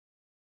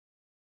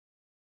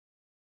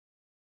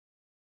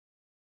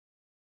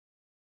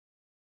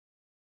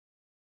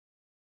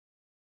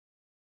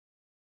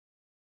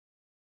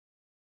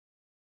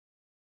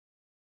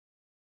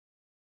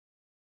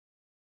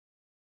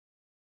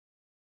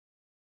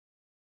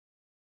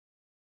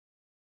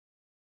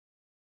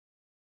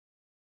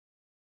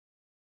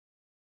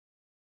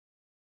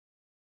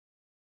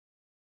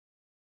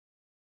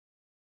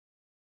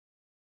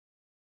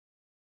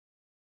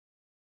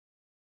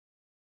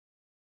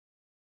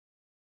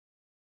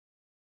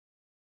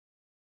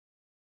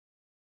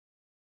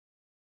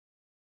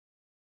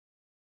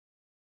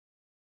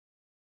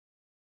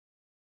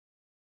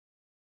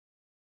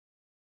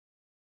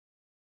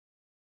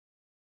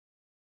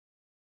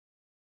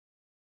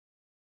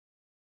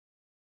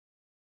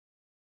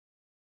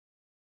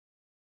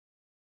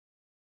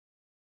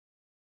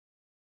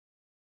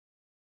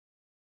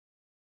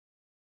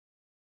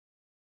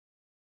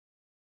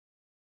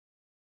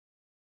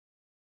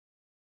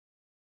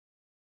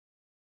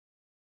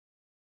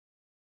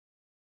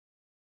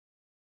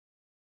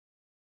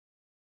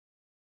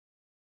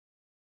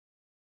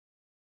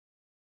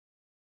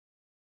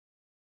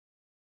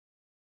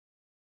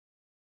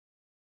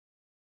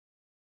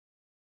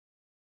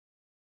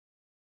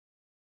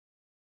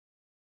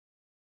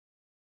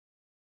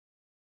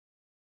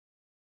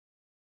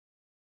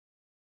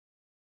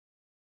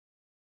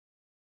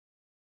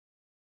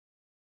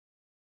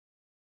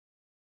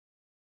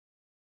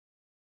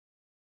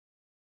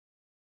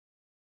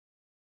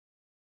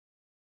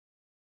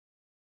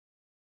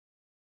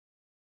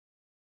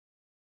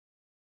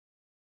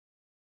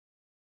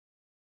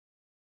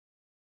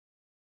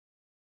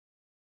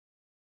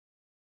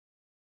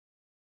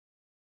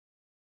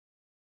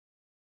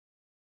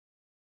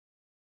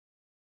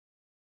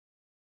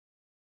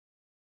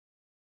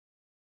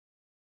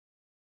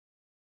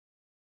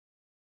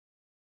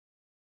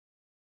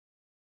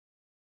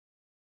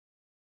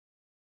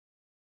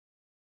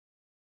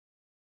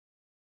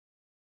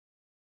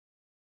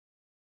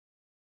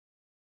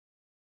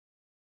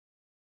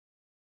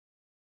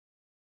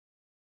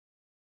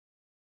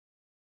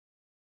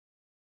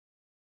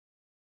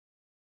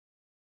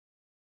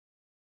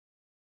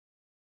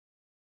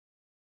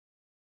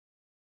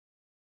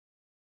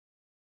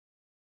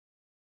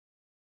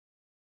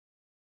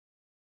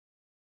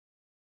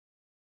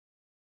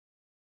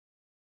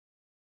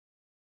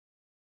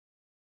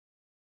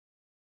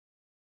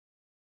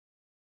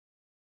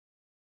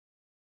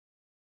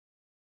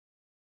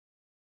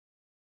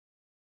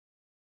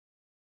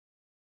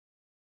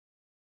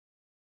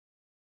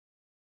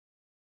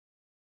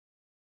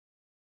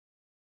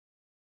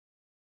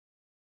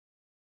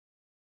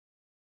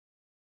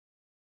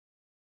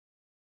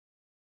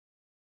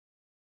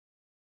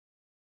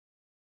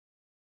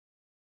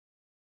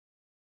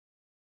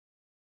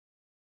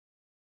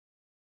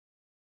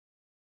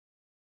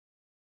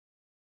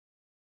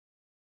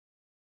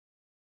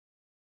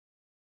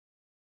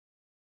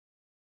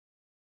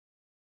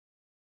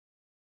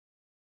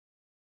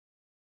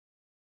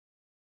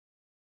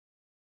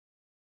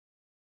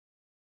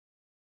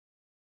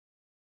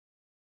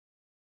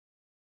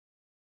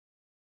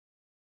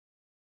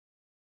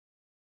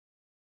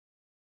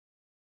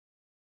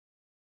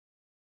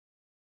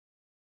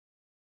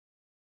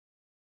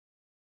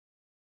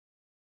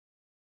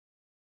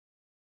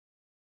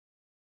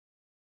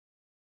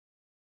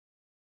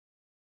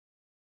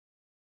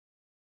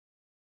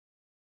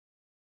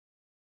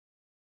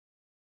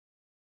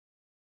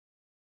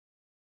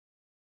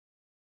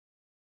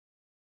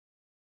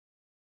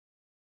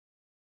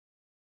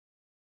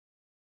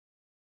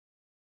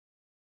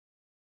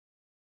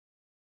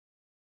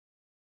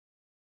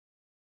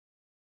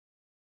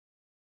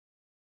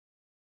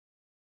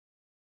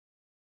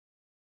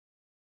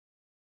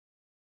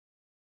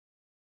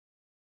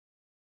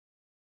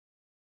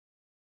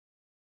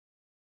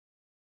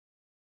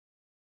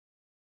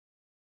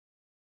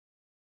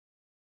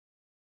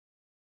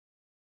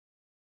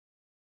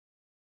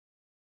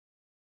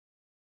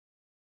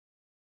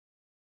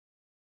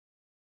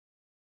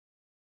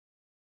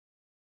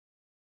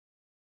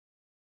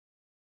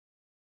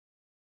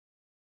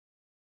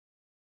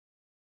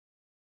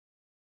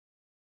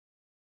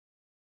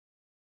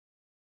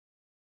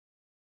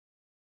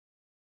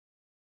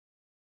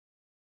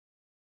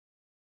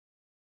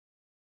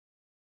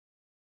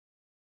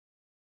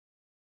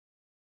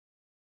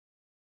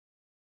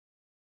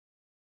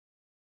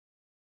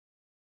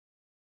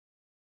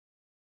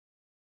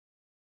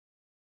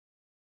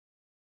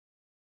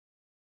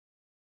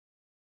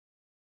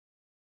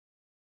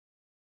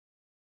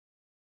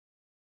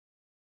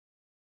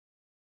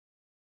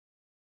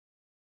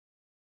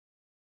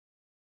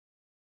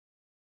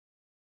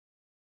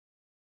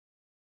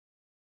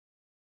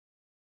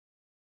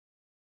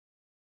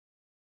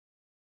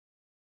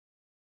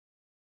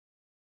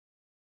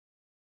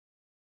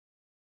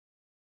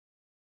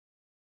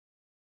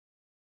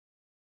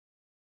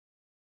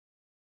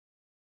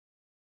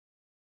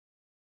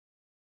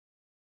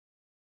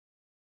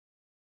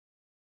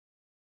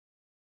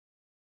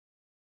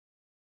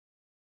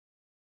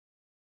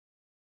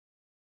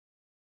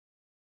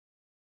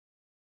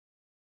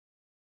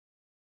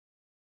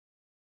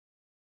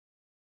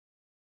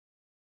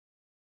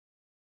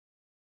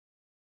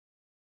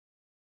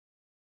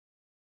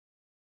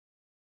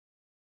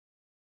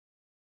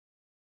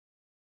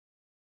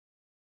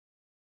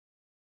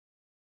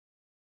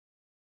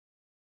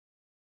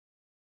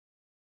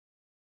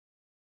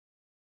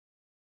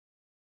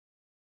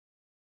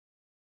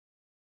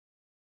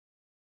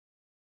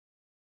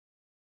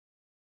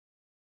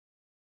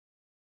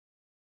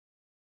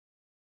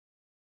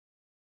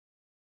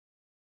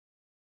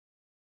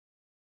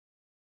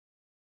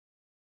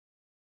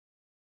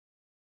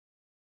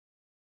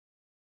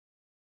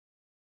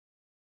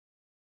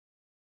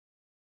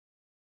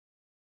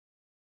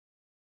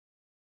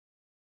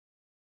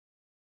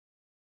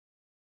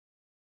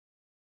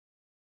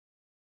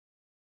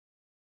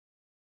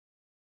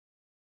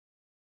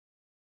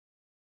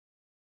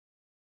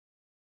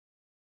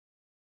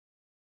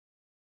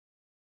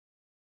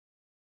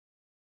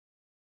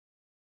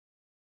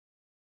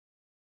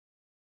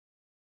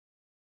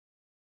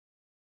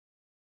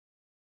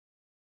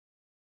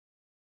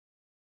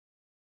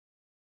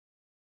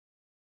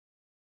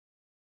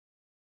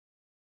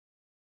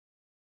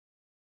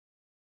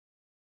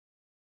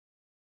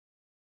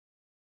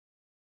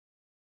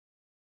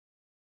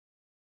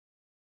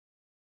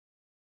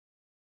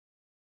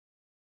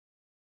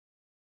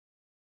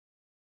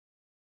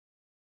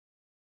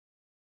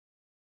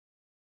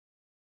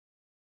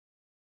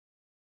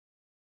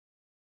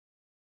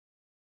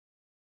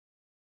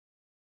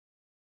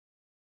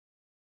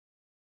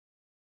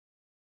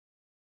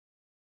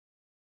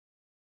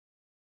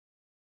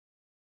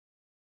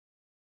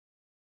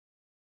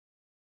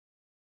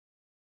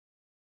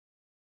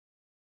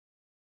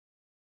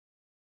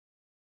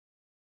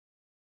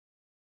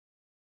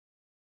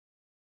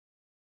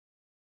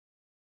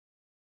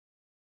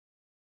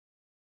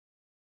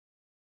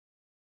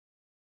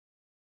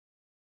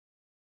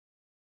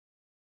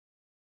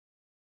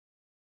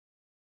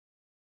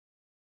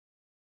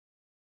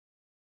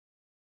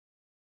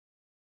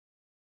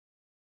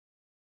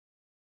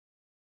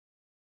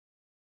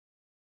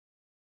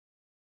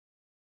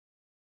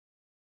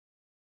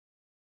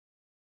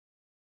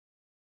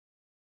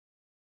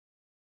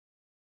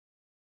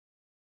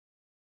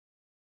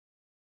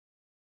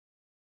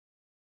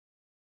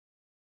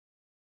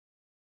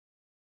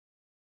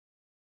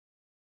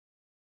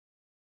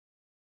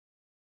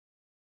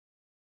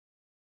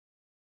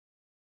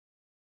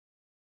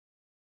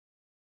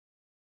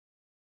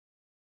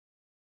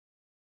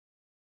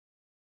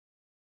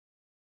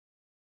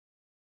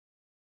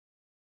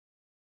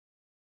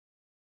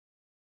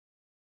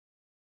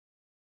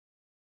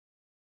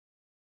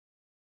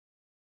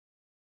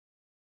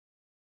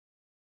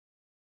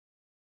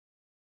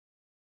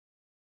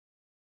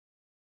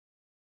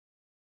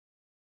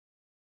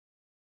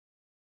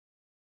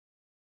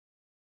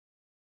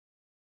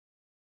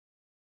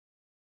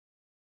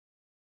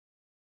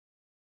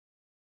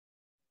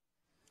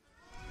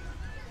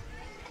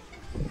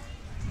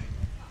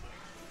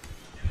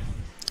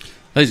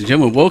Ladies and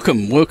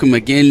gentlemen, welcome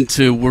again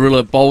to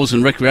Warilla Bowls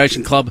and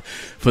Recreation Club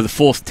for the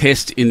fourth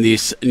test in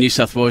this New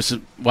South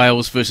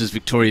Wales versus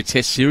Victoria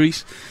Test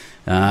Series.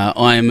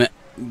 I am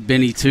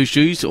Benny Two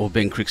Shoes, or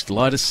Ben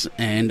Crixtolitis,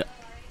 and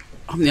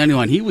I'm the only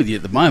one here with you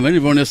at the moment.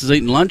 Everyone else is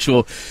eating lunch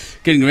or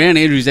getting around.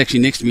 Andrew's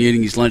actually next to me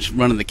eating his lunch,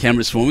 running the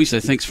cameras for me, so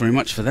thanks very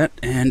much for that.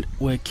 And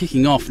we're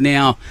kicking off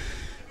now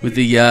with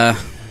the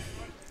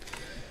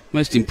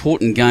most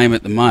important game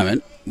at the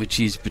moment, which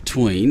is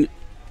between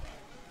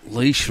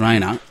Lee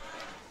Schraner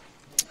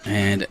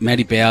and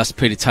Matty Bowes,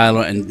 Peter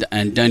Taylor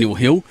and Daniel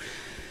Hill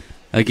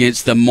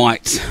against the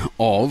might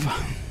of,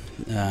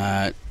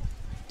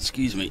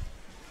 excuse me.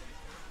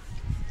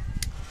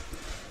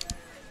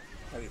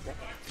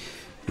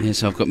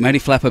 Yes, I've got Matty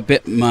Flapper,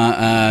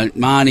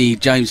 Marnie,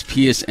 James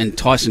Pearce and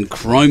Tyson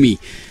Cromie.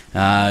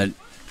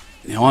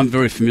 Now, I'm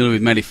very familiar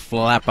with Matty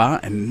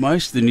Flapper, and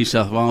most of the New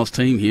South Wales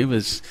team here.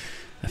 There's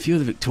a few of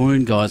the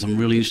Victorian guys I'm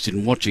really interested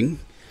in watching.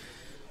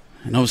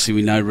 And obviously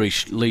we know Lee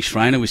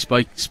Schraner. We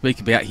speak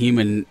about him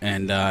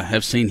and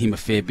have seen him a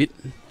fair bit.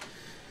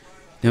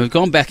 Now we've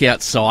gone back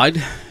outside.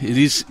 It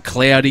is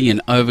cloudy and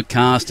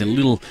overcast and a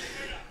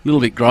little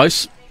bit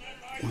gross.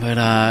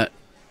 But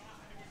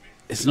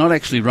it's not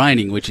actually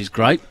raining, which is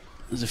great.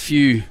 There's a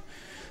few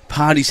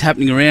parties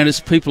happening around us,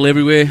 people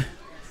everywhere.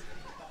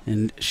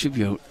 And it should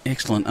be an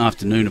excellent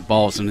afternoon of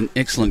bowls and an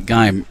excellent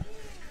game.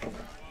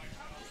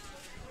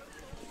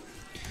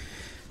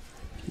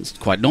 It's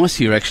quite nice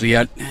here, actually,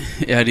 out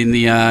in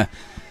the, I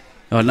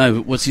don't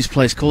know, what's this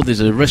place called?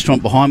 There's a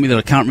restaurant behind me that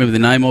I can't remember the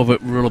name of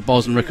at Warilla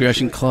Bowls and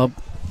Recreation Club.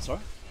 Sorry?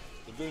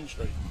 Lagoon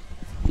Street.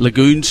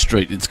 Lagoon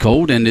Street, it's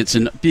called, and it's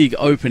a big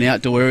open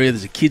outdoor area.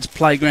 There's a kids'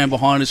 playground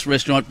behind us,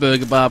 restaurant,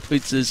 burger bar,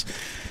 pizzas,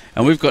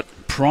 and we've got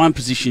prime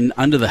position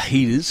under the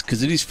heaters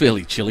because it is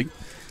fairly chilly.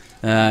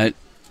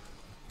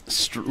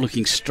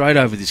 Looking straight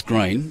over this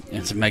green, and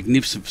it's a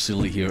magnificent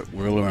facility here at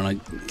Warilla, and I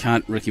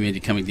can't recommend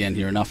you coming down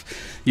here enough.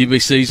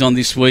 UBC's on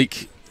this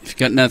week. If you've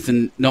got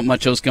not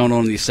much else going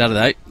on this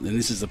Saturday, then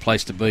this is the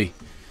place to be.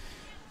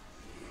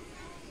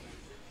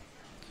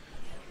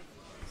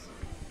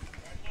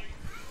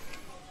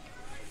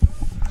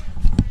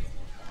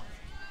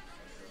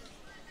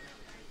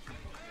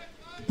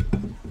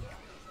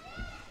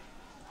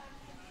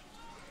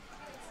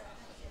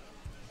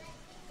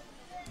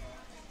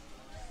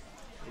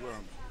 We're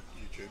on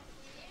YouTube.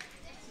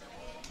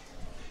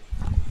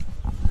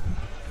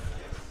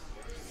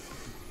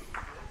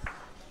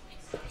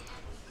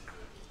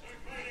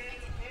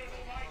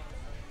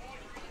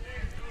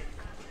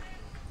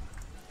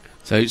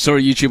 So,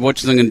 sorry, YouTube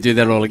watchers, I'm going to do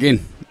that all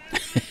again.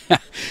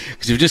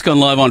 Because we've just gone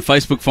live on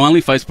Facebook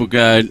finally. Facebook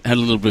had a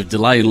little bit of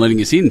delay in letting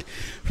us in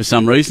for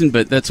some reason,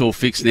 but that's all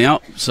fixed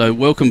now. So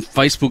welcome,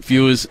 Facebook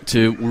viewers,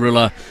 to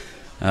Warilla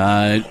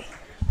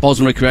Bowls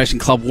and Recreation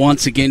Club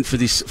once again for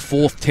this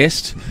fourth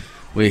test.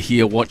 We're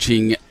here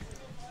watching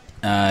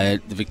the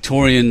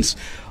Victorians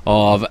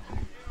of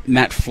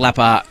Matt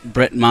Flapper,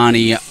 Brett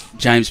Marnie,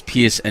 James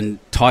Pearce and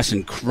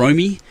Tyson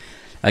Cromie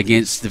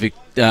against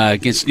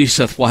New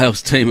South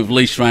Wales team of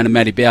Lee Schraner,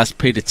 Matty Bowes,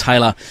 Peter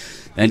Taylor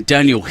and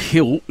Daniel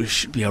Hill. It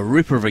should be a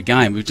ripper of a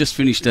game. We've just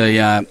finished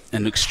an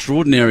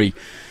extraordinarily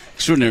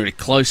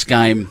close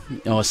game,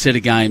 or set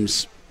of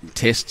games,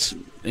 tests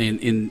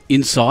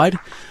inside.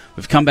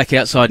 We've come back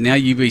outside now.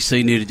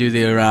 UBC need to do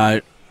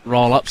their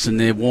roll-ups and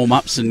their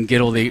warm-ups and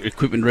get all their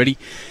equipment ready.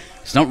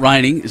 It's not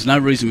raining. There's no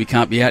reason we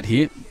can't be out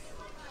here.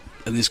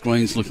 And this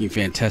green's looking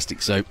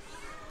fantastic. So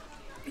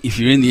if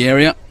you're in the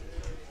area,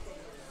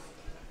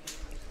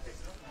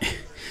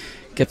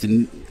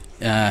 Captain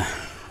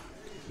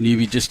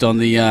Newbie just on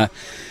the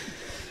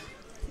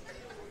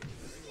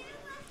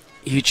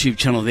YouTube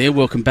channel there.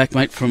 Welcome back,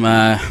 mate,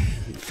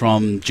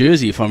 from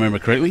Jersey, if I remember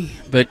correctly.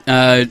 But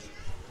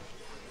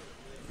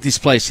this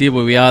place here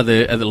where we are, at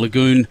the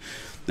Lagoon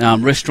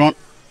restaurant,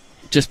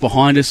 just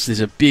behind us,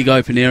 there's a big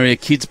open area,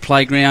 kids'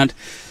 playground,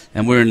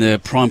 and we're in the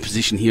prime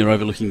position here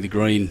overlooking the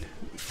green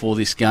for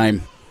this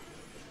game.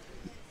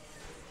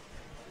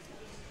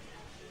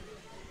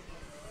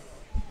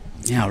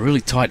 Now, a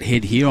really tight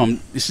head here.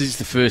 This is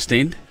the first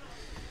end.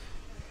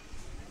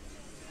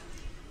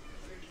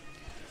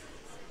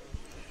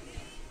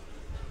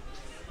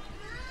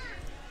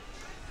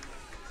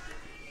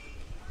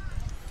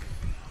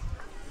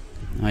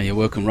 Oh, you're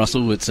welcome,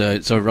 Russell.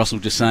 Sorry, Russell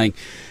just saying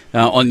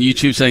on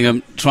YouTube, saying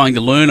I'm trying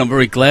to learn. I'm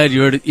very glad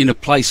you're in a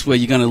place where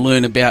you're going to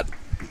learn about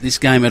this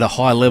game at a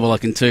high level. I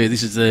can tell you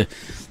this is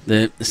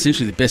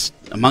essentially the best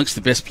amongst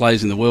the best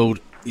players in the world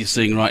you're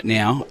seeing right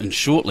now, and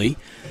shortly.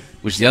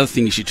 Which the other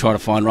thing you should try to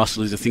find,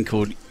 Russell, is a thing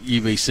called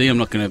UBC. I'm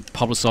not going to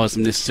publicise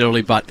them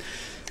necessarily, but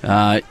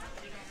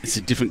it's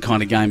a different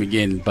kind of game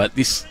again. But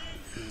this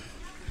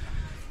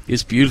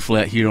is beautiful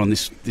out here on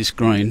this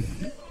green.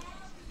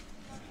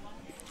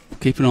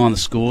 Keep an eye on the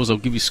scores. I'll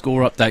give you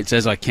score updates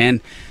as I can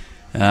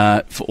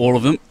for all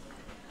of them.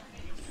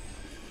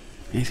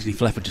 Anthony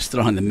Flapper just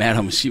throwing the mat.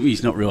 I'm assuming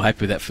he's not real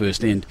happy with that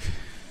first end.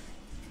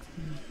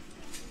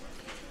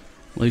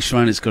 Lee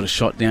Schraner's got a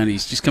shot down.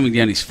 He's just coming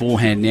down his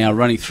forehand now,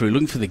 running through,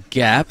 looking for the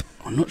gap.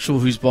 I'm not sure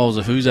whose bowls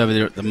are who's over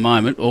there at the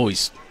moment. Oh,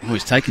 he's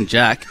taken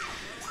Jack.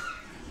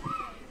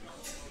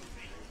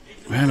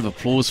 Round of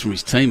applause from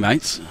his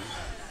teammates.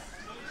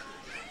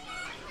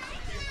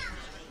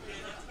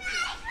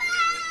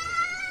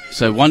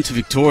 So 1 to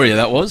Victoria,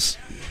 that was.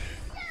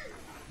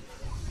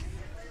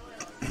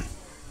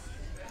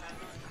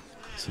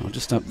 So I'll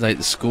just update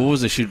the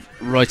scores. They should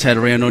rotate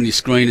around on your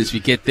screen as we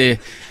get there.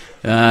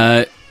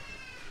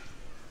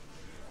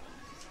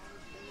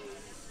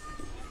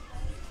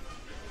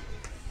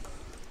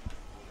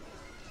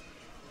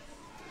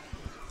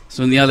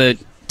 So in the other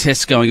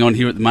tests going on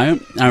here at the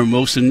moment, Aaron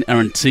Wilson,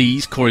 Aaron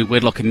Tees, Corey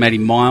Wedlock and Matty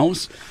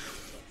Miles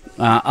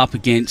up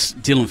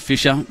against Dylan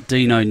Fisher,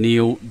 Dean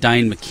O'Neill,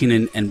 Dane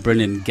McKinnon and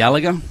Brendan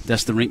Gallagher.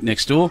 That's the rink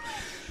next door.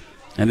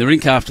 And the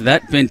rink after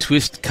that, Ben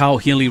Twist, Carl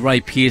Healy,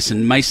 Ray Pearce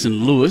and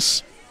Mason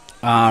Lewis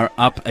are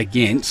up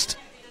against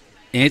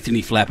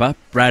Anthony Flapper,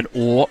 Brad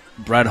Orr,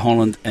 Brad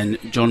Holland and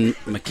John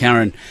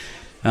McCarran.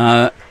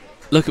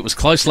 Look, it was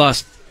close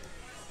last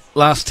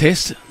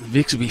test.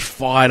 The Vics will be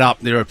fired up.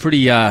 They're a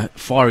pretty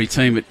fiery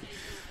team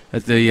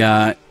at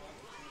the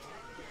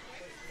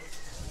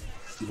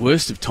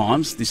worst of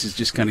times. This is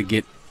just going to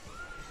get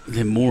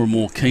them more and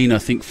more keen, I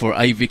think, for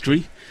a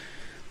victory.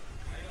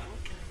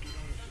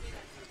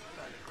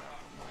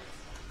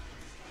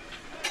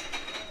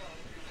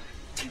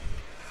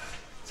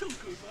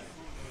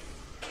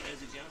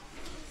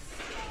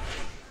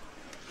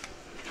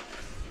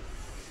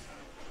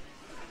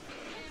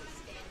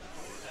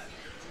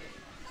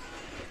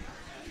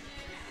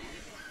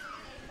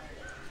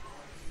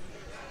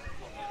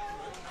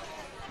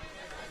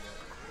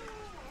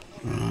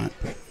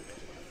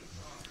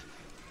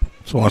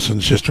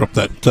 Tyson's just dropped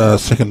that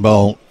second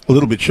bowl a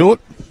little bit short.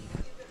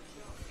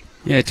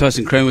 Yeah,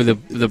 Tyson Cream with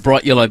the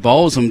bright yellow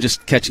bowls. I'm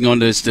just catching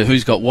on as to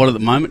who's got what at the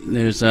moment.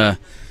 There's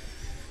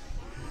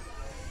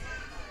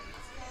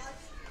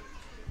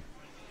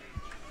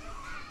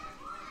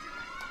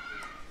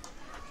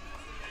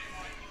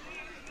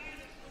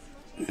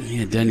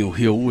Daniel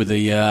Hill with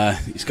the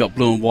he's got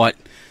blue and white.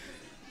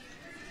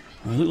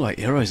 They look like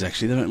arrows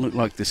actually. They don't look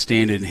like the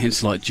standard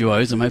Henselite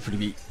duos. I'm hoping to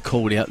be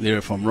called out there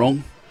if I'm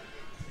wrong.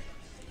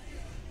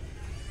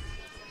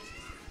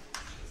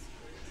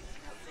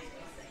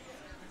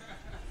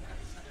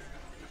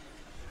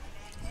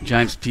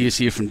 James Pearce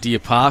here from Deer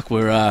Park,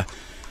 where our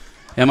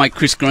mate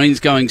Chris Green's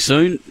going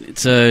soon.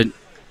 It's sat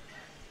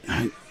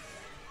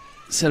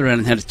around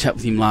and had a chat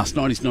with him last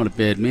night. He's not a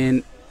bad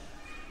man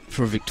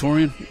for a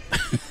Victorian.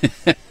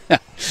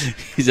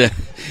 He's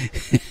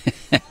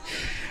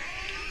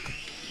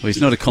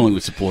not a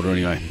Collingwood supporter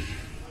anyway.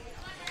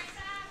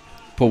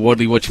 Paul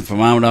Wadley watching from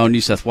Armidale,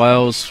 New South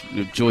Wales.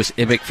 Joyce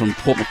Ebeck from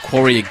Port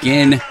Macquarie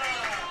again.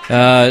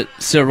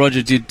 Sarah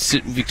Roger did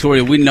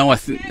Victoria win. No, I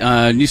think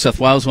New South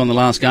Wales won the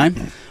last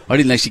game. I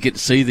didn't actually get to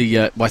see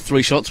the by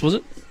 3 shots, was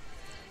it?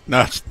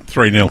 No, it's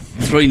 3-0.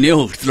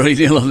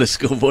 3-0 on the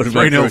scoreboard.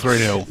 3-0,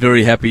 3-0.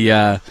 Very happy.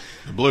 The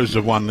Blues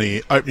have won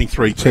the opening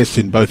 3 tests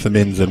in both the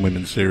men's and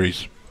women's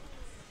series.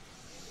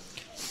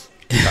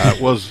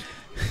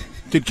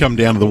 Did come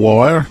down to the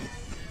wire.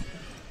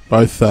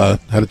 Both had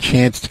a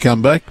chance to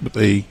come back, but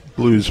the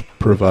Blues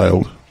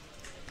prevailed.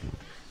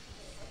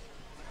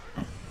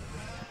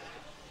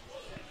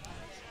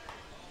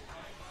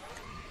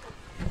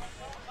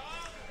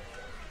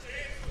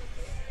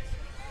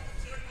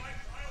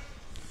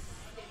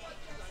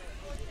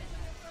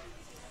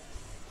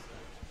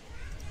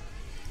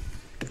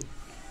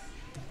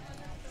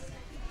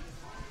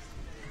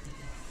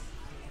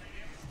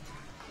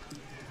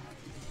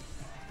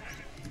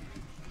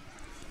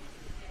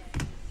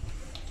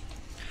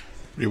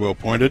 Pretty well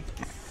pointed.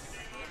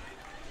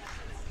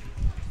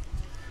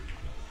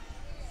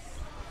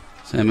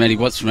 So Matty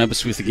Watts from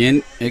Aberystwyth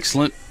again.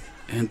 Excellent.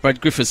 And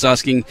Brad Griffiths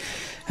asking,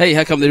 hey,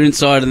 how come they're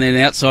inside and then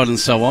outside and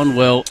so on?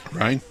 Well,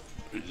 rain.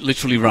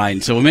 Literally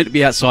rain. So we're meant to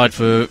be outside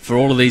for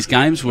all of these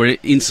games. We're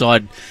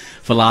inside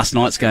for last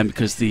night's game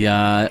because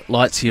the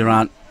lights here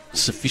aren't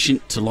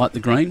sufficient to light the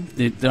green.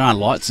 There are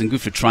lights and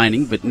good for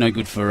training, but no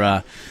good for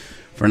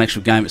an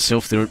actual game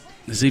itself.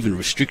 There's even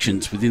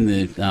restrictions within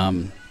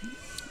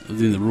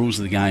the rules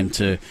of the game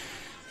to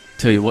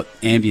tell you what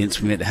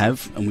ambience we meant to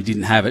have, and we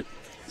didn't have it.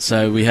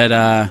 So we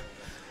had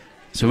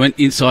we went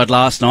inside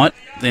last night.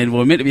 Then we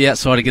were meant to be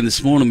outside again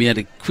this morning. We had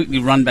to quickly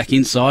run back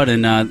inside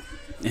and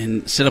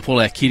set up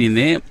all our kit in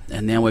there.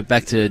 And now we're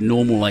back to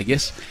normal, I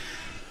guess,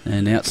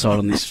 and outside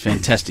on this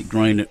fantastic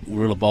green at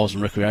Warilla Bowls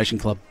and Recreation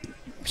Club.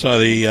 So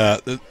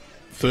the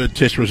third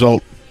test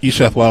result: New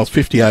South Wales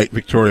 58,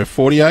 Victoria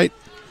 48.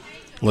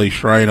 Lee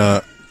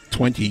Schraner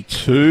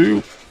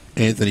 22.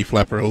 Anthony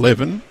Flapper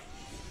 11.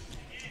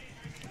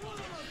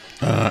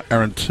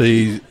 Aaron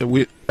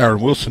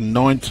Wilson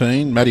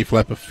 19. Matty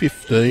Flapper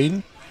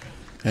 15.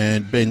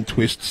 And Ben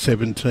Twist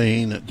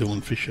 17.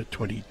 Dylan Fisher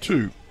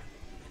 22.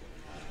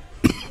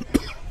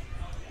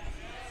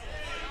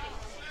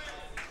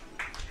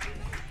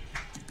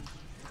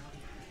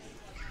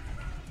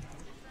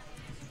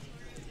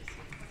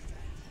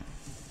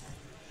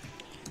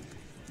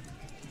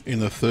 In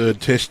the third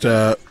test,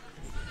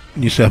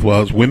 New South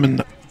Wales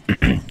women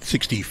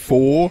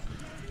 64.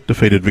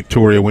 Defeated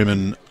Victoria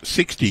Women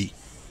 60.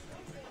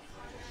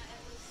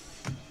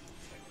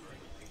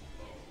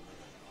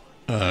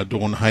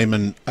 Dawn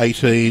Heyman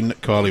 18.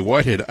 Kylie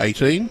Whitehead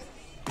 18.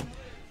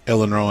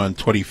 Ellen Ryan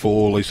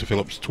 24. Lisa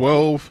Phillips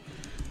 12.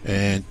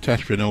 And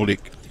Tashra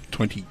Nordic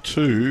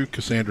 22.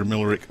 Cassandra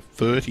Millerick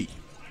 30.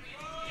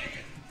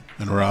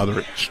 And a rather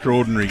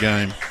extraordinary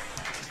game.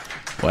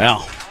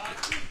 Wow.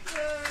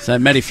 So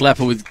Matty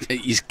Flapper, with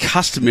his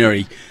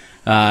customary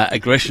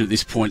aggression at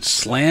this point,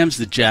 slams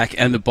the jack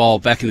and the bowl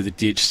back into the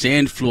ditch.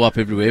 Sand flew up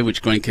everywhere,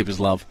 which greenkeepers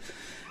love.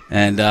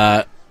 And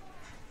now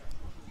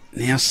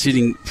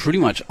sitting pretty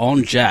much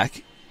on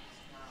jack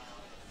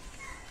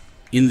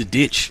in the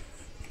ditch.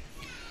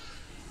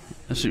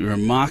 Absolutely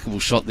remarkable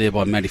shot there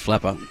by Matty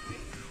Flapper.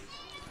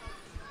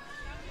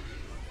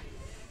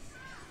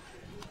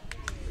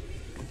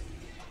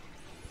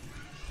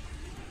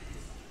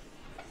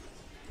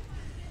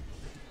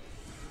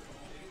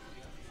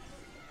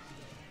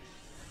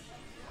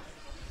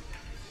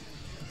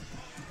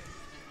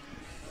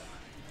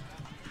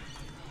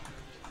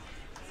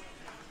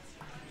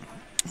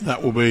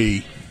 That will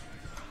be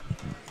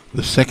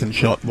the second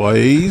shot by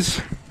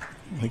Ease.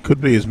 It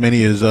could be as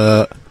many as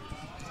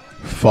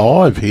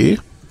 5 here.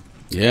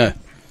 Yeah.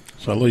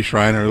 So Lee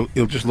Schraner,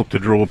 he'll just look to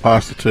draw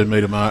past the 2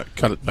 metre mark,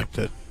 cut it back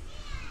to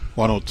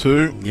 1 or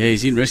 2. Yeah,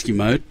 he's in rescue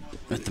mode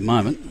at the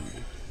moment.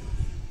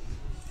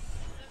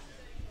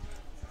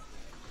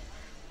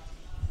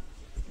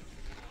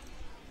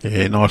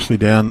 Yeah, nicely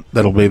down.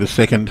 That'll be the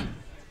second.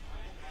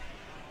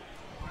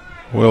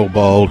 Well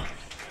bowled.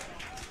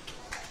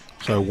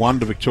 So 1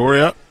 to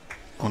Victoria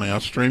on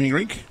our streaming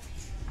rink.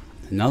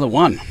 Another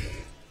one.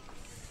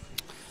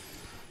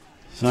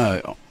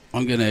 So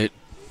I'm going to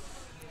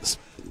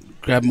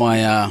grab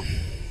my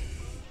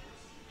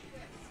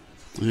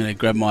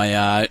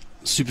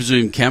super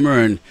zoom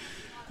camera and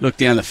look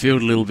down the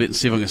field a little bit and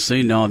see if I can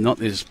see. No, I'm not.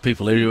 There's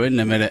people everywhere.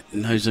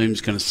 No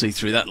zoom's going to see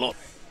through that lot.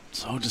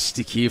 So I'll just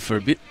stick here for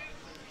a bit.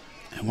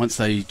 And once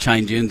they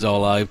change ends,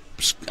 I'll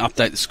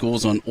update the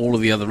scores on all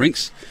of the other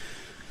rinks.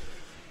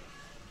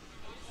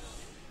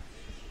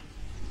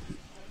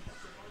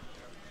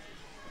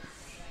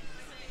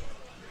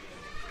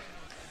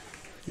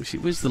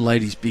 Where's the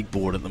ladies' big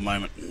board at the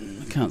moment?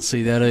 I can't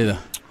see that either.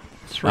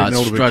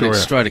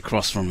 It's straight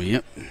across from me,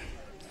 yep.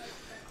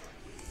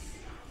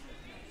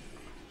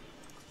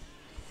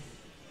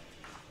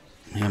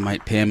 Our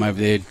mate Pam over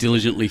there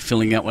diligently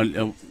filling that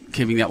one,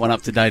 keeping that one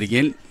up to date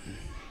again.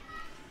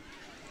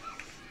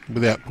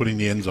 Without putting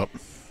the ends up.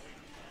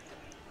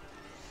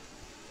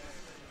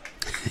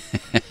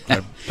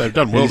 They've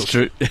done well.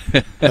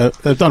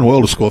 They've done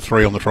well to score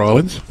 3 on the trial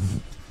ends.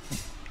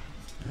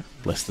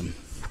 Bless them.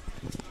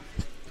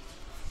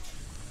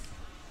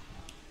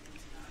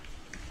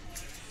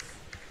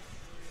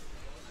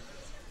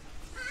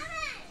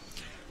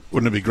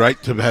 Wouldn't it be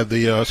great to have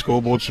the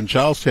scoreboards from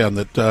Charlestown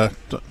that don't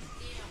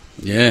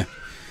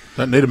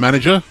need a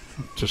manager,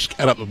 just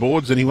add up the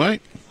boards anyway,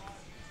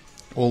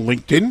 all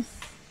linked in.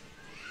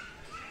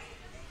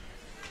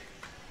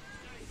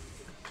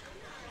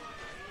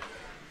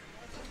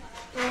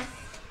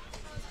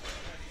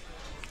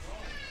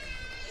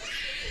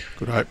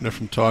 Good opener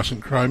from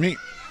Tyson Cromie.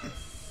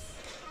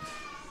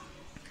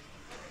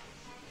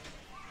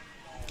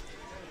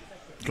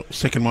 Got the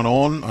second one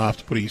on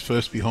after putting his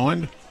first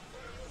behind.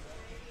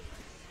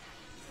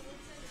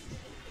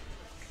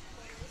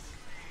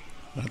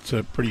 That's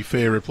a pretty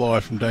fair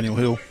reply from Daniel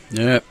Hill.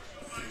 Yeah.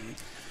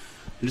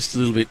 Just a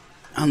little bit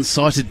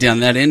unsighted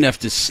down that end. I have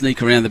to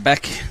sneak around the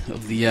back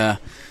of the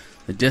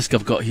desk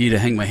I've got here to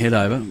hang my head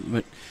over.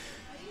 But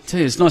I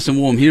tell you, it's nice and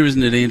warm here,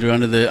 isn't it, Andrew,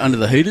 under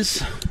the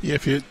heaters? Yeah,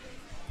 if you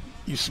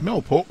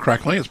smell pork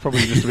crackling, it's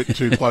probably just a bit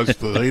too close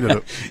to the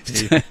heater.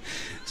 Yeah.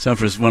 So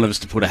for one of us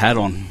to put a hat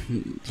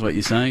on, that's what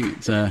you're saying.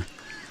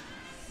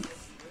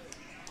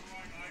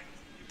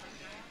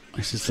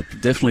 It's just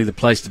definitely the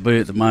place to be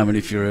at the moment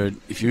if you're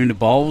into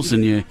bowls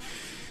and you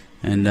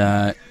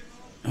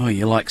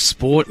like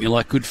sport and you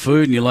like good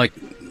food and you like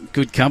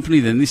good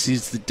company, then this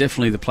is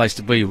definitely the place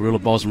to be. Warilla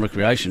Bowls and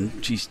Recreation.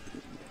 Jeez,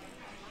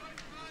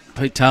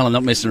 Pete Taylor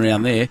not messing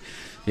around there.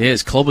 Yeah,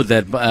 it's clobbered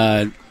that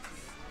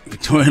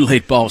Victorian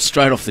lead bowl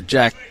straight off the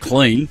jack,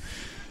 clean.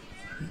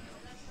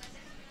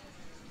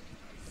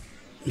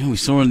 We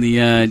saw in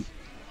the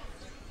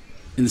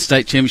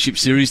state championship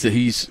series that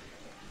he's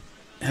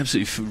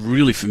absolutely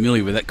really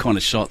familiar with that kind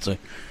of shot, so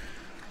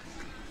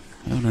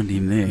well done to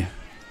him there.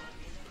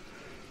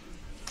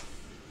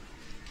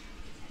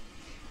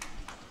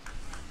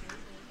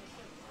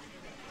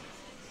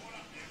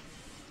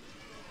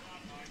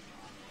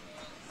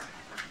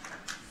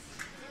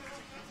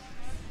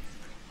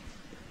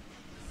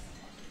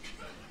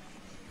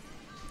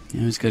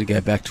 Now he's got to go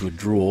back to a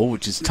draw,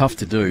 which is tough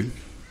to do.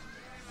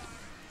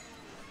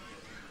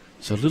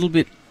 So a little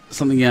bit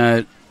something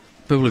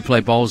people who play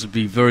bowls would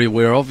be very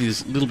aware of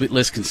is a little bit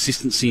less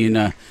consistency in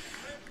a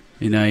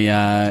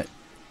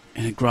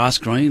grass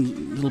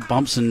green, little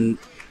bumps and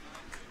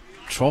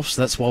troughs.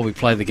 That's why we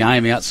play the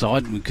game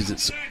outside, because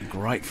it's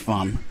great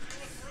fun.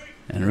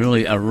 and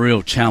really a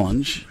real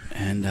challenge.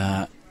 And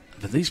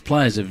but these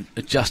players have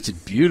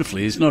adjusted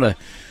beautifully. It's not a.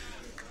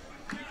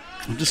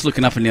 I'm just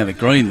looking up and down the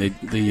green.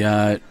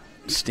 The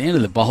stand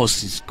of the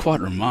bowls is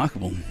quite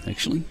remarkable,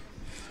 actually.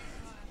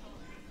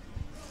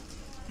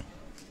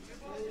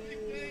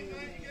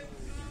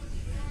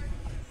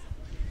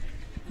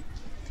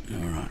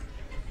 All right,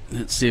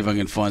 let's see if I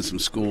can find some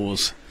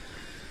scores.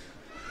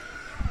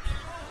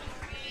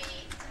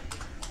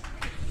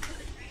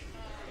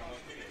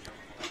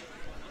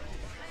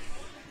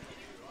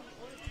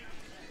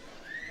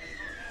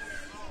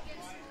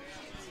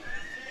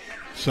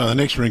 So the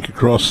next rink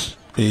across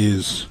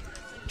is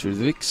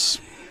Trudvix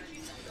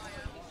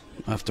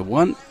after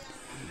 1.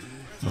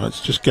 Oh,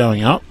 it's just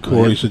going up.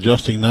 Corey's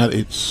adjusting that.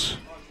 It's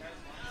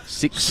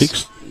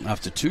 6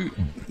 after 2.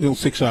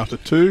 6 after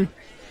 2.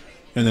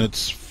 And then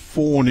it's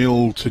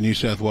 4-0 to New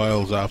South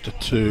Wales after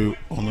 2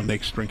 on the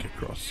next rink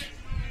across.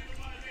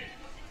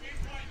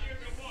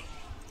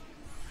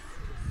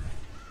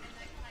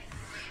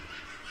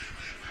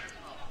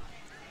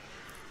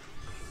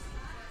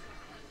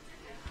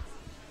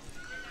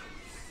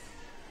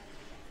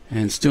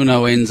 And still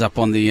no ends up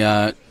on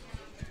the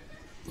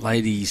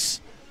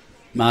ladies'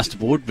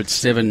 masterboard, but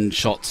 7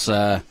 shots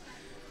to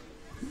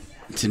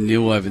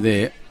 0 over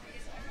there.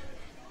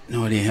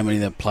 No idea how many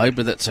they've played,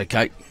 but that's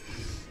okay.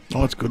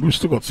 Oh, that's good. We've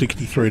still got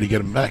 63 to get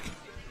them back.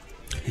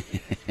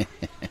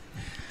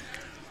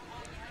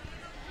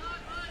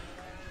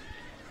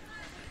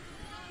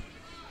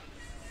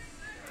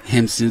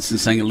 Ham Simpson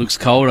saying it looks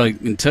cold. I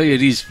can tell you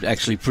it is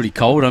actually pretty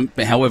cold.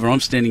 However, I'm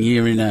standing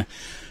here in a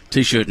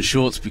T-shirt and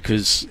shorts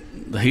because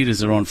the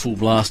heaters are on full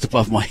blast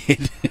above my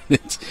head.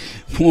 It's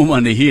warm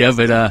under here,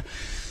 but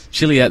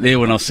chilly out there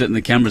when I was setting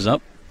the cameras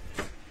up.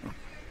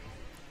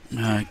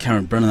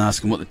 Karen Brennan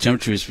asking what the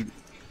temperature is.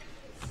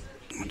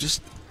 I'll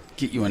just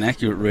get you an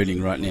accurate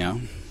reading right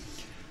now.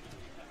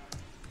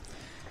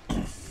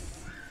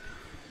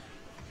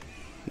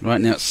 Right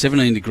now it's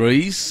 17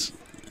 degrees.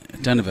 I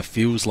don't have a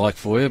feels like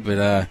for you,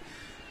 but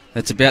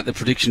that's about the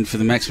prediction for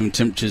the maximum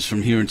temperatures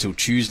from here until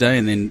Tuesday,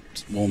 and then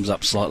it warms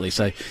up slightly.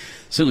 So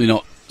certainly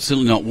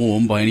not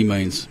warm by any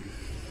means.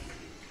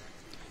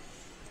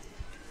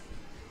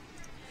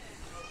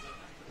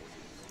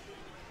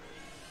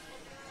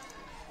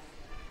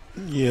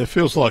 Yeah, it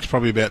feels like it's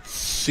probably about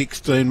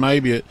 16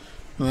 maybe.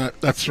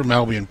 That's from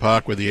Albion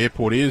Park where the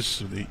airport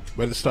is, the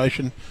weather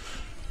station.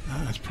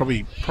 It's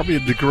probably a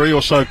degree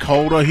or so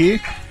colder here.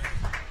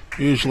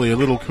 Usually a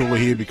little cooler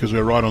here because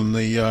we're right on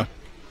the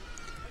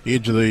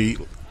edge of the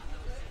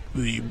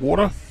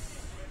water.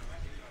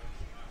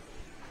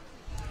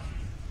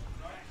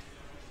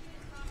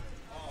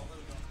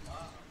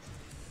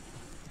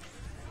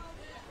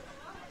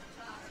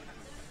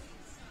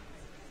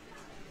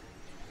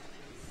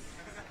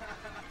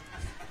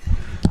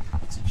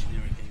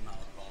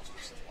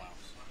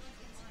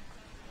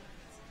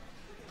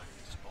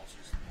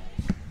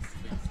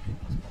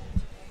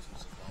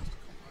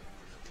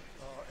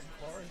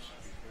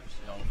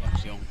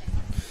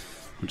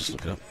 I'll just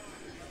look it up.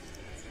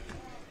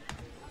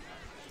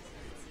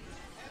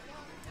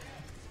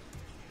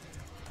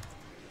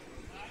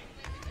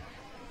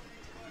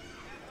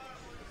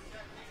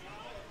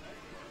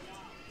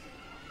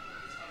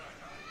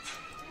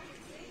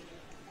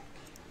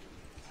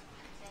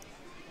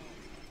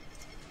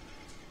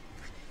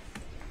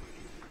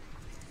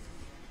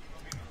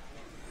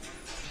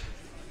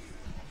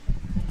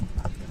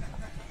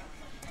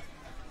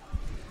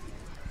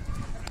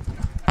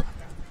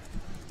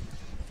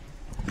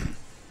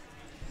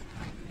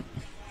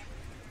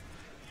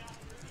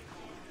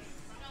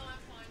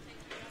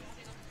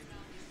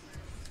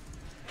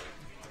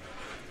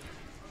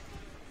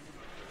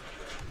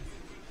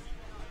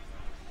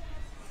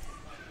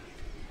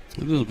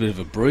 A little bit of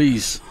a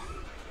breeze.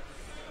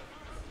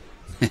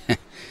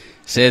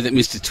 Sad that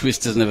Mr.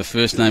 Twist doesn't have a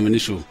first name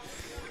initial.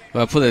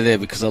 Well, I put that there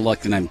because I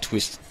like the name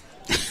Twist.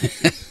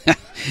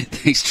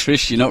 Thanks,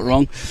 Trish. You're not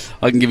wrong.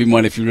 I can give him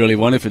one if you really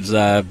want, if it's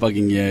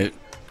bugging your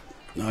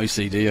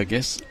OCD, I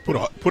guess.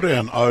 Put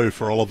an O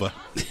for Oliver.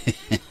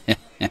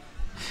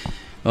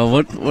 Well,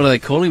 what do they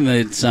call him?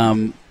 It's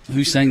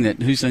who sang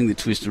that? Who sang the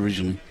Twist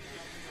originally?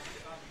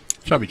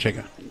 Chubby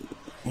Checker.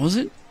 Was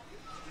it?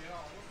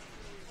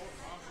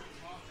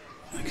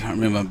 I can't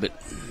remember,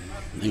 but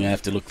I'm going to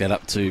have to look that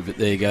up too. But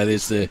there you go.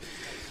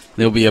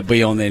 There'll be a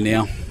B on there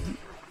now.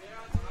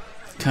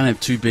 Can't have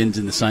two bends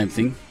in the same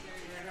thing.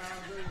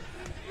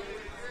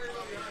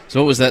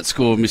 So what was that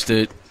score,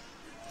 Mr.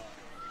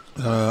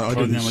 I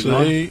didn't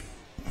see.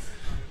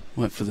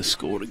 Wait for the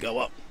score to go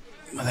up.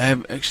 They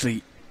have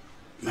actually.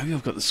 Maybe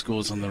I've got the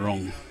scores on the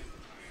wrong.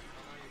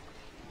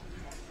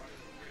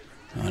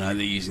 I know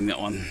they're using that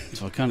one,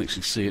 so I can't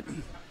actually see it.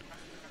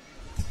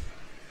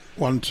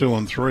 1, 2,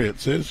 and 3. It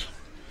says.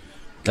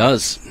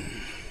 Does.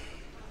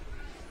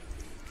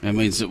 That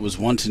means it was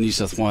 1 to New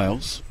South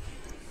Wales.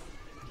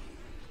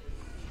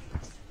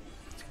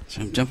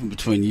 So I'm jumping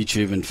between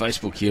YouTube and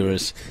Facebook here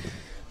as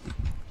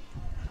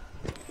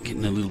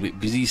getting a little bit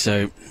busy,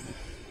 so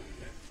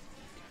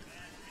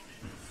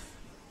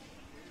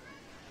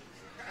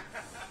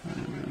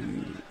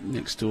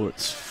next door.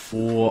 It's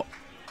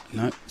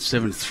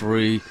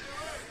 7-3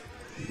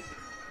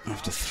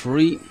 after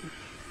 3.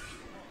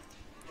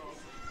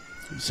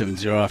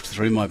 7-0 after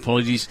 3, my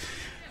apologies.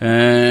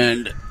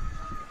 And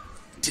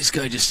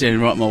Disco just standing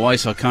right in my way,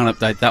 so I can't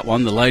update that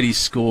one. The ladies'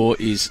 score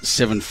is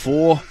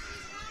 7-4.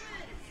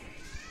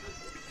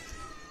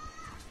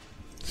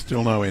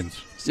 Still no ends.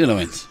 Still no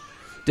ends.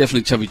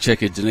 Definitely chubby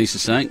checker, Denise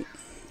is saying.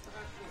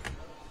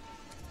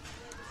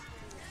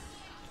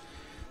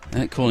 They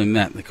don't call him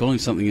that. They call him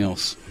something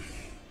else.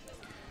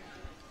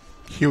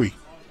 Huey,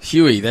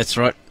 that's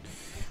right.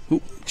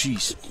 Oh,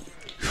 jeez.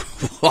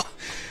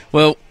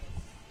 Well,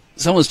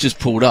 someone's just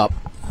pulled up.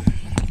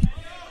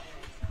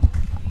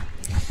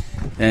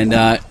 And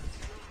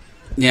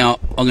now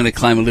I'm going to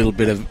claim a little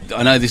bit of...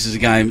 I know this is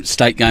a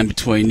state game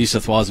between New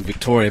South Wales and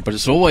Victoria, but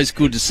it's always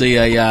good to see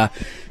a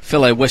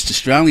fellow West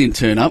Australian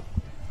turn up.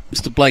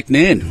 Mr. Blake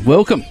Nairn,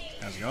 welcome.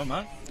 How's it going,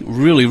 mate?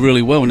 Really,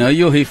 really well. Now,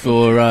 you're here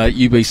for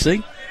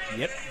UBC?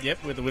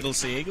 Yep, with the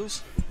Whittlesea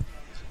Eagles.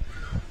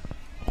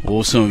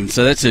 Awesome.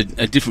 So that's a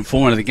different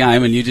format of the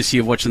game, and you're just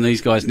here watching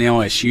these guys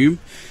now, I assume.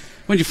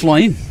 When did you fly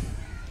in?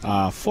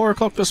 4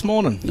 o'clock this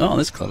morning. Oh,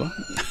 that's clever.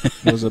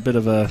 It was a bit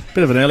of an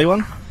early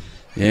one.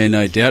 Yeah,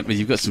 no doubt, but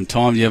you've got some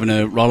time. You're having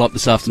to roll up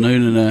this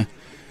afternoon and...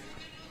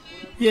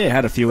 Yeah,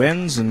 had a few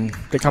ends, and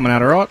they're coming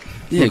out all right.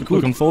 Yeah, good.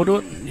 Looking forward to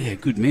it. Yeah,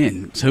 good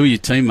man. So who are your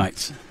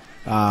teammates?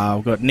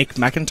 We've got Nick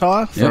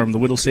McIntyre from the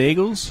Whittlesea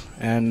Eagles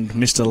and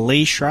Mr.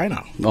 Lee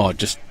Schraner. Oh,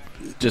 just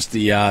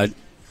the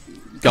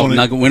Golden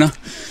Nugget winner.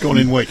 Gone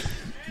in week.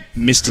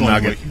 Mr.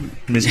 Nugget.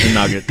 Mr.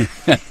 Nugget.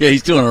 Yeah,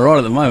 he's doing all right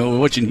at the moment. We're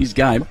watching his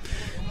game.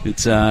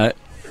 It's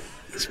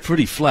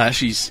pretty flash.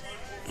 He's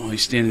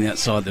standing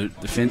outside the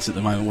fence at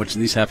the moment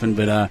watching this happen.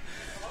 But,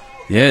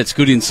 yeah, it's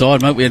good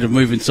inside, mate. We had to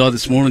move inside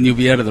this morning. You'll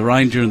be out of the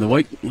rain during the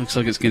week. Looks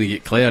like it's going to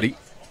get cloudy.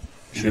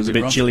 It was a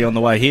bit chilly on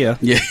the way here.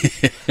 Yeah.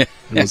 It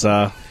was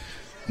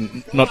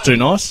not too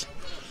nice.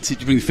 Did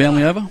you bring the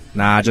family over?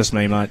 Nah, just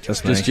me, mate.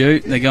 Just me. Just you?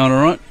 They're going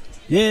all right?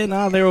 Yeah,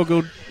 no, they're all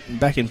good.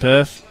 Back in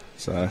Perth,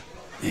 so...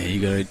 Yeah,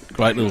 you got a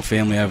great little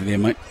family over there,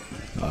 mate.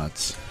 Oh,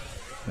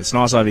 it's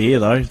nice over here,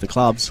 though, the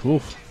clubs.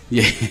 Oof.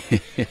 Yeah.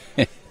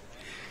 Yeah,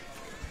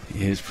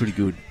 it's pretty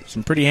good.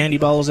 Some pretty handy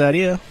bowlers out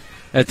here.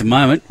 At the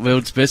moment, well,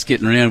 it's best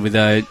getting around with,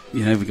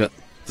 we've got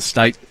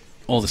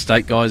all the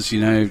state guys,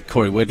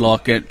 Corey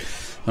Wedlock.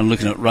 I'm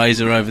looking at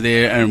Razor over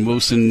there, Aaron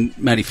Wilson,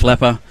 Matty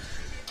Flapper,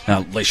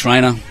 Lee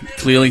Schraner,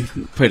 clearly.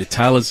 Peter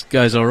Taylor's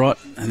goes all right.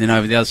 And then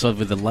over the other side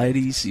with the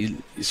ladies,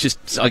 it's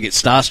just, I get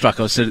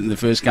starstruck. I said it in the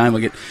first game.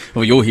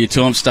 You're here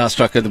too. I'm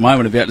starstruck at the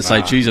moment, about to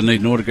say, geez, I need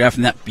an autograph.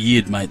 And that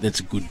beard, mate, that's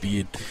a good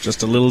beard.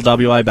 Just a little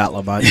WA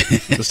battler, mate.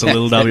 Just a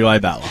little WA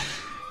battler.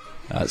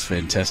 That's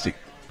fantastic.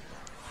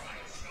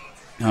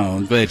 Oh,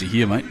 I'm glad to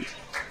hear, mate.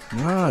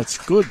 No, it's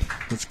good.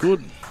 It's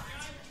good.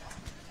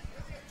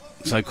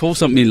 So call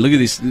something in. Look at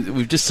this.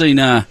 We've just seen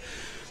the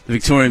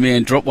Victorian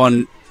man drop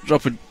a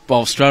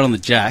bowl straight on the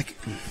jack.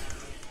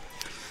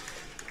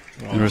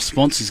 Oh. The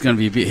response is going to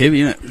be a bit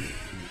heavy, isn't it?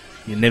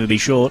 You'll never be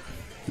short.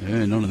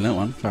 Yeah, not in that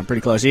one. I'm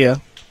pretty close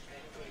here.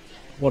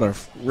 What a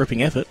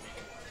ripping effort.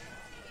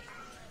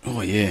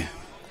 Oh, yeah.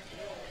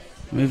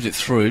 Moved it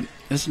through.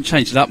 Hasn't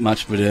changed it up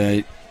much, but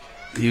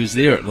he was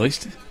there at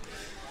least.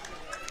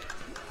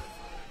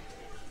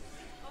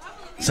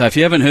 So if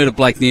you haven't heard of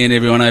Blake Nairn,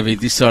 everyone over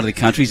this side of the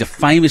country, he's a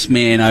famous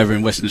man over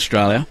in Western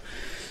Australia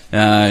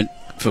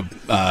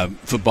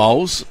for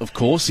bowls, of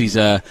course. He's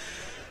you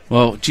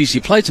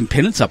played some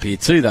pennants up here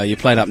too, though. You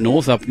played up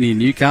north, up near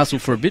Newcastle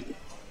for a bit,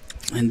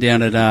 and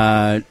down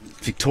at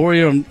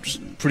Victoria. I'm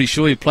pretty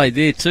sure you played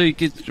there too. You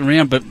get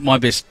around, but my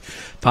best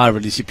part of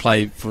it is you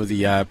play for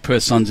the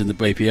Perth Suns in the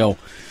BPL,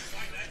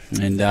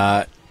 and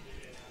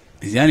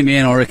he's the only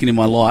man I reckon in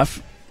my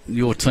life,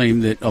 your team,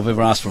 that I've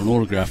ever asked for an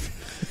autograph.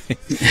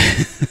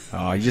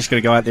 Oh, you just got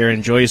to go out there and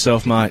enjoy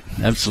yourself, mate.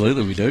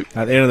 Absolutely, we do.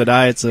 At the end of the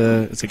day, it's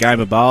a game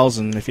of bowls,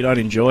 and if you don't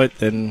enjoy it,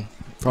 then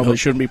probably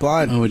shouldn't be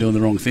playing. Oh, we're doing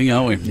the wrong thing,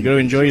 aren't we? You got to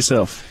enjoy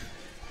yourself.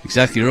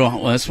 Exactly right.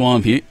 Well, that's why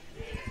I'm here,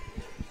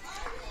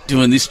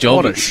 doing this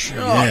job. What a shot!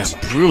 Yeah,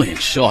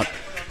 brilliant shot.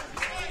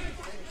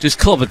 Just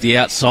clob at the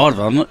outside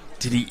of it.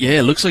 Did he?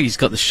 Yeah, looks like he's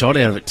got the shot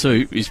out of it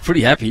too. He's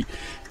pretty happy.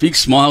 Big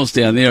smiles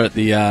down there at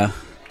the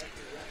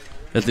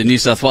New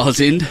South Wales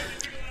end.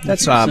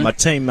 That's my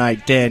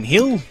teammate Dan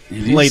Hill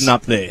leading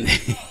up there.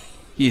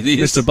 It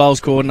is. Mr.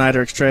 Bowls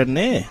Coordinator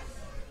Extraordinaire.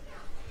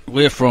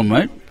 Where from,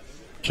 mate?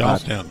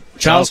 Charlestown.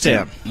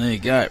 Charlestown. There you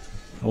go. It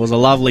was a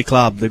lovely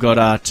club. They've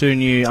got 2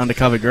 new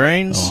undercover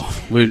greens.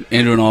 Oh,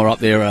 Andrew and I were up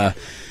there a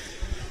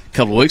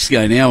couple of weeks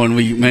ago now, and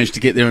we managed to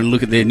get there and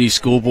look at their new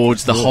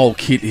scoreboards. The whole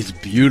kit is a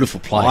beautiful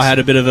place. I had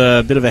a bit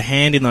of a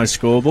hand in those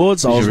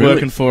scoreboards. I was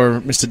working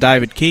for Mr.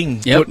 David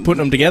King, putting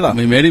them together.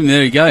 We met him.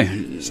 There you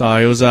go. So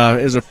it was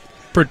a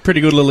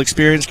pretty good little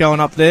experience going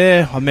up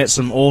there. I met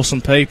some awesome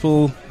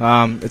people.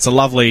 It's a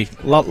lovely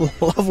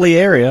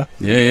area.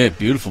 Yeah,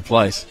 beautiful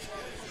place.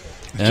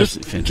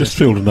 Just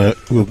filled with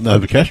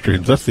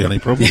Novocastrians. That's the only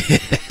problem.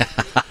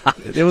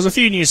 There was a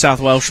few New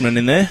South Welshmen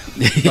in there,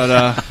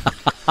 but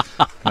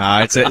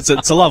No,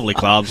 it's a lovely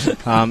club.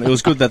 It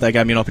was good that they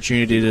gave me an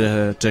opportunity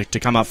to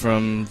come up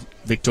from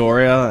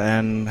Victoria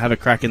and have a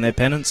crack in their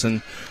pennants,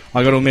 and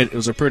I got to admit it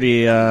was a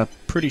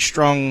pretty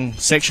strong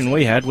section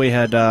we had. We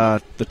had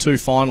the two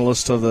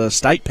finalists of the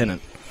state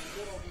pennant.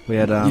 We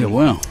had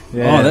wow.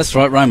 Yeah. Oh, that's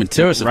right, Raymond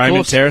Terrace, of Raymond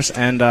course. Terrace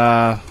and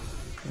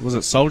was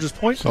it Soldiers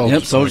Point?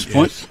 Yep, Soldiers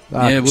Point. Yes.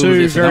 Yeah, we were two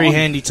there for that very one.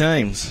 handy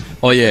teams.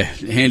 Oh yeah,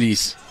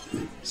 Handy's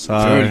So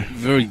very,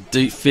 very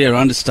deep, fair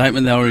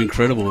understatement. They were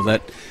incredible.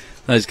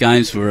 Those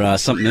games were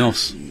something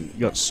else. you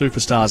got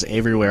superstars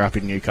everywhere up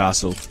in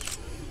Newcastle.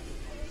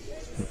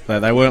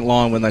 They weren't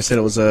lying when they said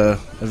it was a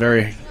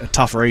very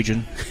tough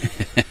region.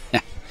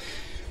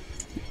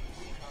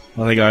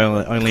 I think I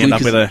only end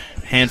up with a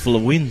handful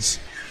of wins.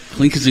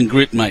 Clinkers and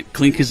grit, mate.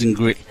 Clinkers and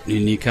grit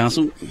in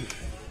Newcastle.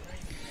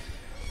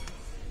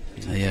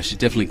 So, yeah, I should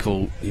definitely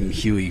call him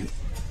Huey.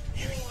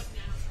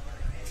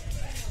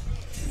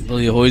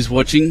 Billy Ahoy's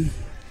watching.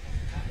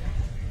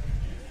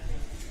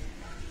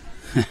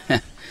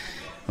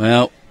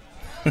 Well,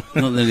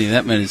 not that any of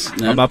that matters.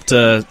 No. I'm up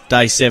to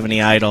day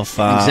 78 off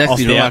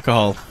Exactly the right.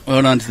 alcohol.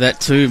 Well done to that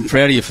too. I'm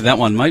proud of you for that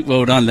one, mate.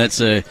 Well done. That's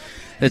a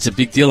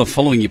big deal. Of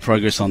following your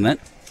progress on that.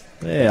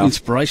 Yeah,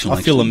 Inspirational.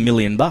 I feel $1 actually.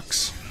 million.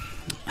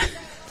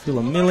 Feel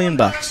 $1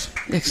 million.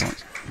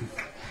 Excellent.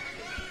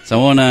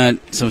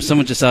 So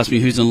someone just asked me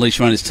who's on Lee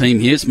Schraner's team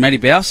here. It's Matty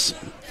Bouse,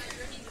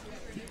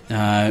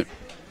 Taylor,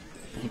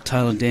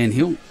 Dan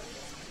Hill.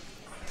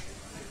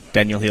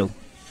 Daniel Hill.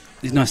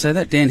 Didn't I say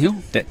that? Dan Hill?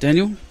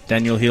 Daniel?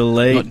 Daniel Hill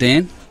lead. Not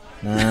Dan?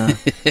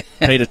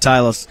 Peter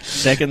Taylor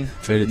second.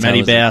 Peter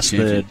Matty Taylor's Bouse the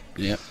champion.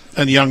 third. Yep.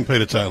 And young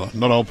Peter Taylor,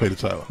 not old Peter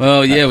Taylor.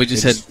 Well, yeah, we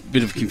just had It's- a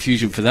bit of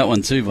confusion for that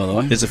one too, by the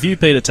way. There's a few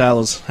Peter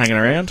Taylors hanging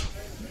around.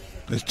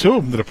 There's two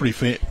of them that are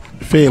pretty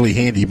fairly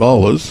handy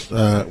bowlers.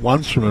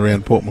 One's from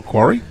around Port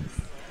Macquarie.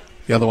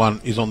 The other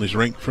one is on this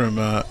rink from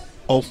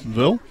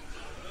Alstonville.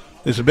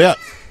 There's about,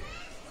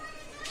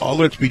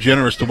 let's be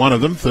generous to one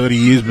of them, 30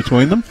 years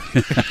between them.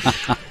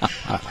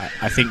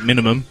 I think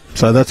minimum.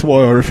 So that's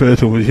why I refer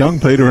to him as young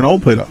Peter and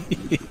old Peter.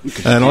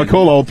 And I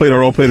call old Peter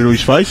to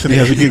his face, and he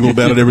has a giggle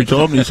about it every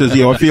time. And he says,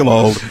 yeah, I feel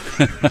old.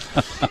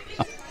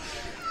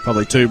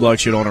 Probably two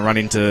blokes you'd want to run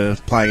into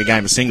playing a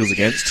game of singles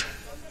against.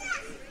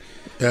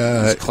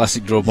 It's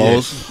classic draw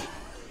bowlers. Yes.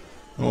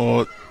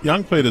 Well,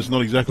 young Peter's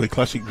not exactly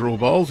classic draw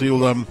bowls. He'll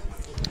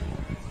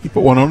you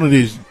put one on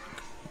it,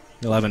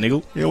 You'll have a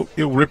niggle.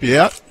 he'll rip you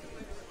out.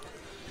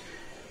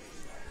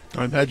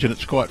 I imagine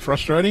it's quite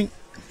frustrating.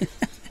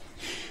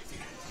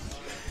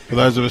 For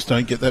those of us who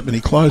don't get that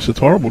many close, it's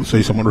horrible to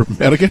see someone rip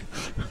them out again.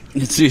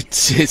 It's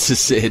a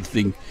sad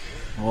thing.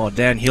 Oh,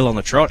 Dan Hill on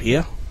the trot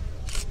here.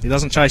 He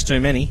doesn't chase too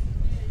many.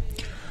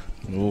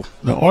 Oh,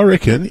 Now, I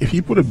reckon if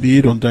you put a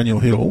beard on Daniel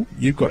Hill,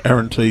 you've got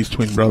Aaron T's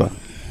twin brother.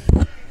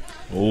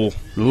 I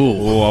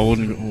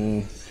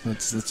wouldn't.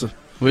 That's a.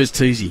 Where's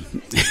Teasy?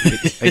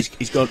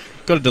 He's got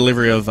a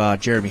delivery of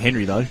Jeremy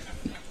Henry though.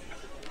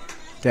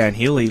 Dan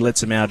Hill, he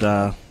lets him out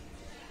via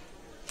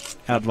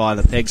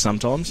the peg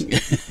sometimes.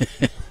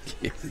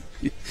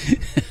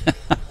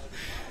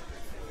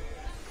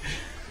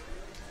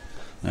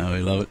 Oh, we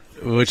love it.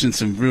 We're watching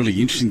some really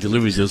interesting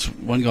deliveries. There was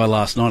one guy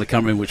last night, I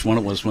can't remember which one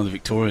it was, one of the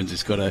Victorians,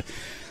 has got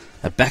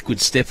a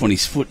backward step on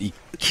his foot. He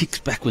kicks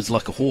backwards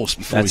like a horse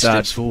before That's he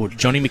steps forward.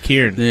 Johnny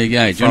McKieran. There you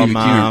go, Johnny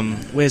From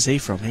McKieran. where's he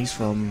from? He's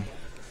from.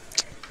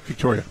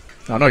 Victoria.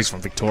 I know he's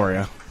from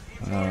Victoria.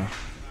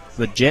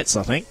 The Jets,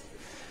 I think.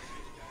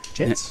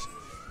 Jets.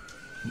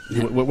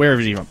 Yeah. Where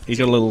is he from? He's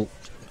got a little,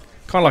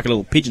 kind of like a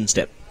little pigeon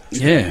step.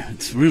 Yeah,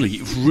 it's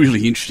really,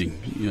 really interesting.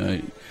 You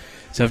know,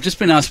 so I've just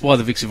been asked why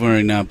the Vics are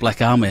wearing black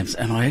armbands,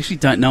 and I actually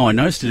don't know. I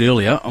noticed it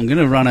earlier. I'm going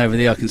to run over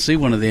there. I can see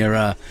one of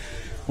their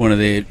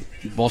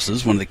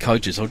bosses, one of their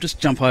coaches. I'll just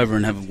jump over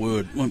and have a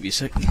word. Won't be a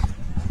second.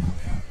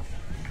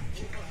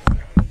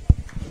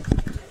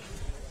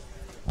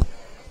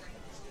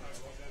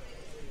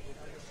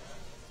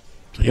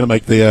 So you're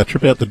going to make the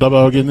trip out to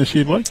Dubbo again this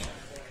year, Blake?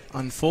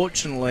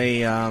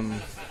 Unfortunately,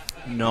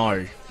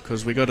 no,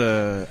 because we got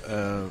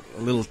a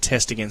little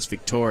test against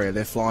Victoria.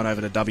 They're flying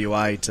over to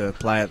WA to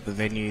play at the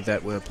venue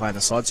that we're playing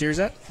the side series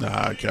at.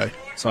 Okay.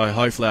 So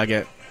hopefully I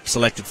get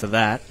selected for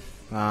that.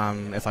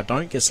 If I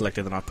don't get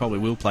selected, then I probably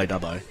will play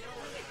Dubbo.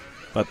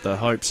 But the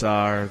hopes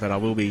are that I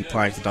will be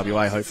playing for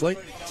WA, hopefully.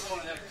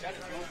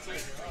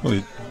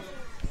 Well,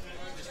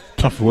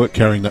 tough work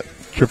carrying that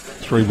trip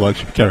 3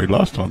 blokes you carried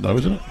last time, though,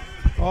 isn't it?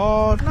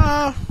 Oh,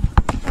 no.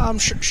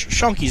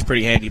 Shonky's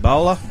pretty handy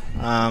bowler.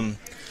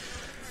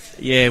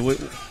 Yeah,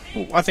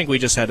 I think we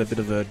just had a bit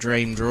of a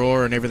dream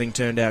draw and everything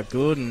turned out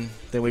good, and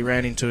then we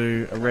ran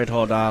into a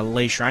red-hot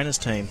Lee Schraner's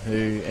team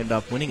who ended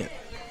up winning it.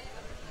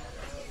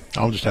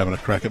 I'm just having a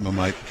crack at my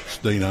mate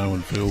Dino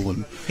and Phil.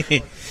 And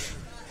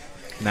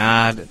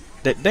Nah,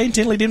 Dean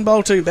Tinley didn't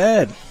bowl too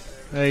bad.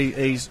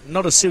 He's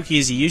not as silky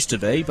as he used to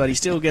be, but he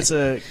still gets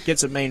a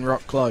mean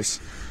rock close.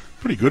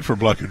 pretty good for a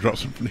bloke who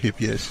drops him from the hip,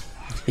 yes.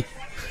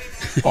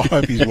 I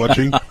hope he's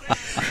watching.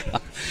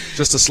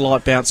 Just a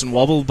slight bounce and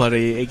wobble, but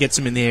he gets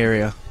him in the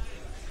area.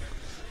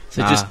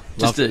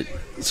 So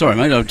sorry,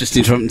 mate. I'll just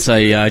interrupt and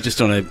say,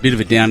 just on a bit of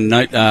a down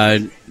note,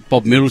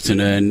 Bob Middleton,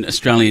 an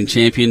Australian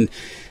champion,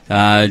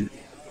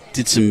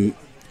 did some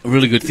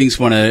really good things.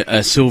 Won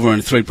a silver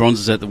and 3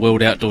 bronzes at the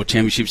World Outdoor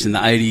Championships in the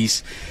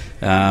 80s.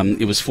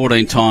 It was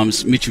 14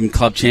 times Mitcham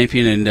Club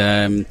champion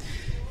and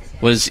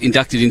was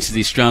inducted into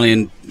the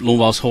Australian Lawn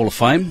Bowls Hall of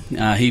Fame.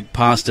 He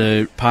passed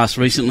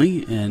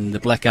recently, and the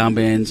black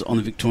armbands on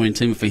the Victorian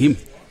team are for him.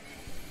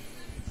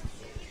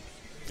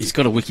 He's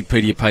got a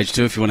Wikipedia page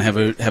too if you want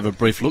to have a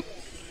brief look.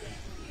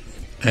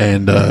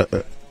 And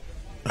a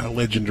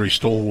legendary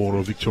stalwart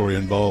of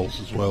Victorian bowls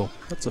as well.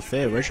 That's a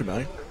fair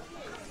resume.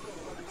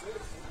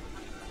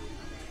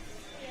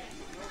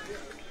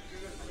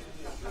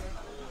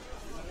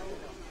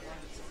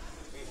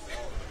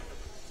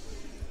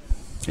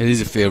 It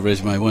is a fair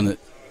resume, wasn't it?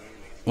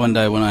 One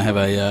day when I have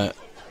a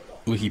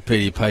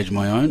Wikipedia page of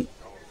my own,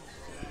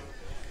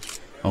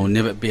 I will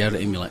never be able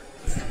to emulate.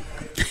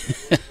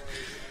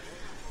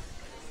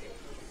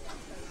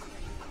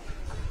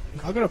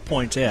 I've got to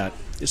point out,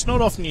 it's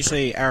not often you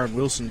see Aaron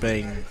Wilson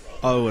being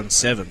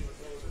 0-7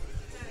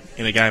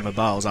 in a game of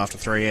bowls after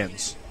 3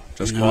 ends.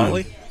 Just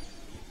quietly.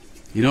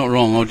 You're not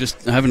wrong.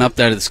 I haven't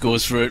updated the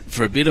scores for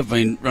a bit. I've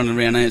been running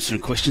around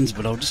answering questions,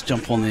 but I'll just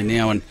jump on there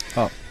now and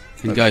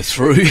go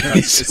through.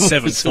 It's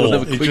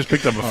 7-4. He just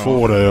picked up a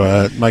 4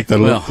 to make the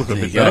look a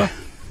bit better.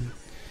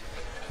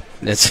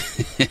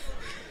 That's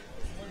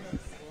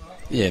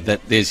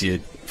there's your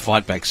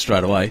fight back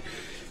straight away.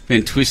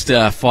 Ben Twister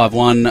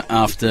 5-1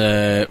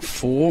 after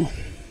 4.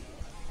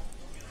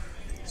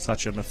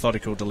 Such a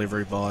methodical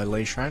delivery by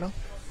Lee Schraner.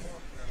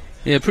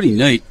 Yeah, pretty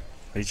neat.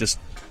 He's just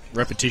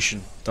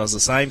repetition, does the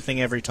same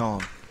thing every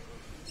time,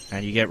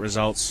 and you get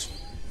results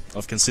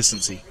of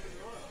consistency.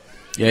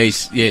 Yeah,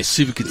 he's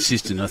super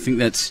consistent. I think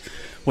that's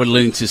what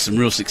led to some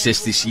real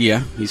success this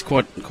year. He's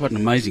quite an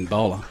amazing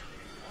bowler.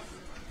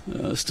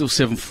 Still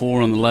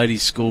 7-4 on the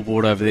ladies'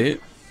 scoreboard over there.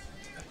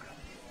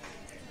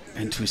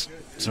 And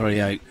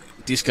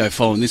Disco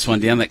following this one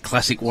down, that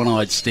classic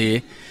one-eyed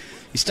stare.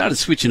 He started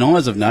switching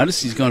eyes, I've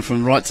noticed. He's gone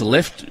from right to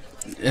left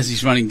as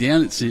he's running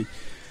down. Is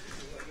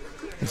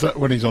that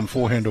when he's on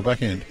forehand or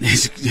backhand?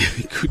 It's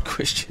a good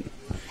question.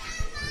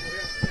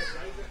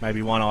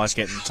 Maybe one eye's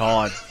getting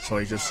tired, so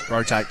he just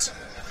rotates.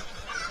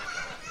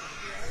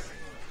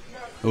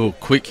 Oh,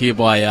 quick here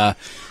by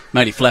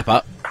Matty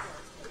Flapper.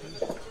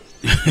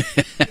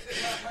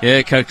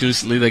 Yeah,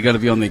 characteristically, they've got to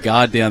be on their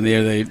guard down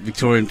there, the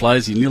Victorian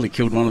players. He nearly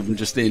killed one of them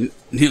just then,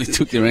 nearly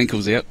took their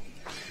ankles out.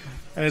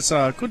 And it's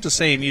good to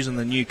see him using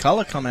the new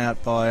colour come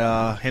out by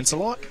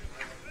Henselite.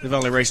 They've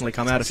only recently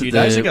come out a few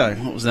days ago.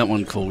 What was that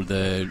one called?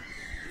 The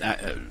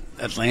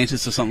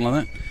Atlantis or something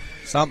like that?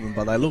 Something,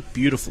 but they look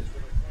beautiful.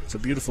 It's a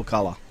beautiful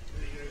colour.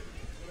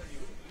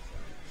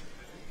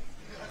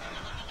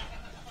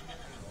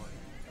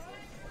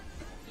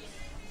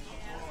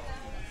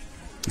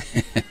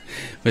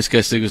 West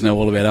Coast Eagles know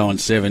all about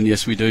 0-7.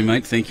 Yes, we do,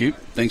 mate. Thank you.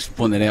 Thanks for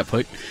pointing that out,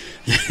 Pete.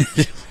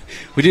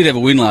 We did have a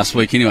win last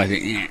week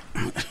anyway.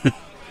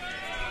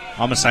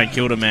 I'm a St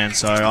Kilda man,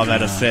 so I've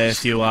had a fair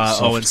few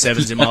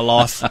 0-7s in my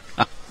life.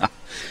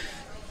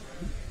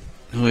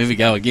 Oh, here we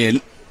go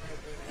again.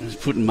 He's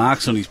putting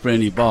marks on his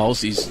brand new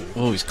bowls. He's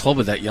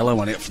clobbered that yellow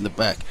one out from the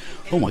back.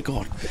 Oh, my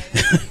God.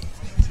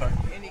 Sorry.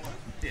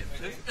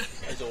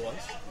 As always,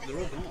 they're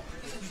all gone.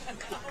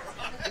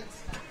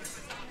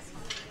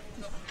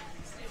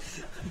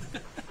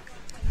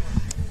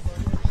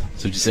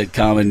 So just said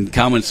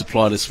Carmen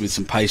supplied us with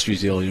some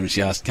pastries earlier, and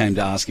she came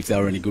to ask if they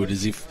were any good,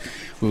 as if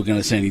we were going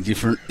to see any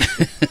different.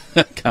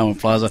 Carmen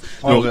Plaza.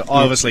 I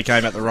obviously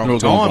came at the wrong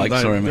time.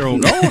 They're all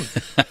gone.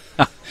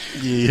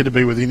 Yeah, you had to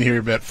be within here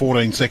about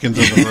 14 seconds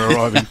of them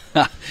arriving.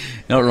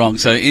 Not wrong.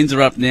 So ends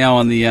are up now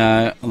on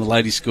the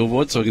ladies'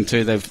 scoreboard. So I can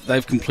tell you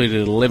they've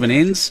completed 11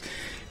 ends.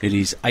 It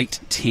is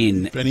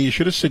 8-10. Benny, you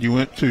should have said you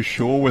weren't too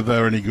sure whether they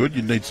were any good.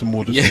 You'd need some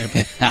more to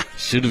sample.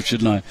 Should have,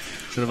 shouldn't I?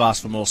 Should have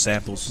asked for more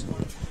samples.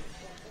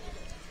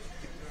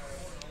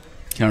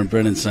 Karen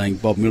Brennan saying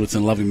Bob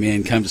Middleton, loving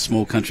man, came to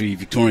small country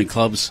Victorian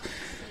clubs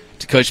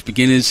to coach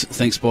beginners.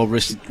 Thanks, Bob.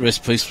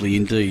 Rest peacefully,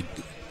 indeed.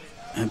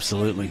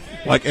 Absolutely.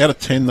 Like, out of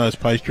 10, those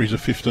pastries are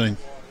 15.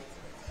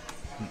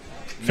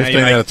 15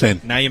 out of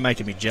 10. Now you're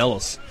making me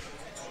jealous.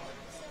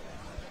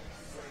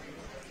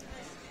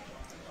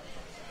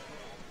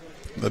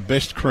 The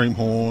best cream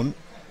horn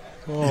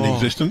in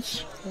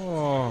existence.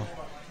 Oh.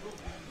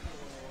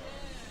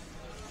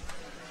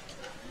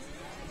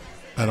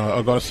 And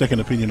I've got a second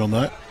opinion on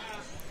that.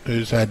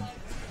 Who's had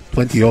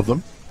plenty of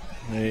them.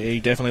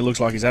 He definitely looks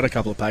like he's had a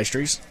couple of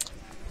pastries.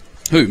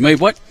 Who, me?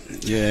 What?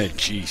 Yeah,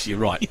 jeez, you're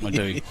right. I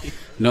do.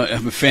 No,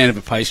 I'm a fan of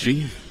a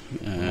pastry.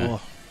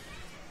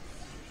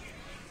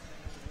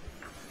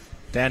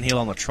 Downhill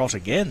on the trot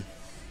again.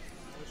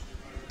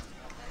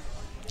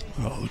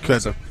 Oh, look,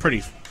 that's a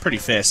pretty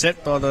fair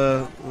set by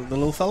the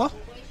little fella.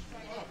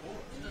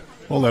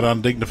 All that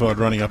undignified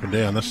running up and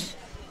down, that's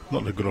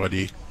not a good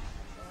idea.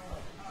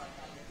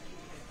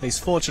 He's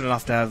fortunate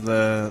enough to have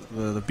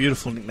the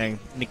beautiful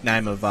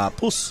nickname of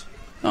Puss.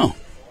 Oh.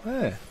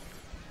 Yeah.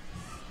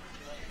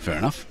 Fair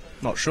enough.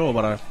 Not sure,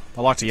 but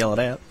I like to yell it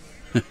out.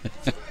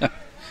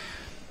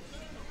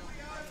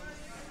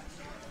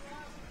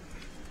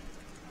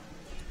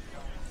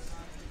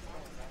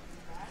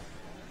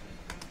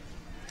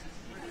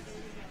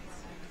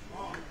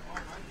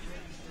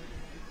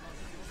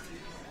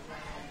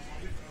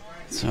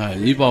 So,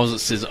 new bowls, it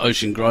says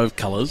Ocean Grove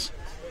colours.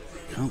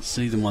 Can't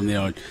see them on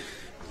there.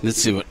 Let's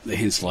see what the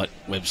Henslight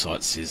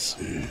website says.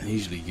 They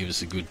usually give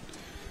us a good...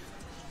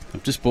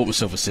 I've just bought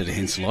myself a set of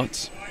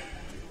Henslights.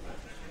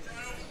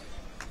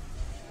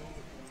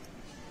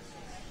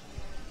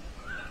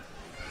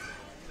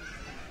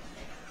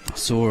 I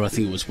saw, I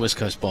think it was West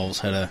Coast Bowls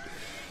had an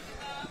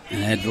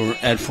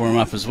ad for them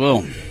up as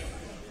well.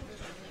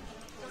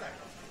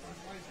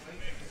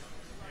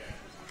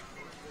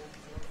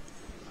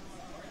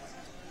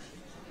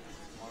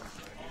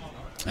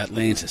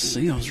 Atlantis.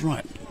 See, I was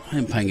right. I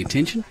am paying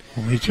attention.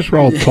 Well, he's just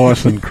rolled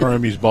Tyson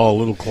Cromie's bowl a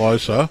little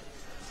closer.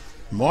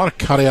 Might have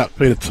cut out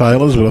Peter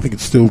Taylor's, but I think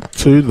it's still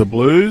 2 to the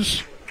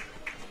Blues.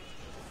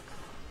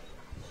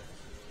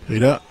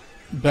 Peter,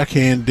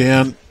 backhand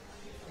down.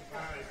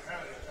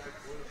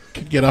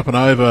 Could get up and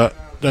over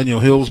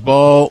Daniel Hill's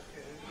bowl.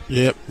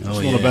 Yep, it's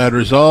not a bad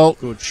result.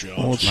 Good shot.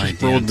 Oh, it's just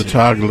broadened the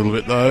target a little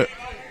bit, though.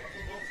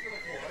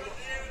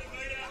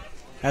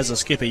 As a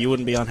skipper, you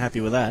wouldn't be unhappy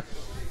with that.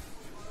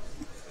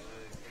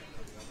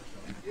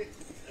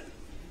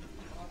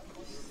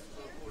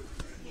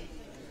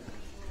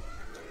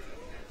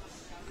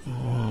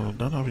 I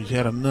don't know if he's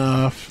had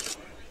enough.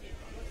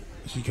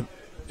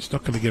 He's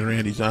not going to get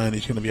around his own.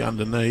 He's going to be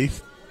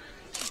underneath.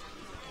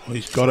 Well,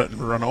 he's got it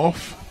and run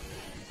off.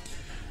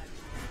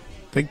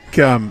 I think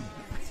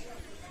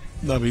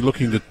they'll be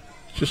looking to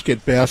just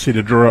get Bousey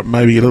to draw up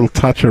maybe a little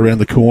touch around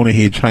the corner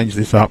here, change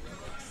this up.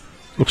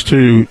 Looks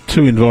too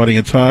inviting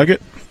a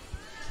target.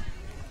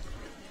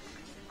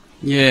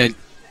 Yeah,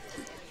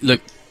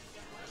 look,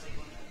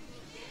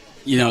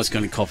 you know it's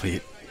going to copy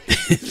it.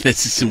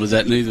 That's as simple as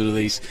that. Neither of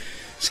these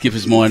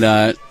skippers mind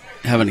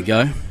having a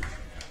go.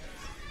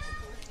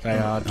 They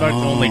don't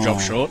normally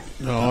drop short.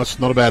 No, it's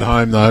not a bad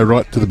home, though,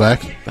 right to the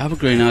back. Barbara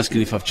Green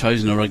asking if I've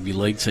chosen a rugby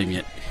league team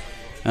yet.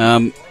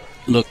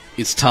 Look,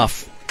 it's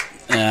tough.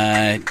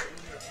 I've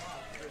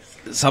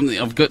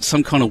got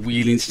some kind of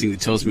weird instinct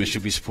that tells me I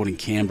should be supporting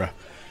Canberra.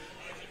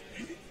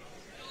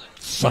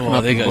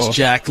 There goes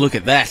Jack. Look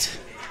at that.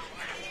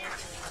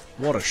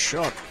 What a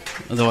shot.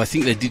 Although I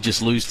think they did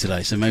just lose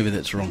today, so maybe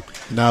that's wrong.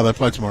 No, they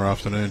play tomorrow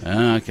afternoon.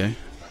 Ah, okay.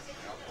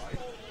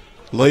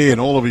 Lee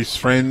and all of his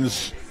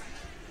friends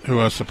who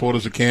are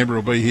supporters of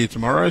Canberra will be here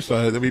tomorrow,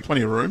 so there'll be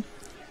plenty of room.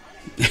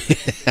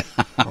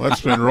 Well,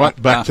 that's been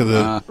right back to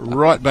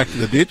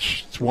the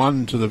ditch. It's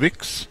 1 to the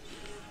Vicks.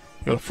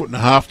 Got a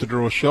 1.5 to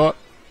draw a shot,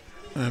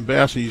 and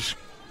Bousey's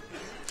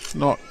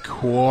not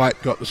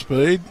quite got the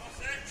speed.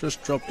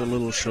 Just dropped a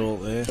little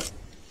short there.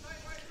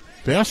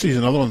 Bousey's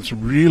another one that's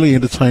really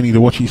entertaining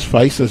to watch his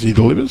face as he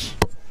delivers.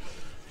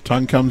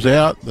 Tongue comes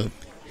out.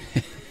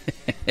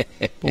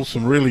 Pulls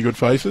some really good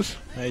faces.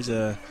 He's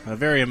a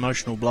very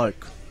emotional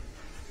bloke.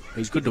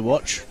 He's good to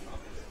watch.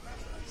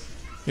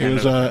 He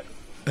was an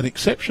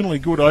exceptionally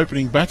good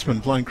opening batsman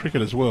playing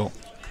cricket as well.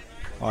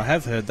 I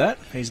have heard that.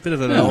 He's a bit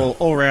of an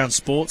all-round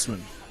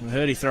sportsman. I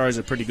heard he throws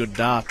a pretty good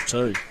dart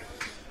too.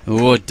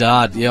 Oh,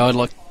 dart. Yeah, I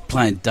like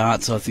playing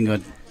darts. I think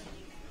I'd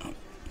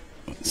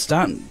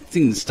starting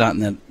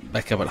that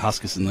back up at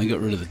Huskerson. They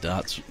got rid of the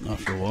darts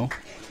after a while.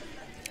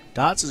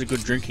 Darts is a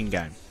good drinking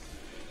game.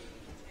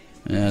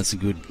 Yeah, it's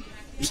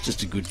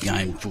just a good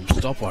game, full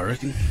stop, I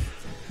reckon.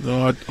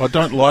 No, I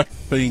don't like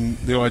being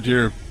the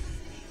idea of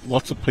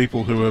lots of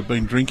people who have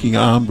been drinking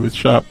armed with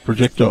sharp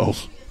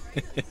projectiles.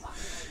 I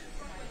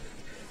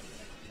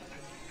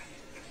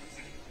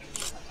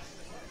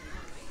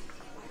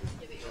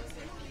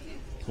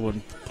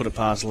wouldn't put it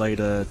past Lee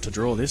to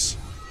draw this.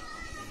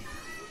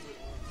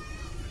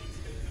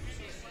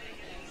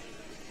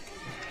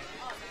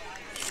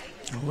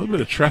 A little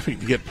bit of traffic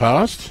to get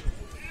past.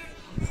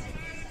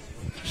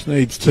 Just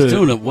needs to... He's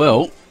doing it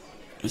well.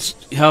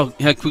 How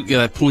quickly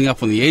are they pulling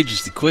up on the edge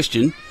is the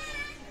question.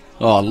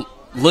 Oh,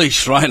 Lee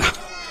Schraner.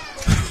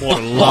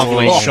 What a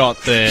lovely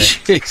shot there.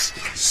 Jeez.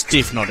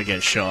 Stiff not to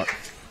get shot.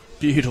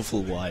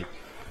 Beautiful weight.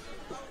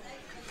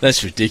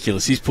 That's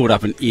ridiculous. He's pulled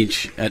up an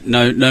inch at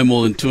no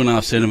more than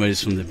 2.5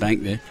 centimetres from the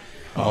bank there.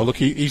 Oh, look,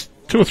 he's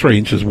 2 or 3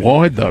 inches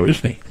wide, though,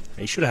 isn't he?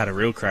 He should have had a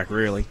real crack,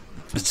 really.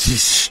 It's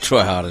just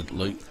try-hearted,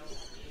 Luke.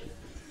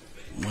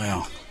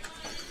 Wow.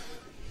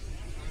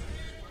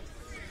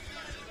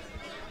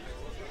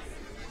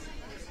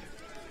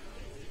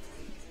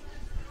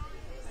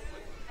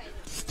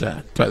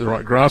 Take the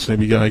right grass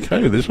and he'll be going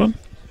okay with this one.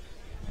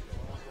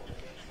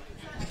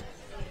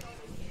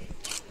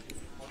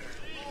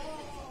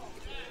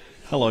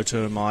 Hello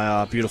to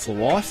my beautiful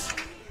wife.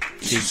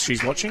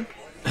 She's watching.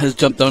 Has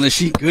jumped on, is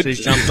she? Good. She's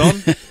jumped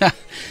on.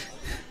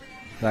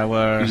 They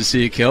were... Good to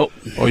see you, Kel.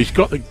 Oh, he's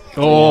got the...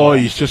 Oh,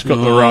 he's just got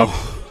the rub.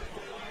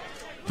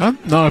 I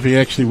don't know if he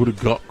actually would have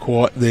got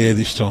quite there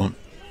this time.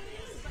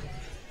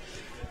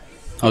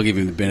 I'll give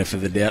him the benefit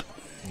of the doubt.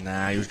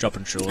 Nah, he was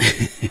dropping short.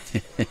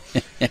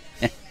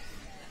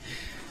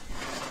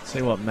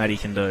 See what Matty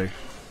can do.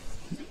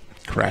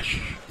 Crash.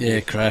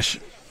 Yeah, crash.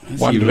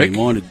 That's One you lick. really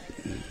minded.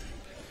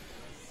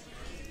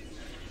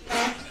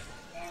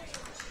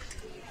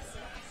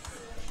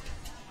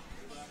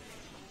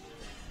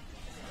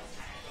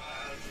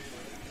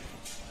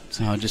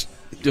 So I'll just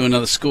do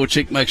another score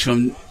check, make sure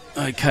I'm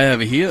okay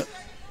over here.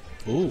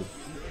 Ooh.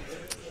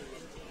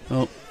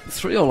 Well,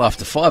 3-all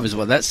after 5 is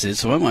what that says,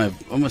 so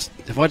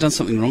have I done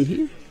something wrong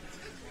here?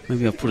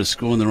 Maybe I've put a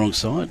score on the wrong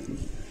side.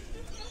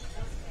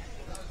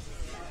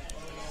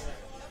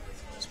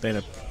 It's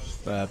been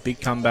a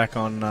big comeback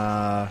on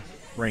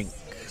rank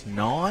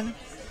 9.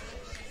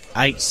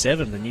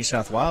 8-7 to New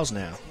South Wales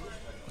now,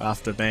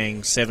 after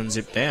being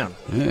 7-zip down.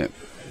 Yeah.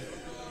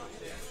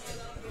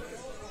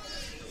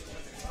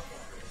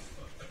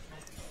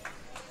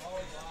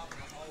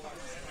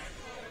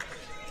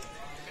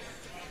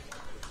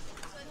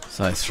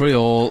 So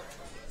 3-all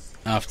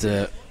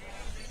after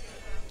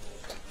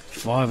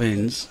 5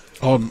 ends.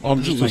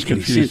 I'm just as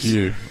confused as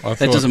you. That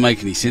doesn't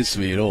make any sense to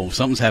me at all.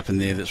 Something's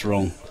happened there that's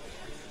wrong.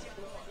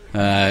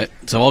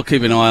 So I'll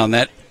keep an eye on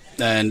that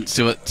and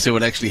see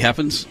what actually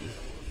happens.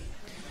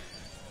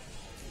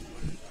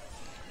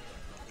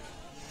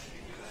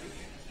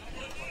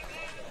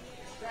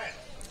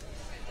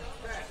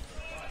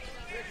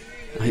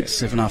 Eight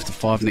 7 after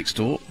 5 next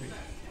door.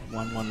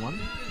 1-1-1.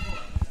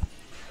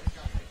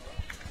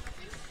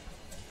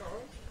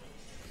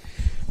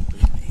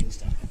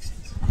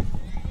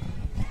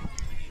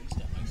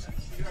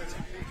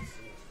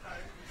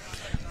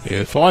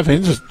 Yeah, 5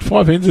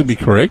 ends would be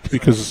correct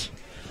because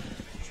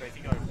So if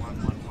you go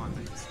 1-1-1,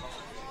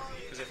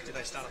 because did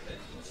they start up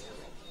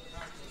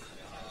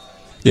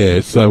there?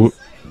 yeah, so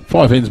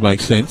 5 ends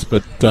makes sense,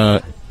 but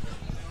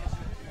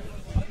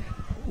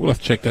we'll have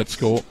to check that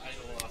score.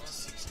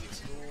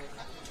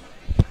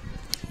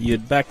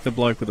 You'd back the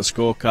bloke with a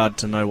scorecard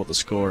to know what the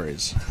score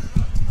is.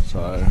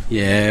 So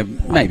Yeah,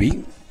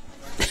 maybe.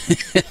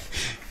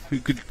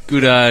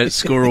 good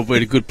scorer will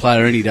beat a good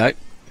player any day.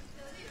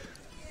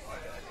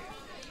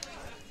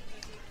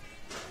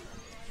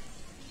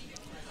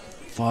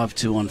 Five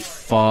 2 on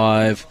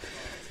 5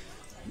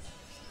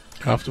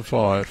 After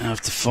 5.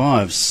 after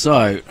 5.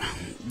 So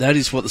that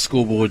is what the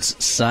scoreboards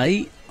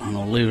say, and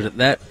I'll leave it at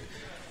that.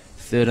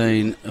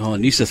 13. Oh,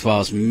 New South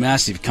Wales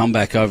massive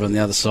comeback over on the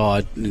other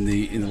side in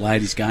the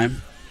ladies'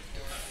 game.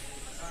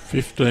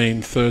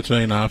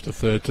 15-13 after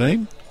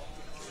 13.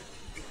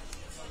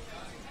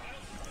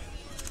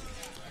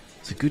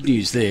 So good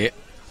news there.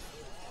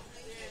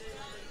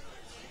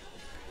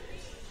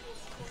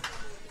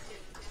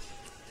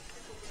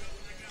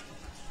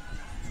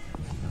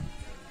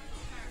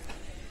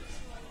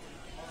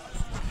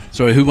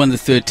 Sorry, who won the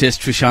third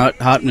test? Trish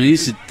Hartman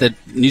is that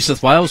New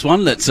South Wales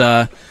one. That's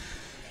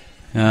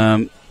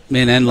men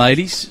and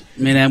ladies,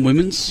 men and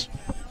women's.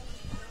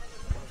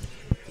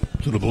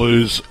 So the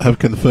Blues have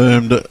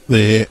confirmed that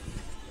they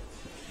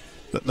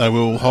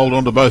will hold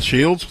on to both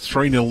shields.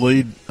 3-0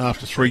 lead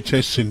after 3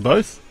 tests in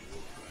both.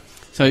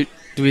 So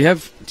do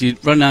you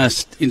run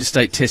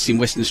interstate tests in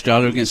Western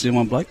Australia against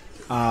anyone, Blake?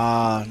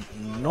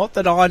 not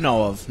that I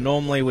know of.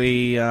 Normally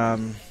we,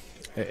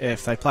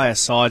 if they play a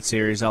side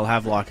series, they'll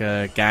have like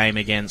a game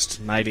against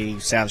maybe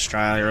South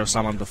Australia or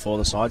someone before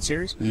the side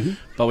series. Mm-hmm.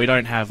 But we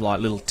don't have like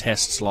little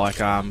tests like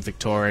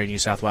Victoria, New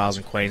South Wales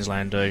and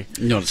Queensland do.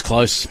 Not as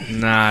close.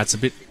 Nah, it's a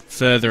bit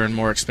further and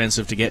more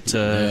expensive to get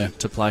to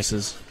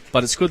places.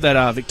 But it's good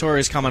that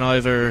Victoria's coming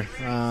over,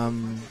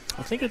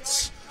 I think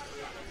it's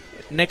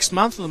next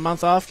month or the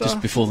month after.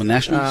 Just before the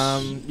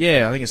Nationals?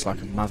 Yeah, I think it's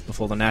like a month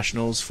before the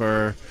Nationals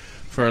for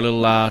a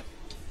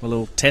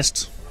little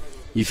test.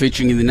 You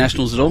featuring in the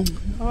Nationals at all?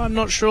 I'm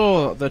not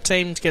sure. The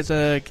team gets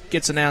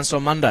announced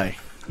on Monday.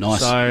 Nice.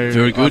 So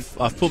very good.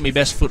 I've put my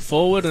best foot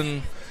forward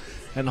and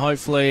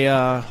hopefully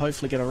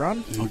get a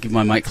run. I'll give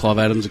my mate Clive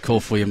Adams a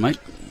call for you, mate.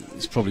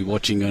 He's probably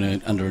watching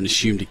under an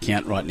assumed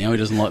account right now. He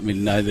doesn't like me to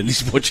know that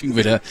he's watching,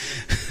 but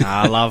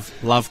I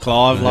love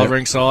Clive, love Yep.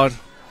 ringside,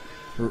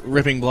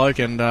 ripping bloke,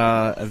 and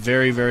a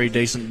very, very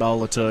decent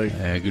bowler too.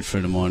 yeah, good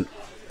friend of mine.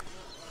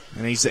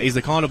 And he's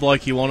the kind of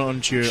bloke you want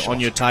on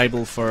your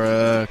table for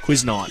a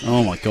quiz night.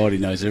 Oh my God, he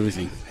knows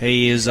everything,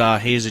 He is a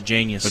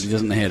genius. but he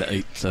doesn't know how to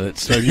eat. So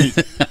that's So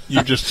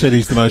you just said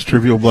he's the most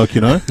trivial bloke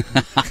you know.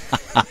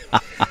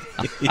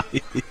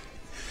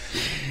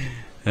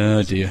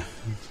 oh dear.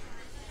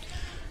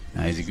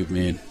 No, he's a good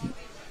man.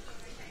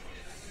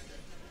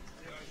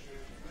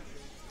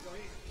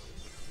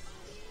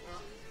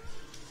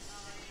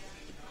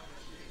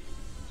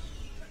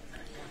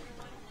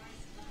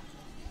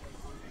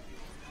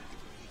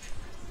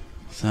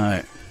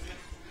 So,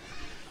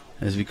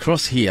 as we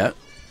cross here,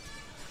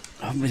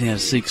 I haven't been able to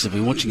see because I've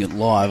been watching it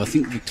live. I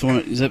think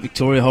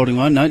Victoria holding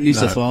one? No, New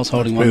South Wales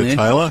holding one Peter there.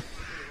 Taylor.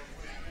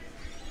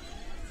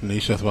 New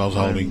South Wales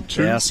holding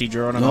 2. Darcy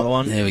drawing another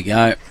one. There we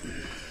go.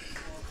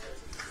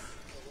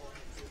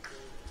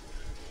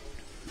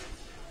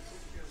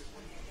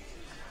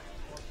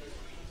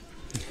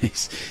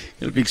 He's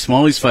got a big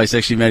smile on his face,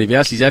 actually, Matty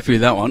Bouse. He's happy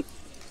with that one.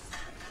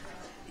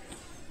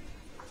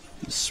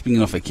 Just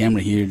swinging off a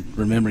camera here,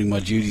 remembering my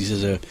duties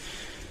as a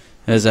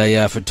as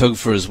a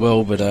photographer as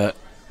well. But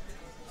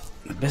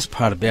the best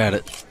part about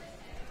it,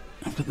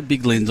 I've got the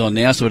big lens on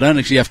now, so I don't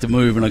actually have to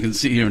move, and I can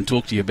sit here and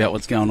talk to you about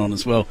what's going on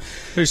as well.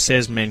 Who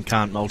says men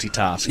can't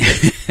multitask?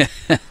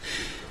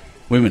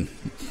 Women.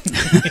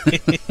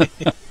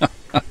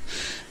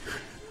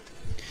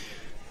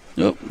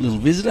 Oh, little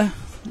visitor.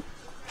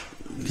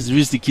 Because there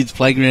is the kids'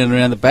 playground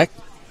around the back.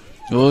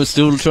 Oh,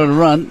 still trying to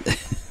run.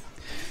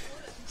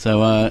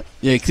 So,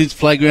 yeah, kids'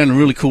 playground, a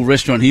really cool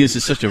restaurant here. This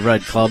is such a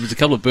rad club. There's a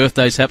couple of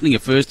birthdays happening, a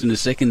first and a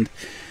second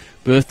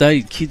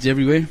birthday. Kids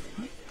everywhere.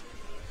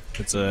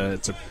 It's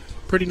a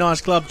pretty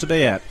nice club to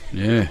be at.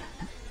 Yeah.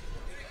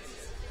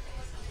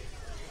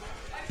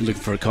 You're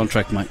looking for a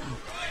contract, mate.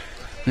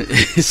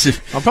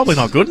 I'm probably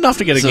not good enough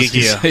to get a gig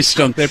here.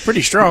 Strong. They're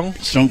pretty strong.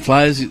 Strong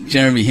players.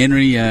 Jeremy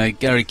Henry,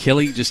 Gary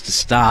Kelly, just to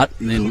start.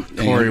 And then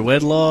Corey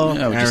Wedlaw,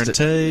 Aaron just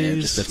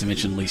Tees. Just have to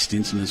mention Lee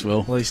Stinson as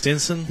well. Lee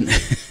Stinson.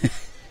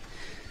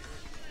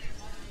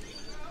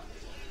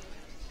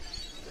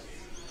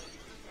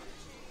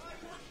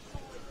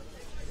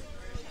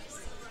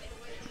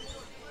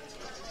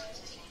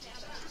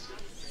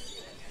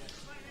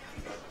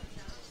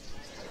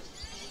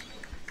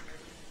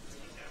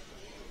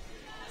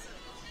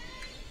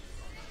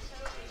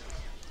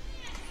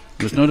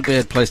 It's not a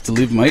bad place to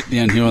live, mate,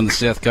 down here on the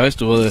south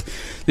coast. Or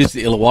this is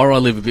the Illawarra. I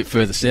live a bit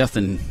further south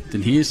than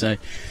here, so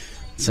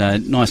it's a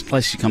nice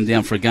place. You come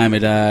down for a game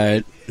at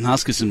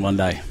Huskisson one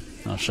day.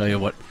 I'll show you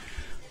what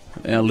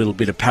our little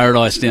bit of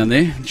paradise down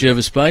there,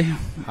 Jervis Bay.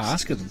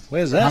 Huskisson,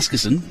 where's that?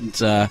 Huskisson.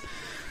 It's and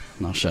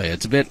I'll show you.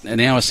 It's about an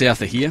hour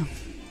south of here.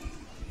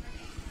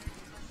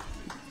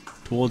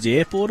 Towards the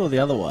airport or the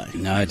other way?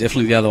 No,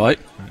 definitely the other way.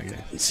 Okay.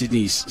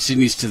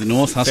 Sydney's to the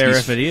north. Fair Huskies.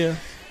 effort here.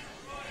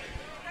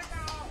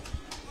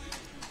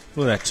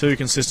 Look at that, 2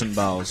 consistent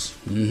bowls.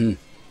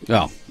 Mm-hmm.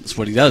 Well, that's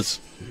what he does.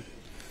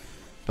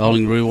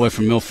 Bowling Ruwai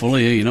from Mel Fuller,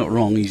 yeah, you're not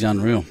wrong. He's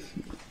unreal.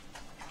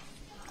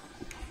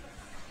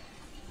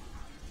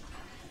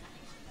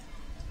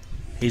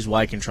 His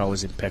weight control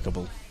is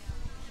impeccable.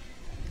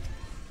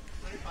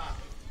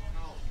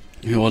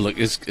 Yeah, well, look,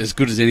 as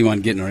good as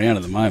anyone getting around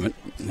at the moment.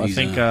 I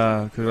think,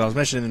 because I was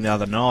mentioning him the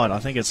other night, I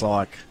think it's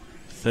like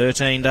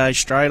 13 days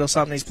straight or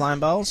something he's playing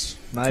bowls.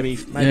 Maybe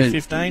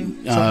 15,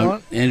 something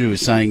like that. Andrew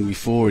was saying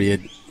before he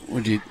had,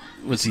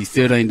 was he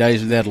 13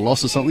 days without a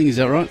loss or something? Is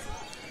that right?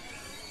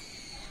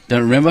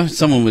 Don't remember?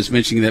 Someone was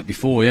mentioning that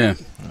before, yeah.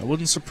 It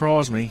wouldn't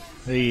surprise me.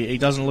 He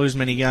doesn't lose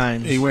many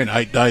games. He went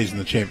 8 days in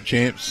the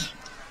Champs,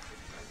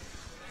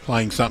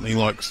 playing something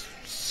like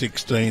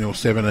 16 or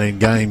 17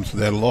 games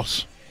without a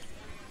loss.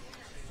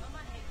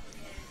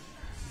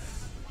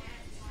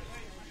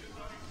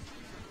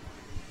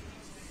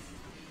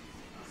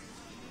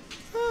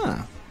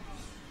 Ah.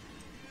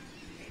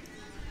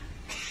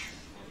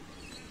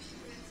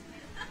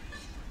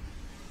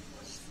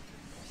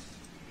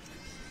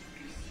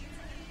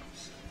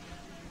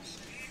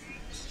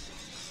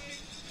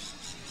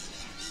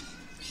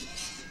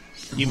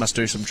 You must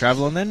do some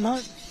travelling then,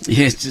 mate?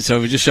 Yeah, so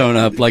we're just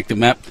showing Blake the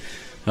map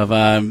of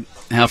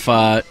how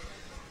far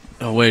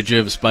where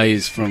Jervis Bay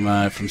is from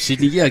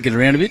Sydney. Yeah, get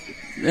around a bit.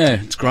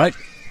 Yeah, it's great.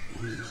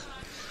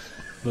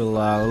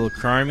 Little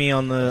chromie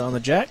on the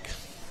jack.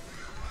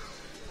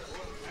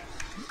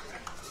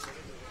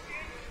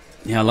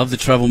 Yeah, I love the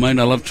travel, mate.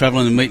 I love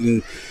travelling and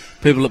meeting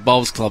people at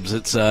bowls clubs.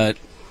 It's I've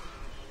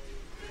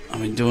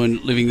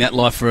been living that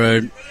life for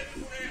a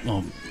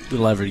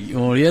little over a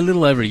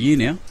year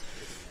now,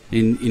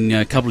 in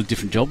a couple of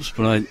different jobs.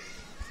 But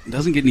it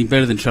doesn't get any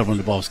better than travelling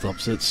to bowls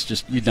clubs. It's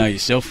just, you know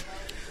yourself,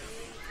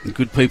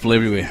 good people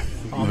everywhere.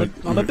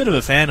 I'm a bit of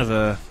a fan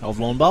of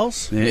lawn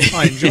bowls. Yeah.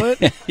 I enjoy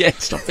it. Yeah,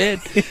 it's not bad.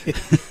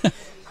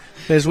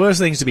 There's worse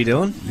things to be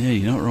doing. Yeah,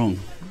 you're not wrong.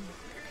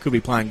 Could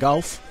be playing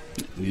golf.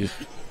 Yeah.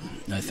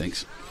 No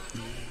thanks.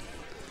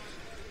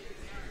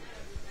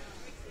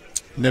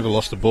 Never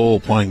lost a ball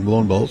playing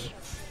lawn bowls.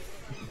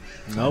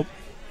 Nope.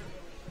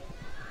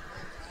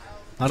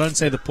 I don't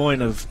see the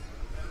point of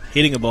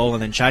hitting a ball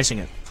and then chasing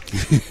it.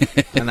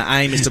 And the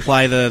aim is to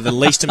play the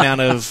least amount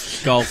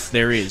of golf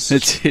there is.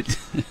 That's it.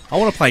 I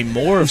want to play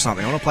more of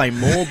something. I want to play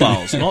more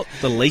bowls, not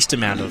the least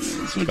amount of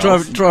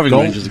golf. Driving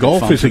ranges.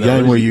 Golf is a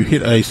game where you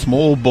hit a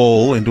small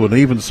ball into an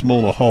even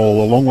smaller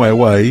hole a long way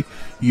away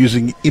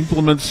using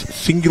implements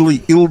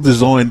singularly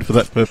ill-designed for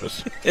that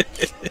purpose.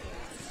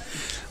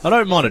 I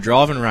don't mind a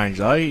driving range,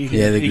 though. You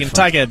can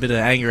take a bit of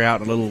anger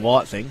out in a little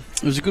white thing.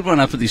 It was a good one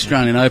up at the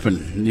Australian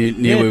Open,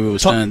 near where we were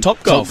staying.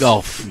 Top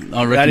Golf.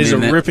 I reckon That is a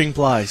ripping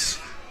place.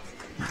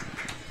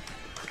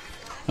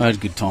 I had a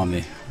good time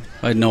there.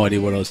 I had no idea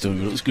what I was doing,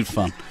 but it was good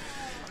fun.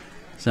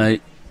 So,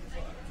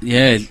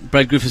 yeah,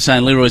 Brad Griffith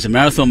saying Leroy's a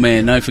marathon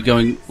man, known for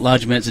going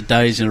large amounts of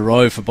days in a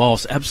row for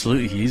bowls.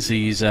 Absolutely he is.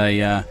 He is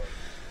a...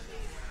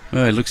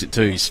 well, he looks it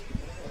too. He's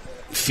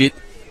fit.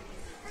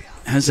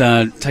 Has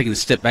taken a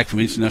step back from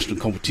international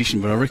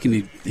competition, but I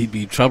reckon he'd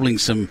be troubling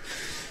some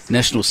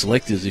national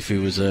selectors if he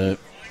was in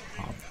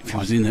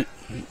it.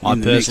 I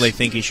personally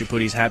think he should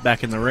put his hat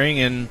back in the ring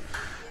and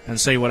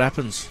see what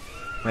happens.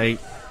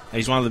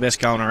 He's one of the best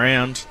going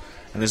around,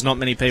 and there's not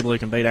many people who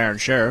can beat Aaron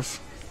Sheriff.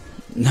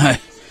 No.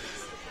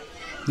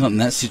 Not in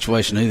that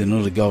situation either,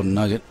 not a golden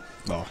nugget.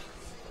 Oh.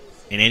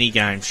 In any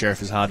game,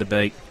 Sheriff is hard to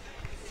beat.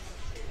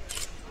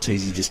 It's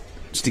easy just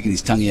sticking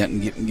his tongue out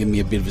and giving me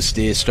a bit of a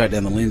stare straight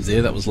down the lens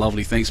there. That was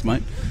lovely. Thanks,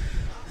 mate.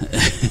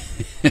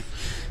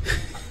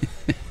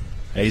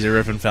 He's a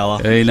ripping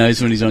fella. He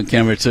knows when he's on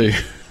camera too.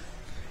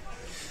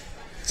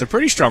 It's a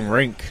pretty strong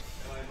rink.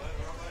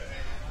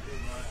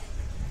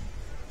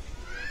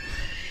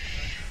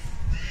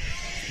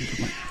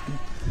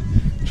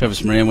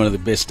 Travis Moran, one of the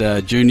best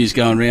juniors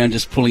going around,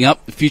 just pulling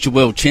up. The future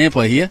world champ,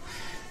 I hear,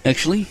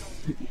 actually.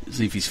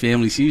 See if his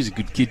family's here. He's a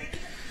good kid.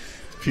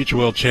 Future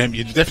world champ.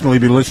 You'd definitely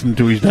be listening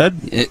to his dad.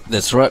 Yeah,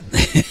 that's right.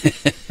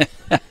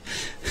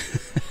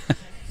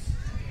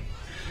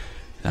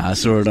 I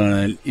saw it on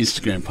an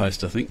Instagram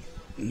post, I think.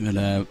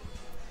 But,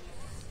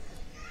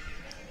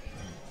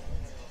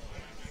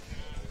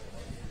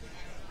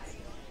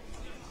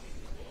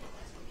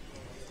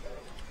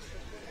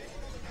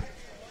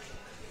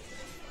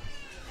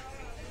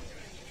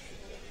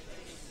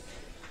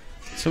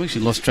 so I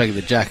actually lost track of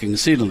the jack. I can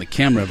see it on the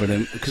camera, but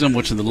because I'm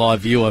watching the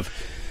live view, I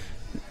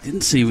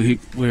didn't see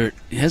where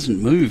it hasn't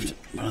moved,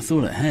 but I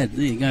thought it had.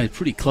 There you go.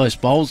 Pretty close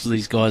bowls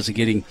these guys are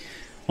getting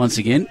once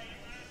again.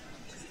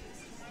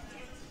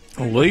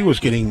 Well, Lee was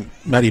getting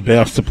Matty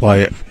Bouse to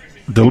play it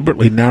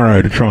deliberately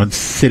narrow to try and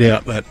sit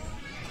out that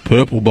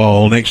purple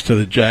bowl next to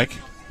the jack.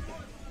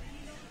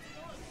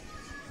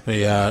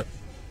 The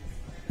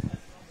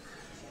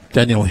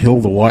Daniel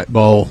Hill, the white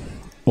bowl,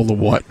 or the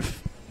white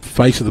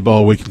face of the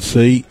bowl we can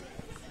see.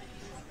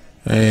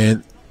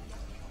 And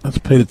that's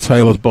Peter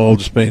Taylor's bowl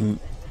just been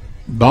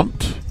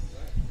bumped.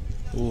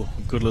 Ooh,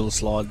 good little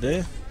slide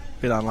there.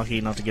 Bit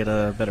unlucky not to get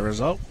a better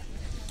result.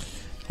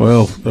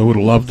 Well, they would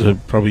have loved to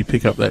probably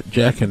pick up that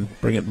jack and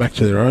bring it back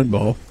to their own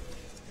bowl.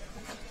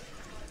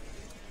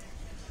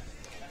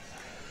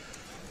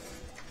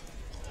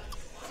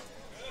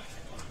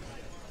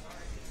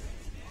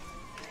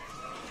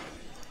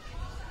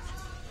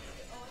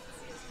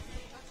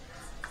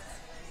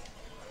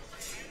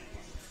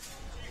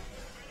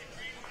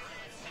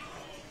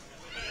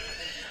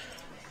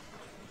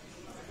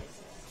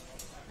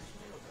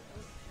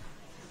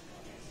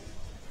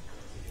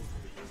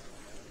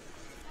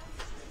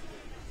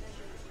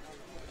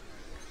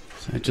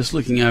 So just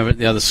looking over at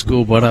the other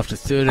scoreboard, after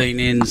 13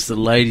 ends, the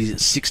ladies at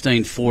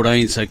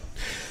 16-14. So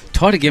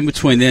tight again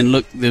between then.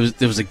 Look, there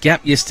was a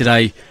gap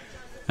yesterday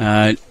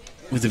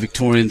with the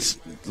Victorians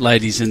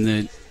ladies in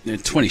the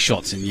 20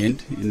 shots in the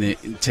end in the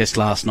test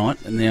last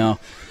night, and now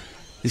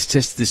this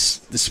test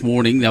this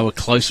morning they were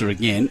closer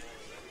again,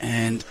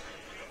 and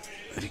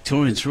the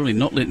Victorians really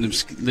not letting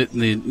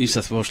the New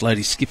South Wales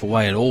ladies skip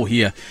away at all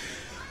here.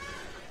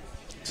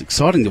 It's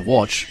exciting to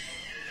watch.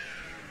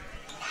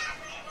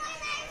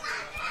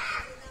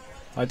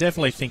 I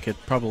definitely think it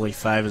probably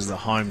favours the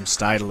home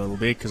state a little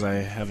bit because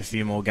they have a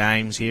few more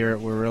games here at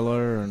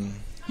Warilla, and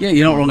yeah,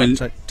 you're not wrong.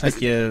 Take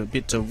you a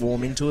bit to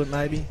warm into it,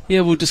 maybe.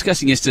 Yeah, we were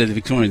discussing yesterday the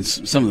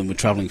Victorians. Some of them were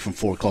travelling from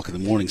 4 o'clock in the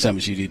morning, same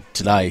as you did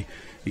today,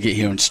 to get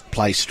here and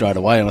play straight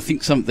away. And I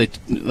think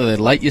they're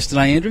late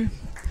yesterday, Andrew.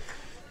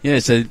 Yeah,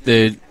 so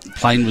the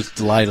plane was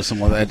delayed or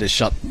something like that. They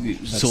had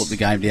to sort the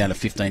game down to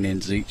 15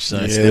 ends each. So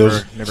it's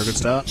never a good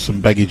start.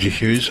 Some baggage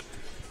issues.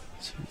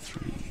 2,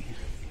 3.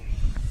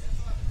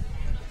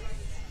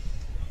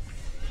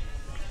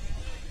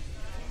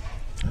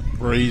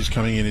 Breeze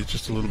coming in is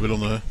just a little bit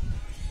on the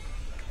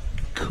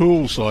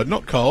cool side.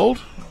 Not cold.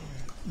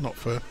 Not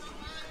for...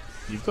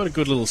 You've got a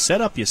good little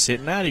setup you're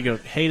sitting at. You've got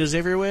heaters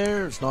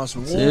everywhere. It's nice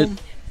and warm.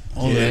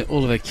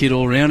 All of our kit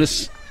all around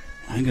us.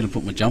 I ain't going to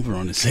put my jumper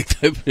on in a sec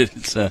though, but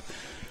it's...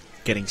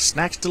 Getting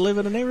snacks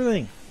delivered and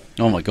everything.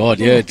 Oh my God,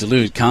 yeah,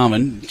 delivered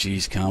Carmen.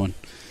 Jeez, Carmen.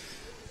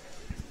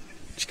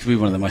 She could be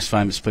one of the most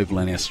famous people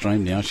on our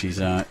stream now. She's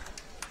the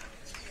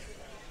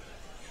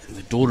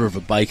daughter of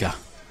a baker.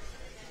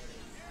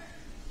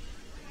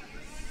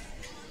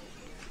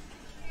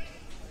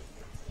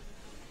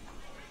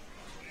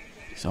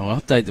 So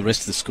I'll update the rest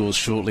of the scores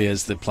shortly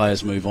as the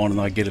players move on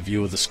and I get a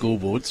view of the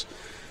scoreboards.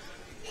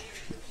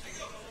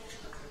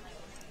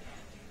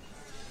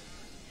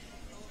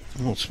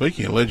 Well,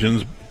 speaking of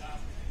legends,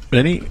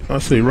 Benny, I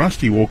see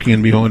Rusty walking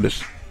in behind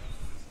us.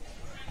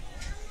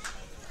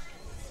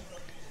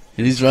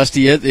 It is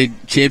Rusty, yeah, the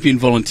champion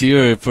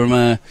volunteer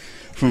from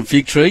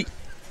Fig Tree.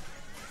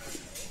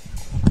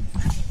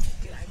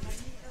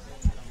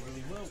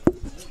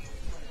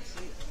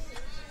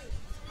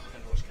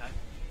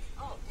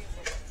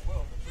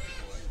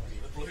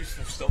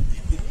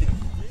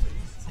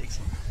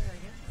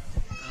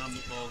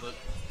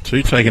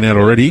 Two taken out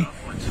already. 2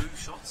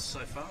 shots so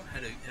far.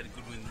 Had a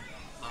good win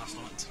last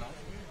night and today.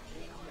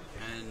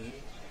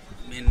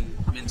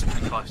 And men's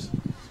pretty close.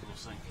 We'll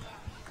see.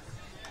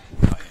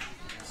 Oh, yeah.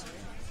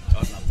 I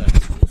haven't updated the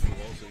scores for a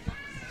while, so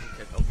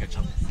I'll catch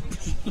up.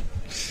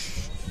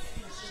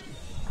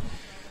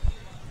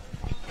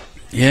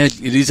 Yeah,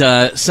 it is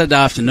a Saturday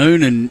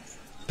afternoon and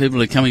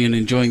people are coming and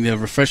enjoying their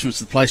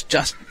refreshments at the place.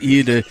 Just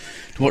here to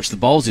watch the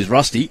bowls is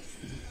Rusty.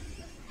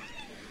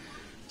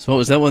 So what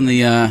was that one,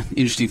 the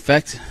interesting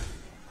fact?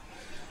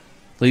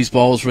 Lee's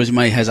bowler's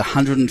resume has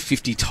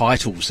 150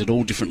 titles at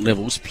all different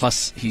levels,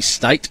 plus his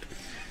state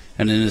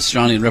and an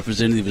Australian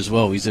representative as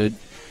well. He's a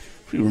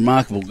pretty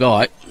remarkable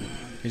guy.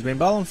 He's been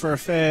bowling for a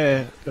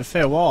fair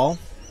while.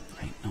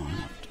 8, 9,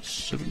 up to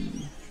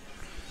 7.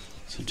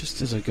 So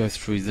just as I go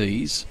through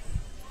these,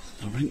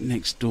 the rink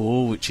next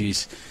door, which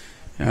is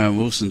Aaron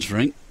Wilson's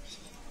rink,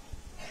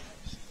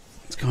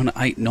 it's gone to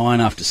 8, 9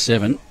 after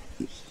 7.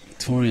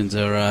 Victorians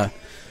are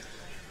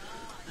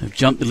have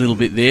jumped a little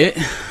bit there.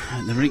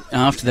 The rink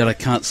after that I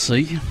can't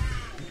see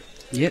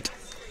yet.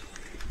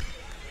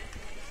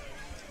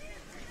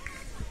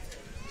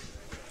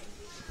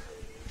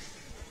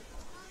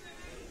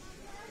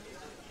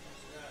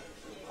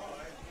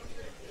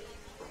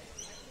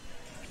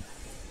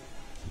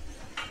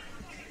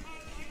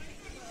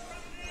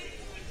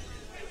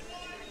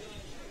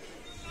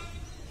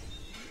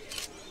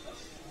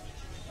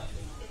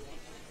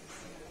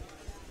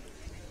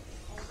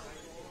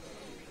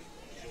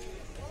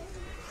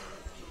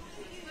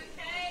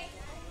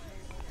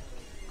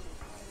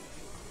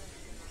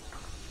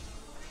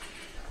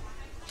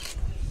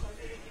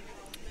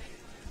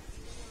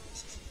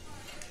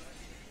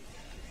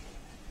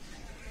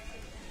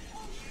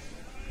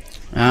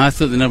 I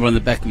thought the number on the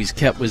back of his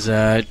cap was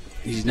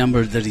his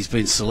number that he's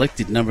been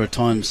selected. Number of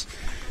times,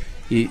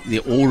 the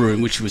order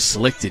in which he was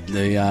selected.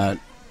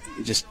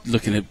 Just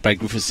looking at Brad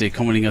Griffiths there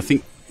commenting, I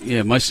think,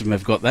 most of them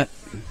have got that.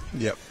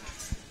 Yep.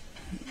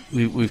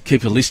 We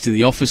keep a list in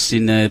the office,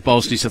 in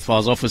Bowls New South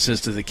Wales office,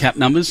 as to the cap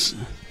numbers.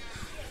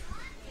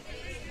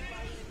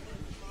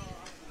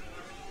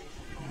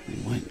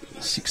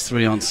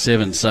 6-3 on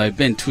 7. So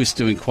Ben Twist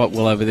doing quite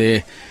well over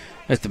there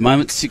at the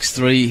moment.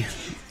 6-3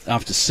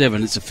 after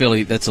 7.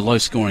 That's a low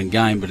scoring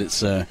game, but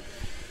it's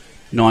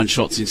 9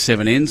 shots in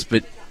 7 ends.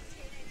 But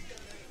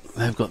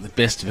they've got the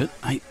best of it.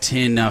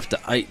 8-10 after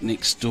 8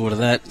 next door to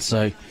that.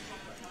 So I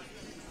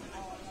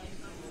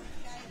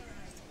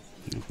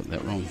got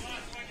that wrong.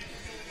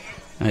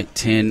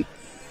 8-10,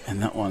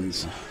 and that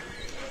one's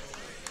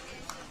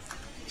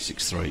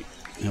 6-3.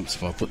 Helps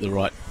if I put the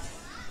right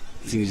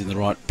things in the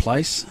right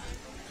place.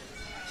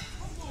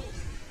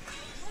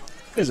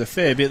 There's a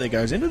fair bit that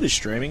goes into this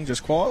streaming,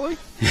 just quietly.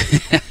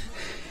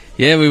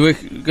 Yeah,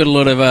 we've got a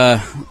lot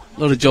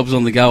of jobs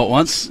on the go at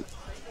once,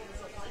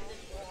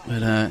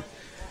 but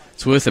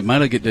it's worth it,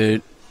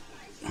 mate.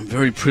 I'm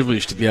very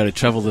privileged to be able to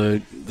travel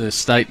the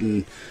state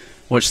and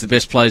watch the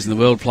best players in the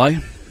world play,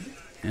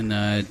 and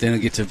then I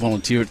get to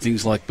volunteer at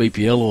things like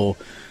BPL or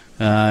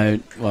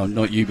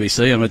not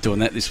UBC. I'm not doing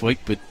that this week,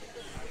 but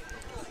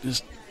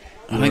just.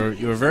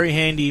 You're a very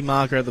handy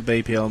marker at the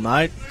BPL,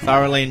 mate.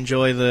 Thoroughly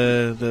enjoy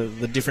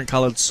the different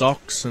coloured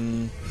socks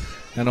and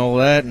all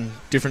that, and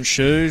different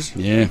shoes.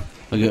 Yeah,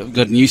 I've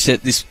got a new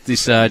set this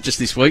just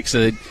this week,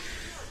 so they're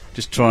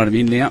just trying them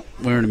in now,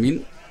 wearing them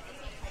in.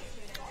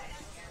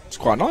 It's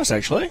quite nice,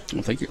 actually.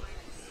 Well, thank you.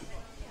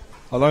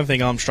 I don't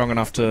think I'm strong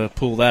enough to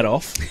pull that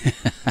off.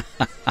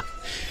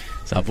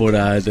 So I bought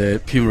the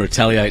Puma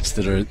Retaliates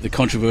that are the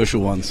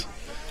controversial ones.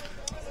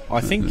 I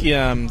think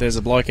there's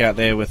a bloke out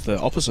there with the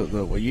opposite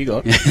of what you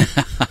got.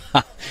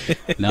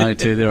 No,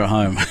 too, they're at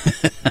home.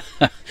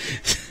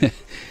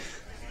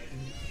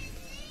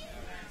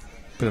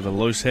 Bit of a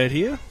loose head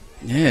here.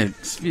 Yeah,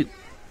 it's a bit.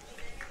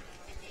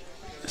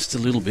 Just a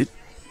little bit.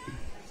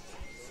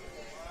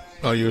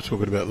 Oh, you were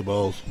talking about the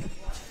bowls.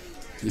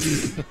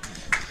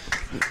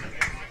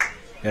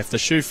 If the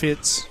shoe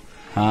fits.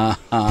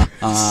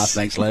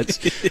 Thanks,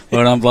 lads.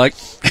 Well done, Blake.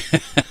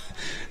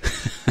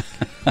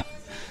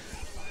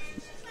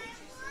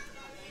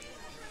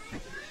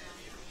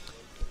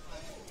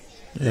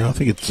 Yeah, I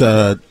think it's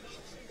the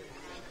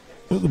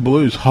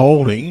Blues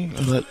holding,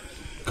 and that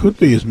could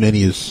be as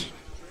many as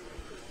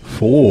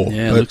 4.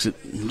 Yeah,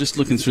 I'm just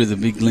looking through the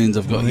big lens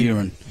I've got here,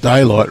 and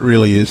daylight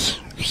really is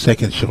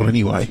second shot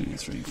anyway. 2,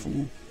 3,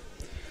 4.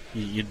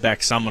 You'd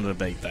back someone to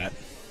beat that.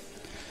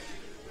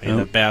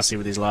 Either Bousey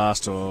with his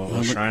last or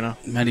Schraner.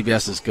 Matty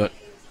Bowser's got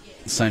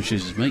the same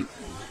shoes as me,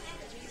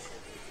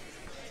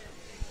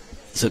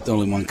 except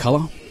only one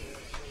colour.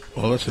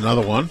 Well, that's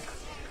another one.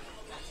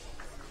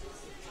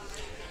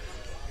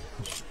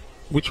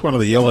 Which one of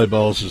the yellow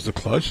bowls is the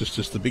closest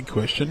is the big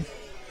question.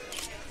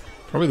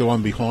 Probably the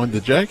one behind the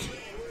jack.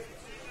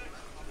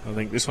 I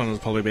think this one will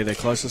probably be their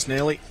closest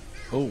nearly.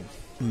 Oh.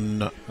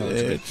 No,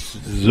 it's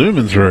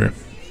zooming through.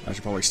 I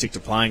should probably stick to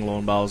playing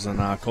lawn bowls and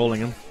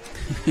calling them.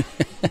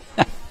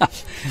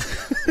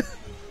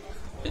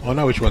 I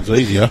know which one's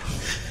easier.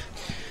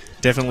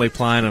 Definitely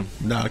playing them.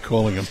 No,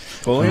 calling them.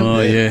 Calling them? Oh,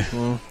 yeah.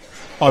 Well,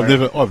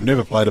 I've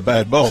never played a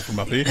bad bowl from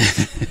up here.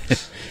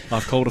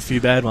 I've called a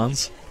few bad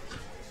ones.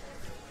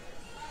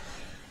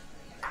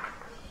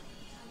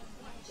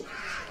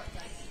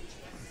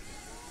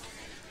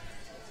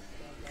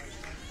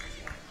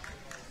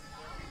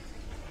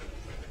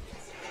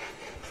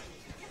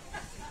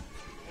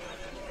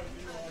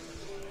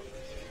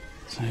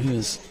 So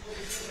here's,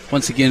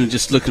 once again,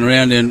 just looking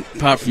around, and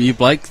apart from you,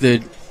 Blake,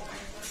 the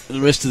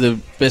rest of the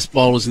best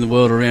bowlers in the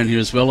world are around here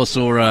as well. I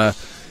saw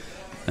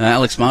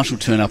Alex Marshall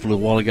turn up a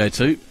little while ago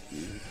too.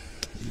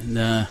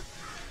 And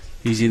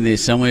He's in there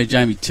somewhere.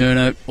 Jamie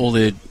Turner, all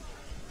the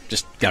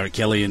just Gary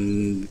Kelly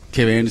and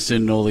Kev Anderson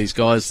and all these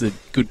guys, the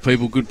good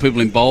people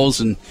in bowls,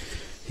 and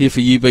here for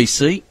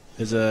UBC.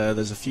 There's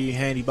a few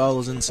handy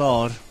bowlers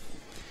inside.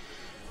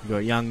 We've got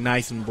young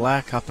Nathan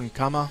Black, up and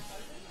comer.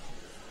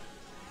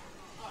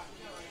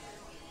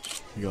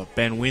 We've got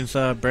Ben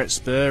Winther, Brett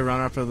Spur,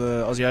 runner up of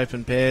the Aussie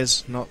Open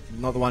pairs. Not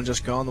the one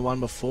just gone, the one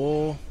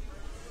before.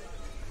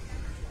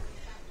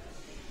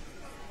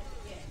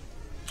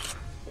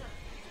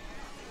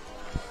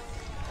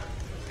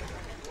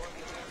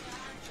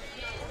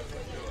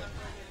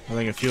 I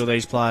think a few of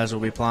these players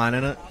will be playing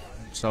in it,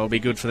 so it'll be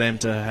good for them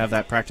to have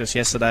that practice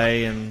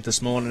yesterday and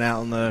this morning out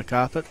on the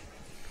carpet.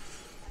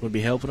 Would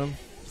be helping them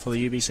for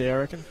the UBC, I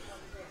reckon.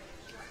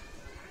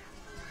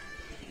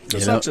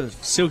 It's such a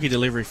silky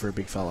delivery for a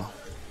big fella.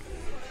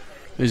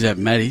 Who's that,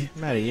 Matty?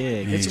 Matty,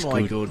 yeah, He's gets him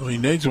away good. good. Well, he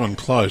needs one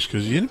close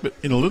because he's in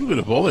a little bit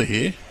of bother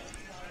here.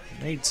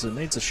 Needs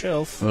a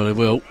shelf. Well, he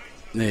will.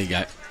 There you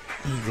go.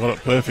 He's got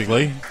it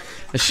perfectly.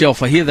 A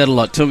shelf. I hear that a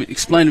lot. Tell me,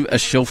 explain a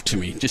shelf to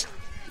me. Just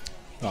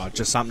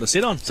Something to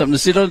sit on. something to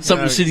sit on,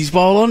 something to sit his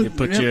bowl on. You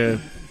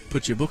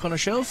put your book on a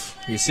shelf.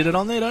 You sit it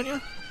on there, don't you?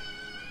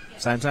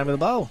 Same with the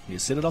bowl. You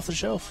sit it off the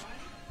shelf.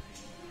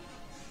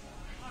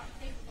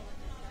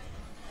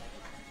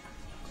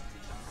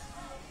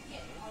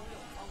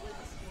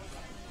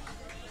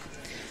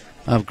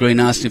 Green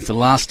asked if the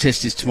last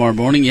test is tomorrow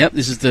morning. Yep,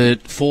 this is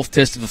the fourth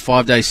test of a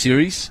 5-day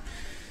series.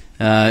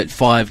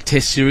 5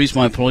 test series,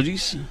 my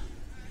apologies.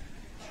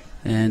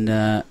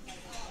 And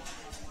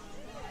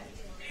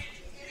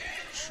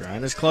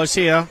Schraner's close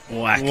here.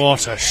 whack.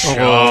 What a shot.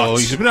 Oh,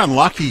 he's a bit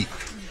unlucky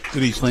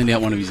that he's Cleaned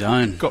out one of his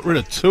own. got rid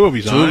of two of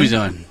his Two own. of his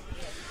own.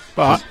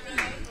 But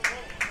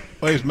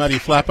where's Matty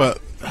Flapper?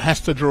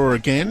 Has to draw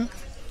again.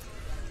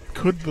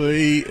 Could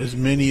be as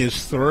many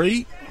as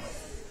 3.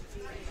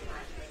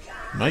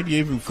 Maybe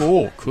even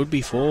 4. Could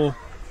be 4.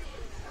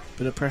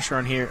 Bit of pressure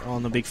on here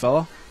on the big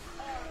fella.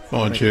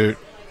 Mind you,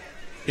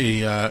 he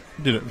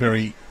did it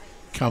very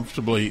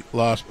comfortably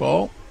last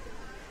bowl.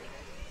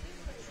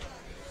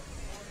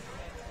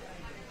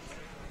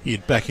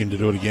 You'd back him to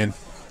do it again.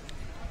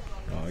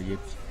 Oh, you.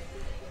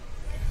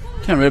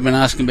 Can't remember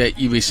asking about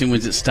UBC.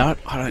 When's it start?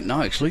 I don't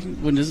know, actually.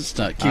 When does it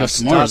start? Kick off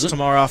tomorrow, is it?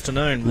 Tomorrow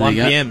afternoon, There 1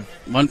 you go. p.m.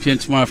 1 p.m.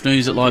 tomorrow afternoon.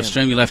 Is it live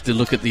stream? You'll have to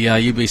look at the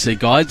UBC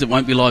guides. It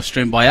won't be live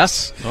streamed by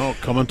us. Oh,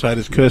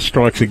 commentator's curse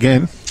strikes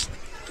again.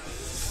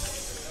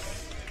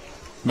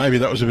 Maybe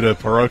that was a bit of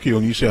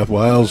parochial New South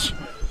Wales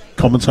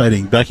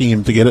commentating, backing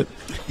him to get it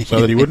so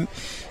that he wouldn't.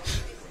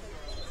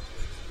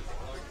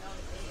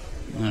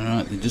 All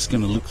right, they're just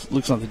going to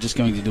looks like they're just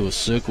going to do a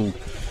circle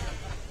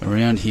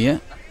around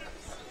here.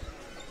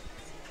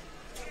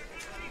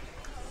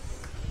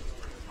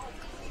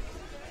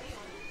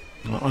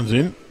 That one's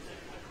in.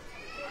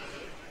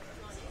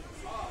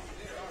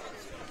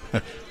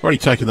 Already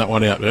taken that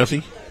one out,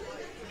 Bertie.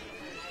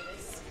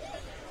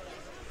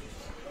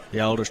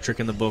 The oldest trick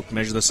in the book,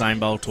 measure the same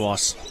bowl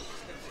twice.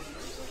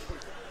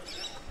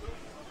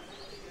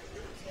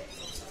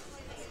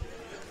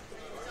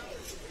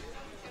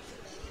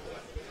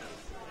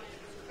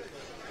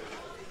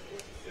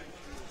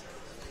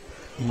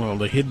 Well,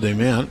 they hid the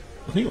amount.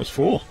 I think it was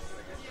 4.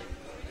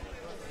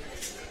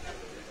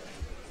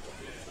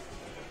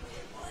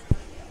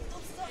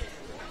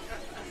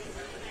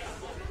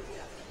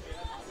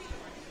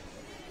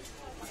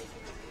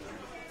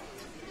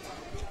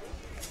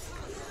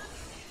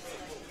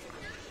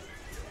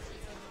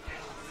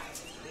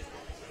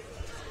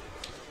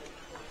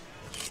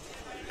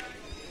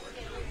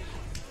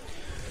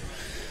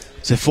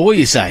 So 4,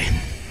 you say?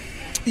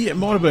 Yeah, it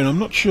might have been. I'm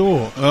not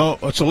sure. Oh,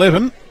 it's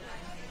 11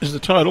 is the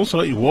total,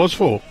 so it was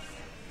 4.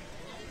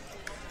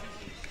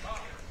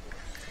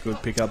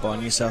 Good pick up by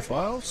New South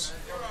Wales.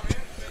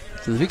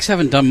 So the Vicks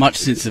haven't done much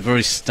since the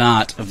very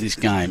start of this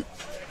game,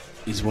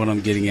 is what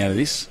I'm getting out of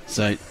this.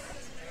 So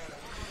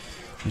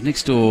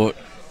next door,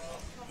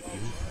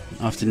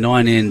 after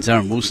 9 ends,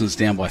 Aaron Wilson's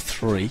down by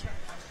 3.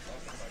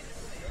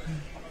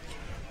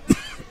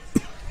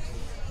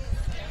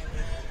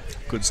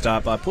 Good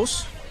start by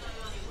Puss.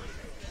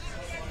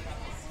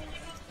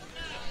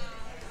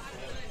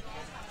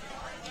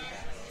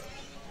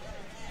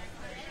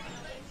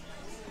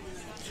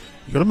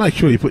 You've got to make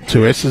sure you put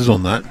 2 S's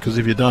on that, because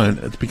if you don't,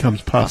 it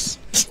becomes pus.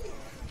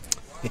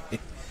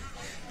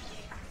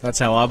 That's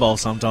how I bowl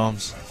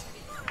sometimes.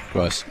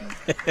 Gross.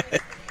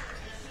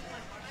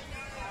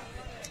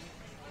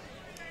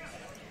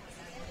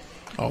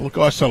 Oh, look,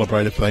 I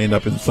celebrate if they end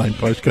up in the same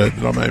postcode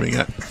that I'm aiming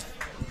at.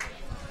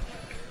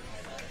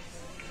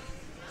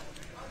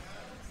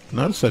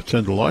 Notice they've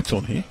turned the lights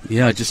on here.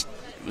 Yeah, I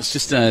was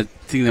just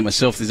thinking that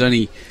myself. There's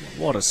only...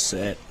 What a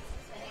set.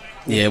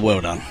 Yeah,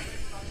 well done.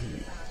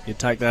 You'd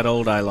take that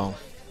all day long.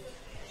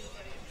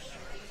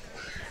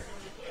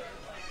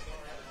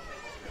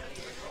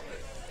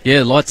 Yeah,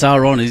 the lights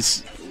are on.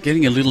 It's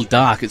getting a little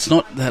dark. It's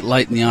not that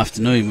late in the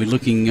afternoon. We're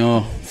looking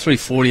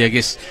 3:40, I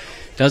guess.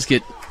 It does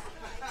get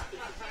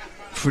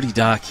pretty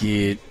dark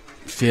here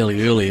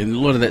fairly early, and a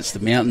lot of that's the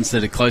mountains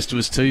that are close to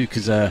us too,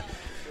 because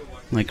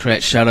they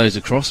create shadows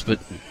across. But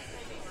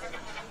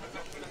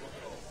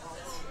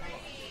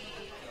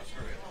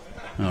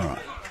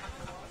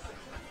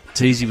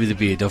Teasy with a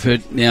beard. I've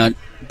heard now.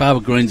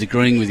 Barbara Green's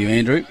agreeing with you,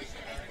 Andrew,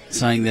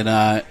 saying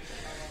that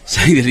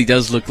he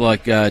does look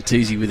like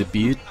Teasy with a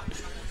beard.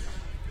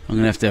 I'm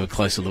going to have a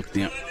closer look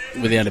now,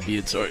 without a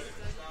beard. Sorry.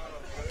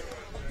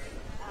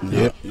 No,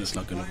 Yep. that's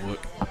not going to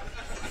work.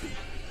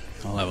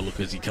 I'll have a look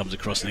as he comes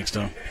across next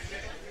time.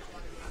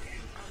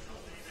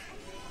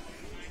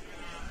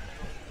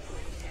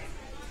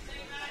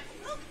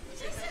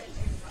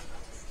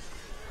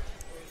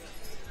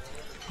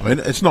 I mean,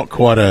 it's not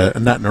quite a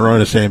Nat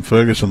Nerona Sam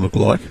Ferguson look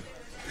like.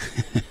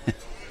 The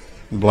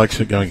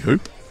blokes are going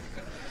hoop.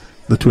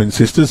 The twin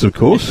sisters, of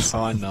course.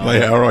 I know.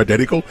 They are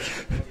identical.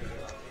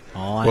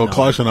 I Well, know.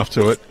 close enough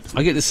to it.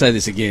 I get to say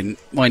this again.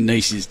 My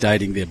niece is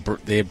dating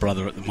their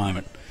brother at the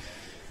moment,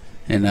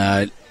 and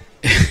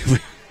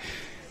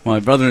my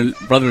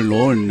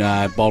brother-in-law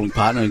and bowling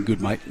partner and good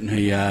mate, and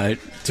he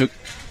took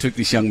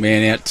this young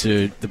man out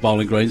to the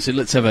bowling green and said,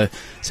 let's have a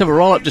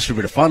roll up just for a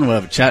bit of fun. We'll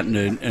have a chat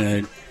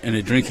and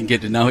a drink and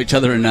get to know each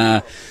other.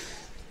 And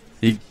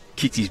he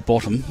kicked his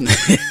bottom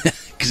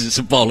because it's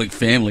a bowling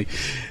family.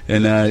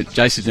 And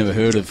Jason's never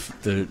heard of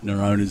the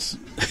Neronas.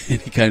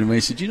 And he came to me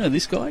and said, "Do you know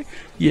this guy?"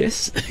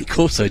 "Yes, of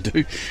course I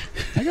do."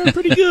 They go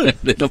pretty good.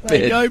 They're not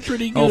They bad. go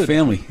pretty good. Whole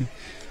family.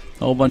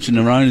 Whole bunch of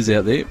Neronas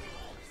out there.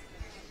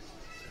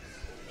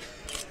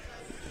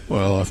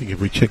 Well, I think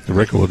if we check the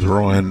records,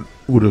 Ryan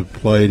would have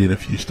played in a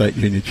few state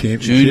junior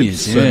championships.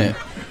 Juniors, yeah.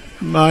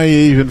 And may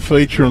even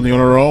feature on the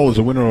honour roll as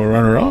a winner or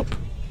runner-up.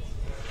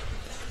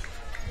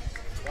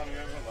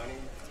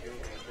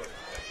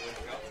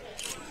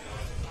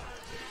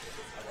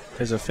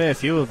 There's a fair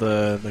few of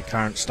the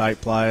current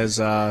state players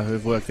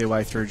who've worked their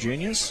way through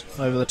juniors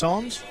over the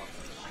times.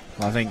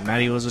 I think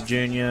Matty was a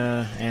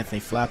junior, Anthony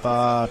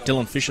Flapper,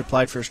 Dylan Fisher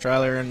played for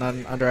Australia in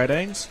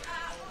under-18s.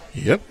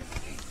 Yep.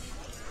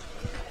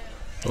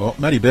 Well,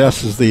 Matty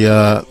Bouse is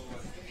the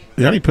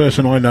only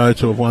person I know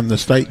to have won the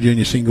state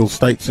junior singles,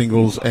 state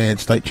singles, and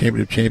state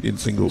championship champion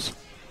singles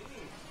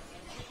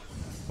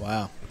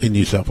Wow. in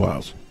New South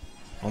Wales.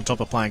 On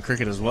top of playing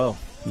cricket as well.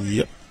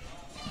 Yep.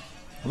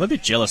 I'm a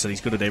bit jealous that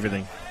he's good at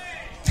everything.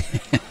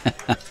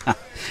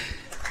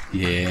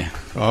 Yeah.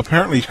 Oh,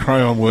 apparently his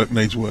crayon work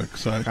needs work.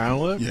 So Can't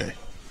work? yeah,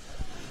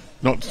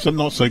 not so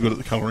good at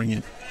the colouring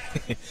in.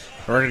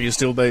 I reckon you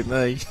still beat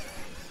me.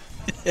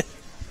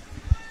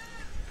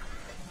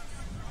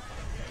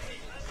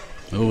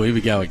 Oh, here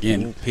we go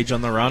again. Ooh, Pidge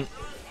on the run.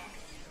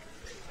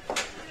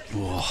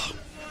 Oh,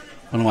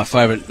 one of my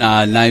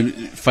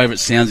favourite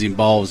sounds in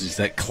bowls is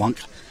that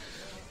clunk.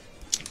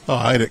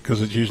 I hate it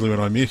because it's usually when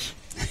I miss.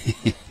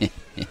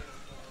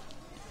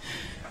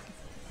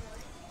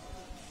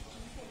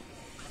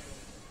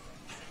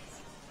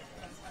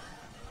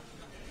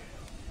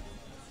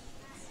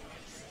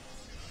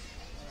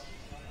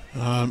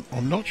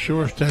 I'm not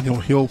sure if Daniel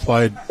Hill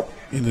played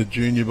in the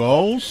junior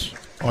bowls.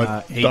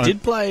 He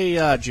did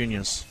play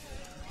juniors.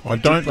 I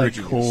don't play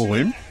recall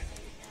him,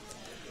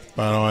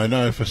 but I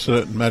know for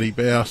certain Matty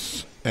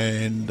Bouse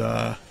and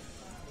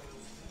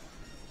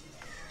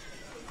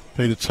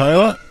Peter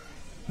Taylor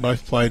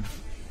both played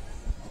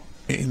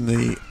in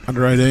the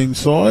under-18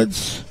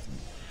 sides.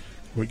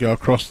 We go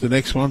across the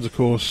next ones, of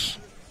course.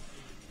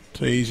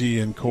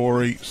 Teasy and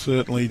Corey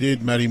certainly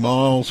did. Matty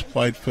Miles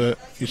played for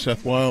New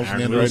South Wales in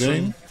the Aaron under-18.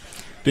 Wilson.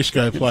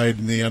 Disco played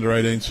in the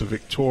under-18s for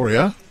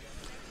Victoria.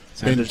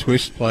 Ben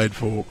Twist played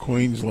for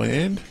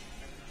Queensland.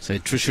 So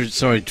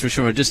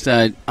Trisha, just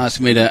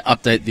asked me to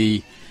update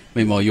the.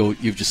 Meanwhile,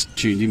 you've just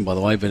tuned in, by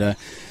the way. But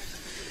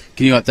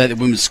can you update the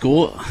women's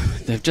score?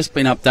 They've just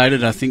been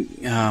updated. I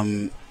think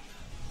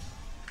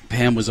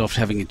Pam was off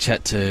having a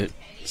chat to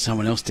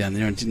someone else down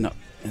there and didn't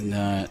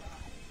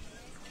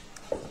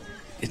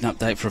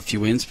update for a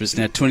few ends. But it's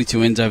now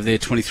 22 ends over there,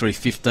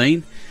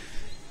 23-15,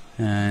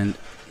 and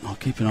I'll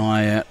keep an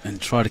eye out and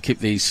try to keep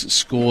these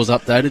scores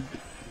updated.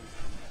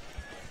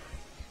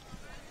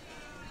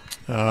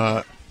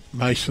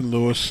 Mason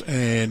Lewis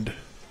and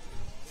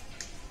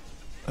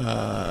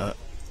Carl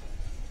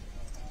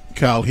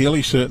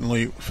Healy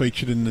certainly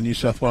featured in the New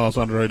South Wales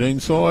under-18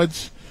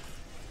 sides.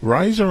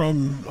 Razor,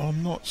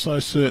 I'm not so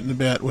certain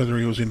about whether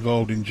he was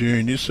involved in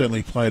juniors.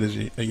 Certainly played as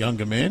a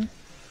younger man,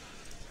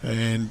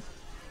 and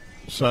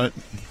so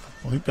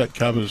I think that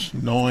covers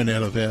 9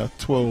 out of our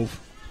 12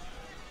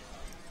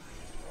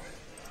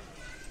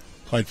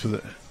 played for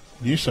the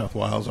New South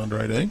Wales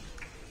under-18.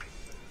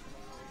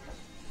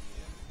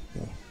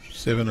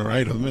 7 or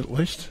 8 of them at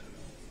least.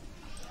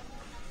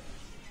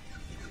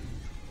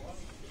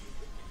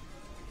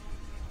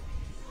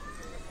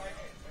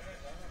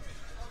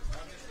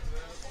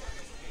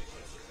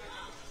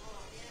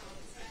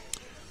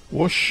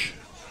 Whoosh.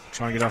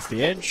 Try and get off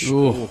the edge.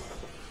 Ooh.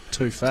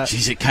 Too fat.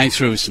 Jeez, it came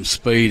through with some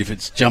speed if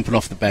it's jumping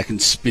off the back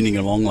and spinning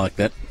along like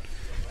that.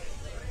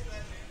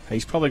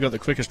 He's probably got the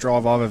quickest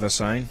drive I've ever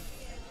seen.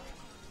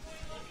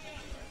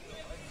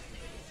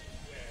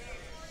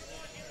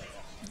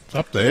 It's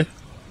up there.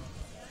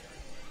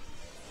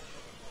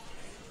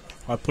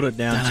 I put it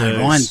down No, to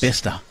Ryan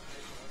Bester,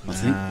 I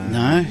think.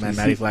 No,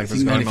 Matty Flapper's I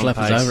think got Matty him on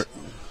Flapper's pace. over it.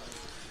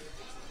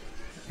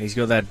 He's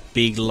got that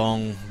big,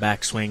 long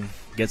backswing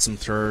gets them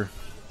through.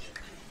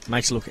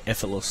 Makes it look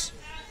effortless.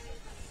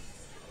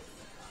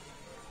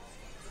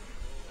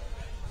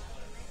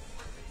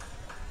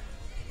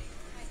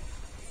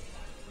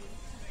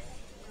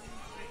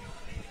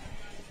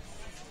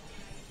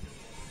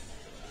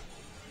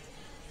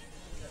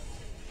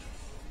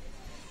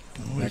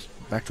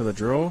 Back to the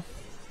draw.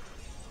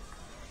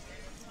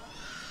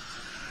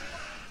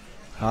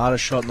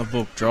 Hardest shot in the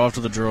book. Drive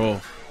to the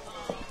draw.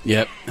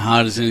 Yep,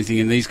 hard as anything.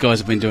 And these guys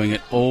have been doing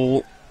it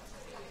all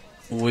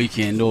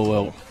weekend, or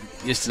well,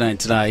 yesterday and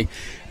today.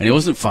 And he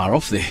wasn't far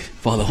off there,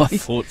 by the way.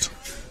 Foot.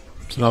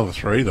 It's another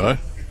 3, though.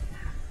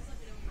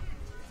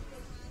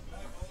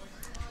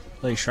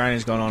 Lee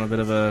Schraner's gone on a bit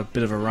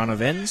of a run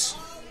of ends.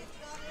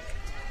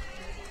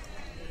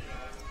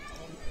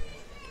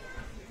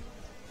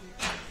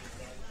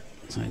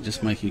 So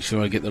just making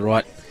sure I get the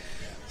right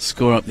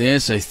score up there.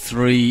 So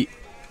 14-3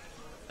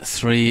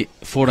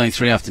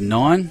 after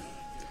 9.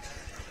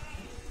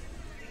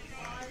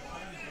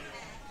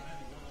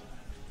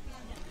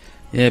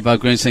 Yeah, Bo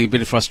Green saying a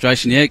bit of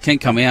frustration. Yeah, it can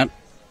come out.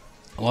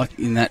 I like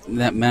in that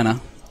manner.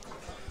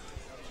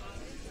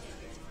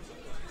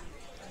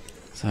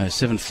 So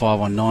 7-5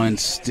 on 9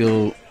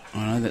 still.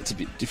 I know that's a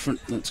bit different.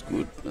 That's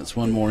good. That's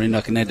one more end. I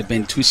can add to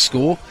Ben Twist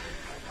score.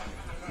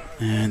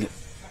 And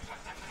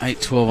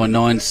 8-12 on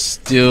 9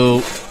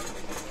 still.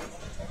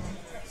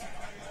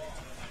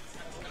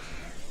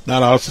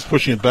 No, I was just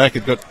pushing it back.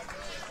 It got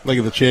leg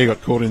of the chair got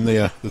caught in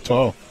the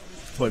tile.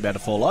 Thought about to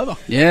fall over.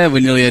 Yeah, we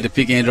nearly had to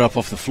pick Andrew up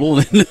off the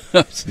floor then.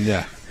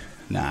 Yeah.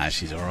 Nah,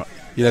 she's all right.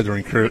 You'd have to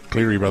ring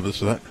Cleary Brothers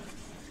for that.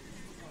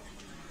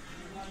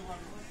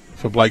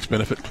 For Blake's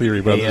benefit,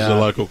 Cleary Brothers is a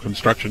local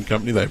construction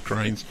company. They have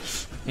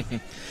cranes.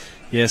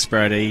 Yes,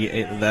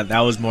 Brady. That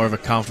was more of a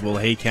comfortable.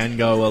 He can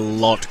go a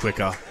lot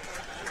quicker.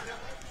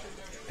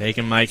 He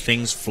can make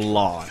things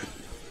fly.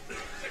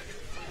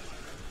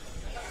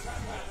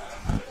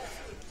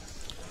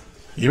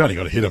 You've only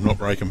got to hit them, not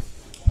break them.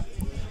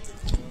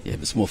 Yeah,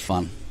 but it's more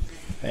fun.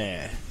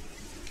 Yeah.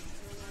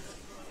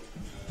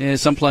 Yeah,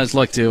 some players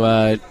like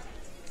to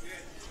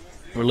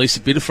release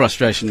a bit of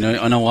frustration.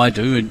 I know I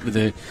do. And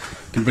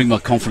can bring my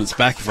confidence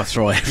back if I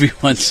throw at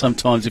everyone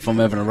sometimes if I'm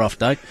having a rough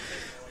day.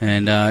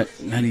 And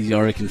Manny, I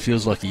reckon,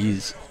 feels like he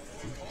is.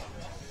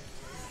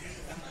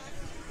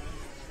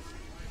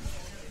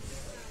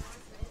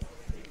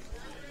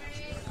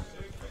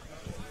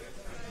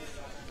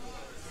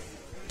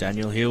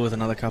 Daniel Hill with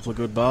another couple of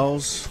good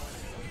bowls.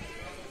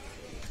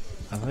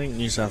 I think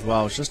New South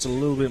Wales just a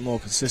little bit more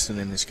consistent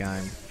in this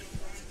game.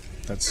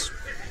 That's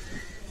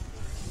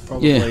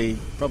probably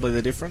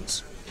the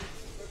difference.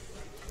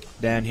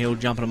 Dan Hill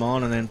jumping them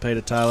on, and then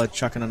Peter Taylor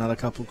chucking another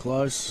couple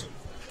close.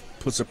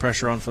 Puts the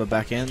pressure on for the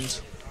back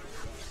end.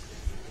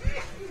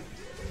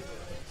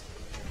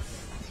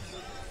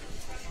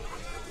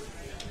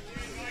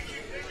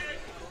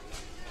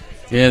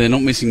 Yeah, they're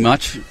not missing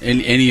much,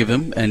 any of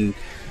them. And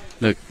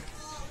look,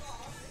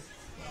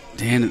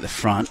 Daniel at the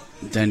front,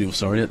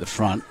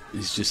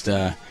 is just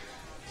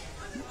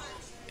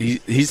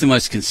he's the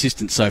most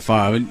consistent so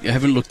far. I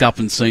haven't looked up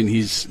and seen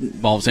his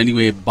bowls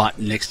anywhere but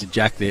next to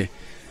Jack there.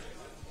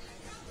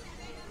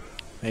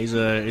 He's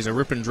a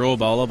rip and draw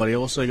bowler, but he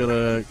also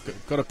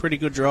got a pretty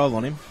good drive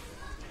on him.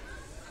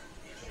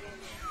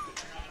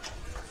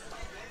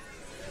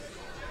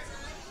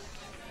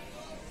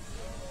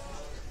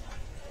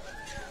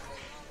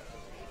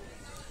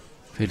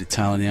 Peter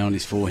Taylor now on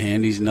his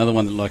forehand. He's another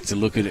one that likes to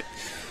look at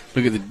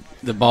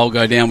the bowl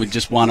go down with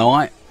just one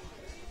eye.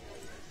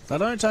 They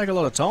don't take a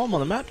lot of time on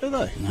the mat, do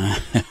they?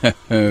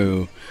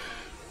 No.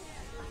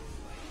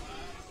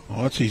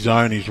 Well, that's his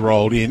own. He's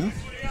rolled in.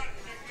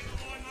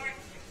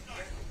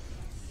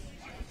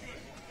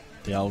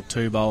 The old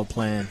 2-bowl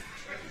plan.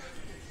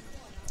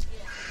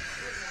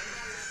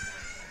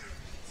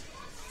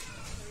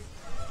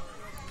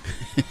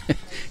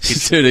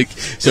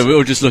 So we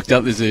all just looked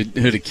up.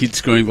 Heard a kid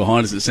screaming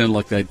behind us. It sounded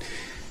like they'd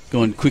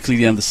gone quickly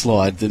down the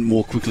slide, then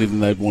more quickly than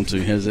they'd want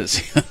to. How does that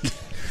sound?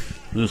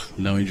 Ugh,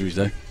 no injuries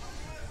though.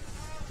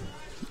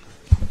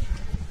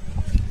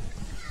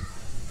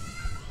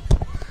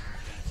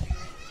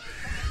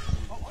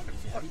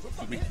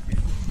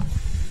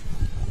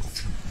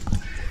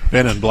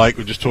 Ben and Blake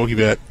were just talking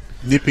about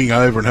nipping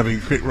over and having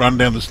a quick run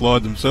down the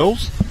slide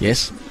themselves.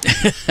 Yes.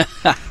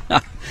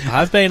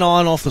 I've been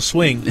eyeing off the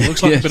swing. It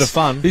looks like a bit of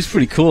fun. It's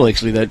pretty cool,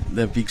 actually,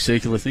 that big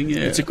circular thing. Yeah,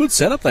 it's a good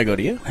setup they got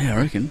here. Yeah, I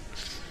reckon.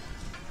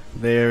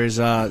 There is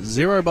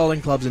 0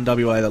 bowling clubs in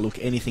WA that look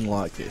anything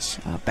like this.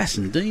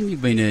 Bassendean,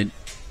 you've been at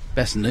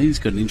Bassendean's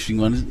got an interesting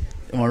one.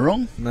 Am I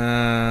wrong?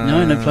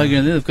 Nah. No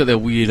playground there. They've got that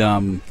weird. I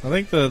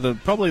think the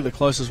probably the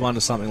closest one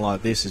to something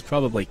like this is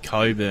probably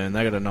Coburn.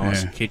 They got a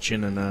nice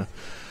kitchen and a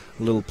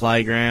little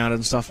playground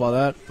and stuff like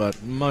that.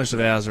 But most of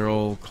ours are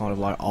all kind of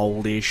like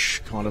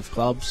oldish kind of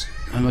clubs.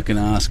 I'm not going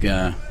to ask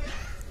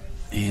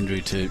Andrew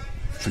to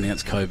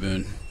pronounce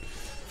Coburn.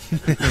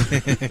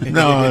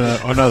 No,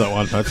 I know that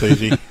one. That's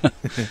easy.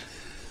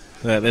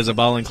 There's a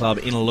bowling club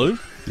in Aloo.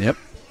 Yep.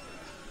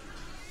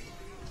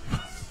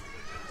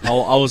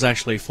 I was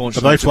actually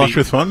fortunate. Are they flush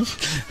with funds?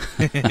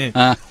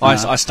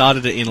 I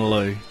started at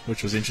Inaloo,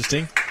 which was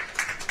interesting.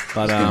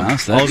 But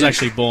I was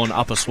actually born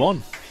Upper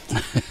Swan.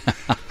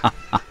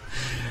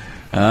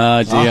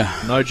 Oh, dear.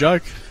 No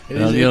joke.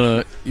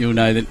 You'll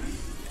know that.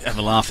 Have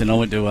a laugh. Then I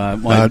went to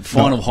my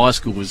final high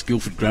school was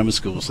Guildford Grammar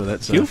School, so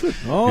that's Guildford.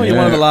 You're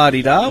one of the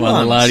la-di-da ones. One of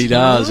the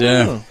la-di-das,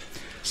 yeah.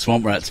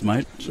 Swamp rats,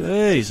 mate.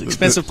 Jeez,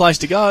 expensive place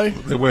to go.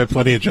 There were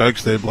plenty of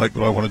jokes there, Blake,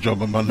 but I want a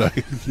job on Monday.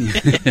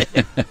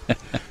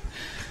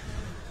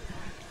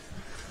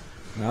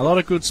 A lot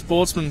of good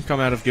sportsmen come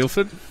out of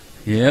Guildford.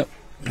 Yep.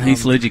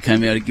 Heath Ledger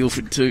came out of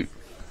Guildford too.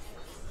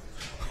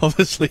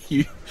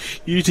 Obviously,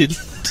 you didn't.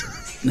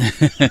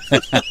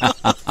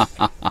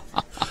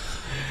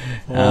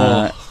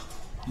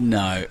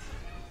 No.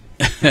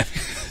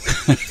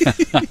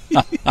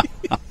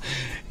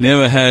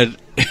 Never had.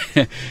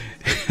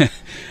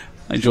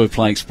 I enjoy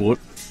playing sport.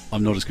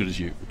 I'm not as good as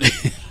you.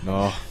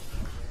 No,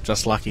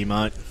 just lucky,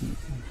 mate.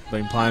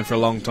 Been playing for a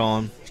long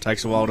time. It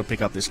takes a while to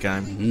pick up this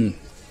game. Mm.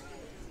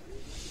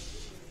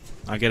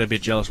 I get a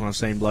bit jealous when I've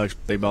seen blokes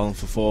be bowling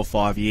for 4 or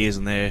 5 years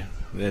and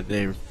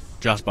they're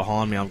just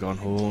behind me. I'm going,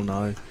 oh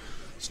no,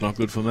 it's not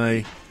good for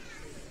me.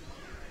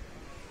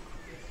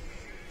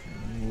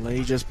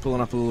 Lee just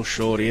pulling up a little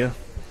short here.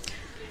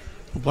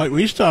 Well, Blake,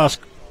 we used to ask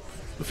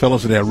the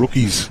fellas at our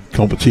rookies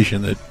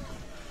competition that,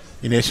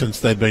 in essence,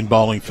 they'd been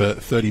bowling for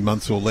 30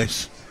 months or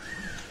less.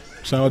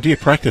 So, do you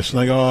practice?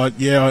 And they go,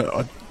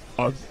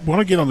 I want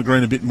to get on the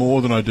green a bit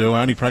more than I do.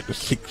 I only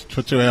practice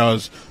for 2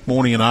 hours,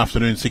 morning and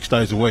afternoon, 6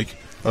 days a week.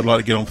 I'd like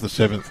to get on for the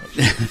 7th.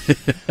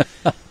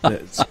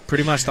 It's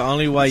pretty much the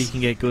only way you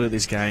can get good at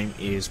this game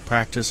is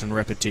practice and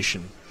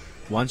repetition.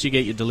 Once you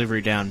get your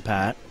delivery down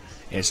pat,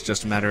 it's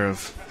just a matter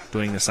of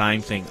doing the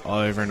same thing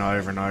over and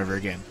over and over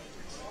again.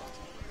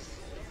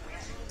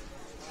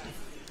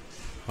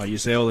 Like you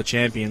see all the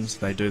champions,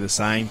 they do the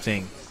same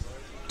thing.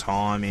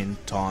 Time in,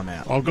 time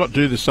out. I've got to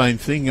do the same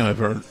thing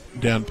over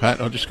down pat.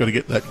 I've just got to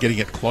get that getting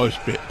it close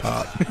bit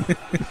part.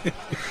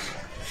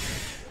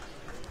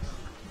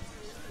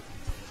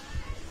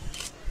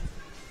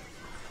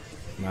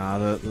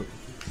 Nah,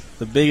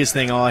 the biggest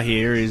thing I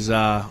hear is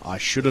I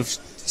should have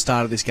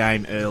started this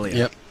game earlier.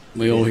 Yep,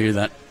 we all hear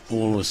that.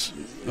 All of us.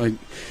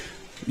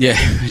 Yeah,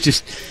 I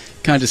just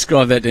can't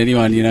describe that to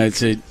anyone. You know,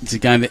 it's a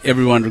game that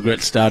everyone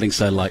regrets starting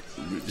so late.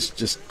 It's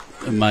just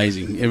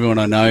amazing. Everyone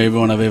I know,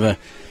 everyone I've ever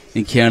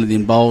encountered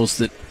in bowls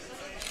that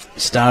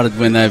started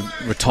when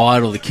they've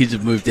retired or the kids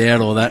have moved out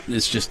or that,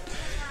 it's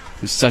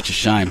such a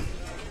shame.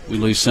 We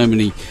lose so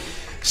many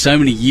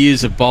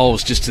years of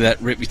bowls just to that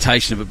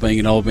reputation of it being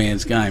an old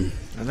man's game.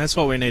 And that's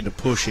what we need to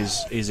push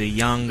is a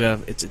younger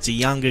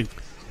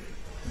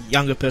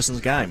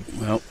person's game.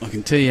 Well, I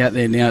can tell you out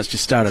there now it's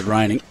just started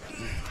raining.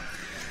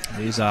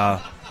 It is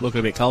looking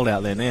a bit cold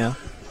out there now.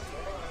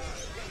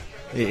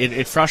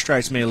 It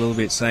frustrates me a little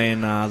bit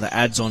seeing the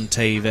ads on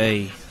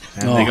TV.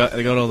 And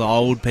they got all the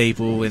old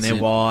people in their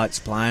whites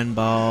playing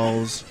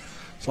bowls.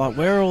 It's like,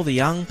 where are all the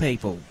young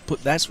people?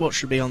 That's what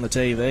should be on the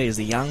TV, is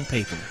the young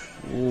people.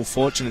 Oh,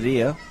 fortunate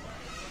here.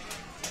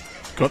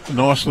 Got the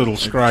nice little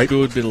scrape.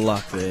 Good bit of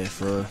luck there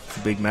for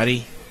Big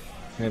Matty.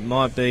 It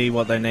might be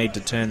what they need to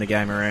turn the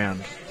game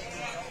around.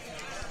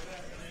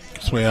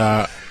 So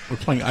we're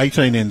playing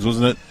 18 ends,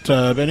 wasn't it,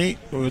 Benny?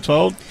 We were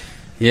told.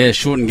 Yeah,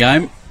 shortened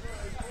game.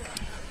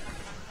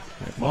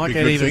 It might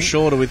get even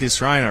shorter with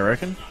this rain, I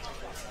reckon.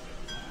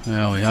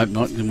 Well, we hope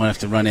not. We might have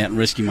to run out and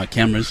rescue my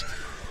cameras.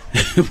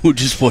 We'll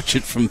just watch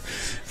it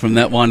from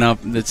that one up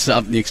that's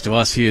up next to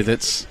us here.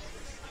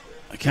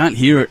 I can't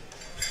hear it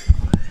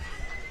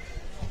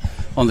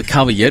on the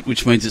cover yet,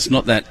 which means it's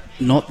not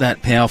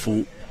that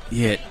powerful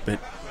yet, but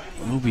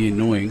it will be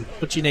annoying.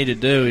 What you need to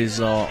do is,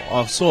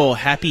 I saw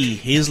Happy,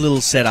 his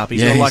little setup.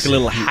 He's got like a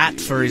little hat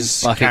for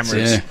his buckets,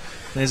 cameras. Yeah.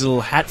 There's a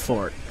little hat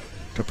for it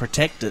to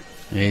protect it.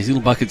 Yeah, his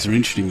little buckets are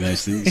interesting,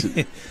 those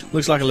things.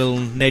 Looks like a little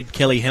Ned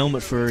Kelly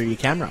helmet for your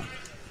camera.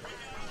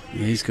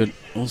 Yeah, he's got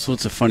all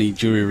sorts of funny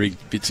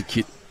jury-rigged bits of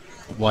kit,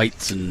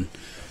 weights and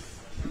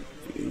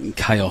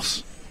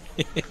chaos.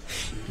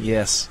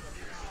 Yes.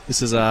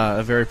 This is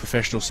a very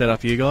professional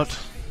setup you got.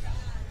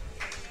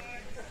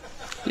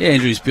 Yeah,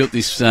 Andrew's built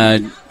this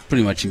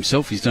pretty much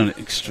himself. He's done it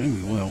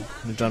extremely well.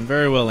 You've done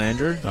very well,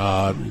 Andrew.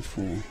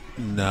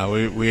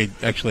 No, we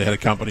actually had a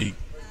company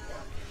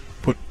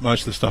put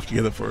most of the stuff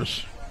together for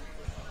us.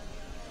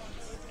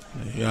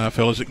 The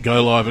fellas at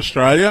Go Live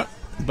Australia,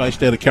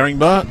 based out of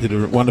Caringbah, did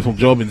a wonderful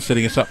job in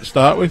setting us up to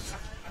start with.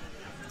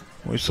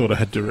 We sort of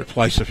had to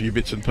replace a few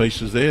bits and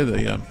pieces there,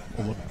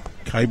 all the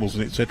cables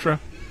and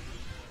etc.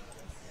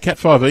 Cat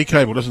 5e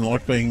cable doesn't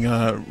like being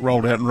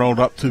rolled out and rolled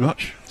up too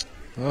much.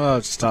 Oh,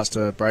 it starts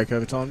to break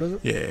over time, does it?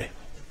 Yeah.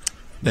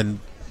 Then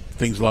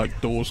things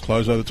like doors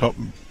close over the top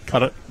and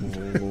cut it.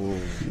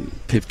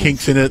 People,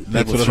 kinks in it.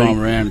 People throw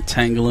them around and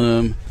tangle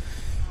them.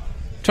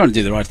 Trying to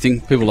do the right thing.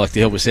 People like to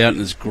help us out,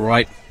 and it's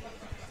great.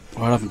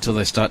 Right up until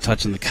they start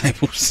touching the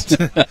cables.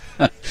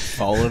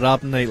 Fold it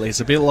up neatly. It's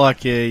a bit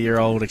like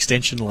your old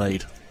extension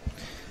lead.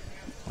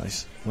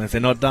 When if they're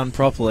not done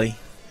properly,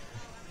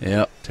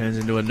 turns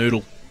into a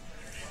noodle.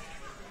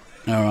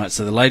 All right,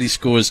 so the ladies'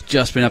 score has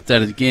just been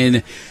updated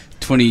again.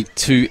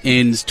 22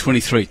 ends,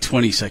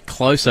 23-20, so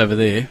close over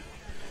there.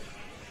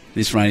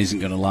 This rain isn't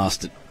going to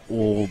last at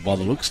all by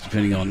the looks,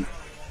 depending on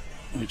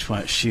which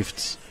way it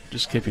shifts.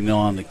 Just keeping an eye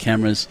on the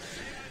cameras.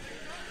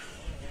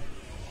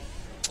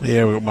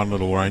 Yeah, we've got one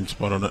little rain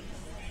spot on it.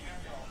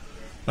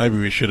 Maybe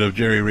we should have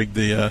jerry-rigged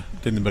the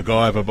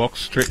MacGyver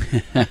box trick.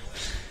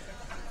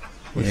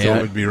 We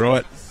thought we'd be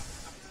right.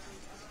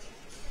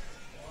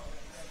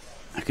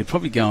 I could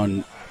probably go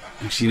and...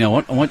 Actually, you know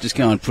what? I might just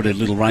go and put a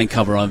little rain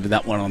cover over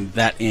that one on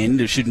that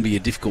end. It shouldn't be a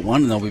difficult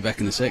one, and I'll be back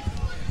in a sec.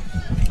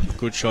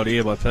 Good shot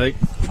here by Pete.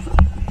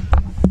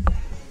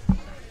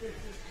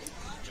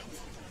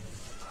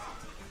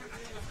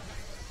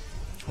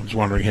 I'm just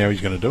wondering how he's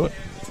going to do it.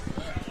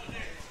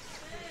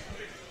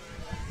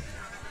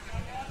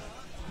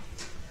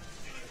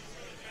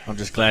 I'm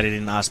just glad he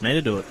didn't ask me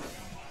to do it.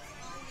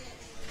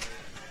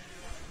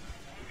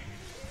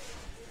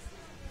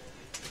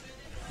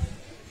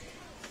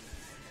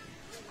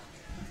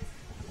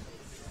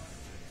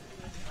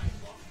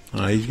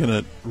 He's going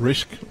to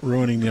risk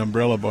ruining the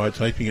umbrella by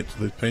taping it to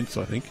the fence,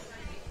 I think.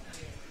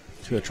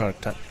 He's going to try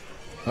to tap.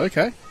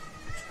 Okay.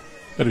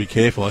 Better be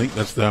careful, I think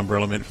that's the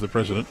umbrella meant for the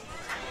president.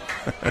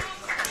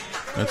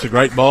 That's a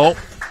great bowl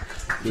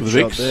for Good the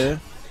shot Vicks.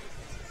 there.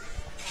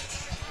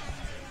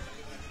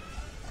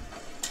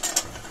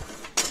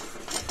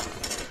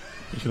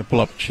 He's going to pull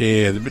up a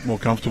chair. They're a bit more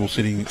comfortable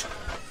sitting.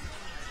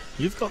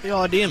 You've got the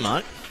idea,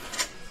 mate.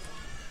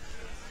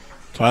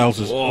 Tails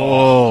is... Whoa.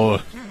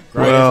 Oh,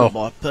 Great well. effort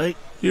by Pete.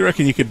 You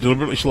reckon you could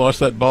deliberately slice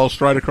that bowl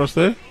straight across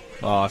there?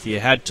 Oh, if you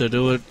had to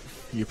do it,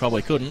 you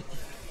probably couldn't.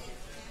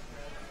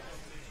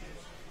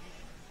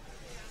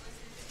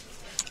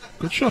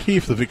 Good shot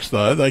here for the Vicks,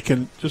 though. They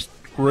can just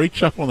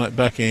reach up on that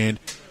backhand.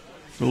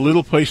 A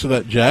little piece of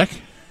that jack.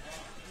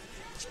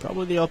 It's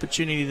probably the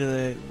opportunity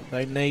that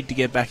they need to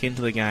get back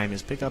into the game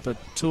is pick up a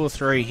 2 or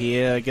 3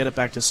 here, get it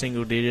back to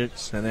single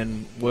digits, and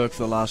then work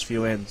for the last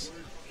few ends.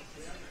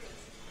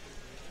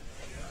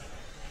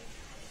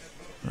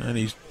 And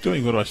he's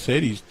doing what I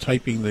said. He's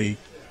taping the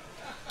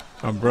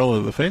umbrella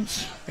to the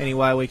fence. Any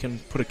way we can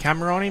put a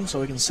camera on him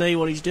so we can see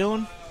what he's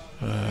doing?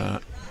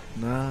 No.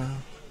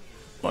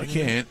 I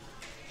can't.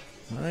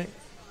 Right.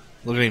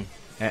 Look at him.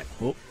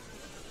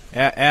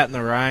 Out in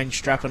the rain,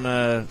 strapping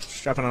an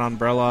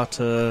umbrella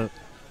to...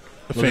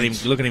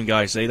 Look at him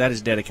go. See, that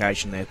is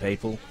dedication there,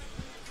 people.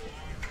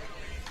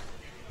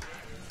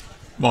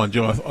 Mind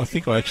you, I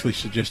think I actually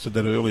suggested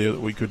that earlier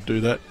that we could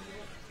do that.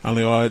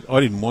 Only I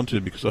didn't want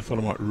to because I thought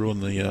I might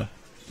ruin the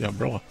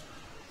umbrella.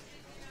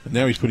 And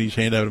now he's putting his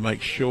hand over to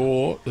make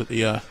sure that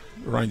the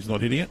rain's not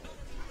hitting it.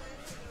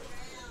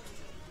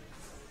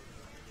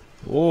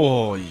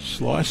 Oh,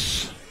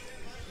 Slice.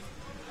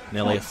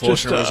 nearly a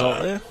fortunate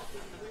result there.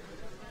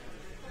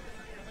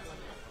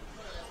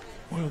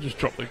 We'll just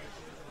drop the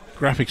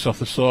graphics off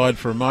the side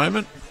for a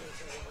moment.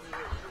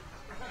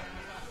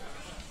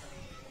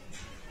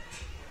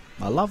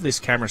 I love this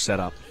camera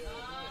setup.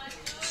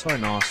 So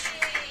nice.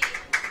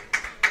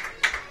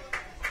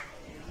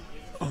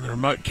 Oh, the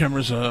remote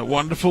cameras are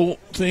wonderful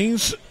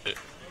things. It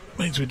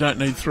means we don't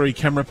need 3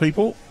 camera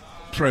people,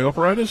 3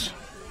 operators.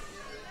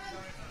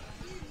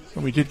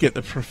 And we did get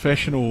the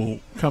professional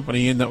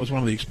company in. That was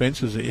one of the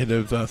expenses. It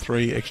had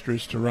 3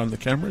 extras to run the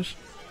cameras.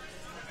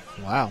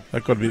 Wow.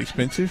 That got a bit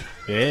expensive.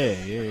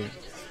 Yeah.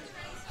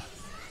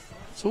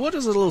 So what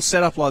does a little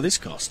setup like this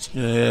cost?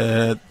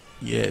 It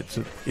is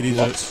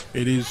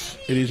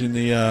in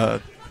the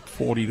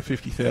 $40,000 to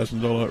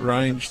 $50,000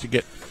 range to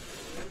get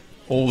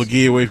all the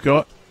gear we've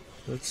got.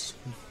 It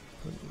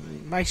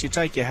makes you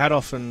take your hat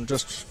off and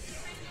just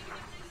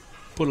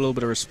put a little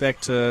bit of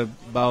respect to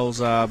Bowls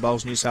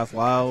New South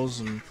Wales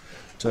and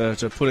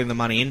to putting the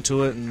money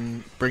into it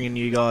and bringing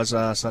you guys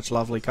such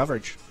lovely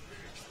coverage.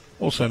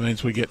 Also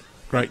means we get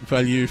great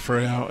value for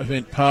our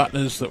event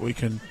partners that we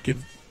can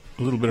give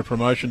a little bit of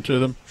promotion to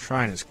them.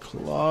 Schraner's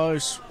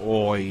close.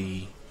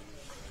 Oi.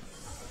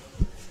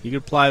 You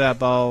could play that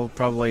bowl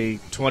probably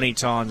 20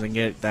 times and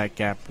get that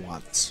gap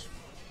once.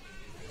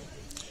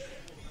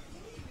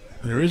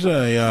 There is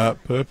a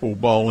purple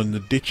bowl in the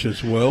ditch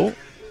as well,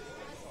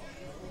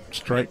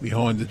 straight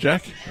behind the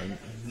jack.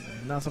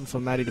 Nothing for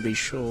Matty to be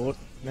short.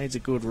 Needs a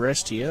good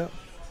rest here.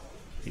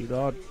 He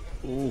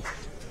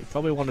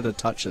probably wanted to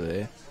touch it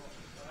there.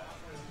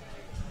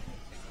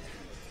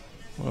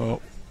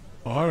 Well,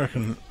 I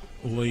reckon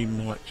Lee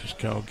might just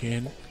go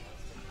again.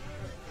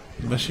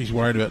 Unless he's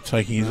worried about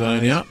taking his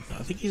own out.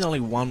 I think he's only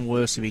one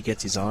worse if he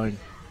gets his own.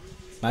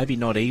 Maybe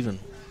not even.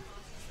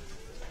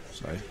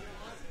 So, I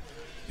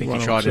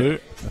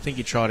think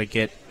you try to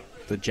get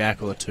the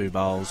jack or the 2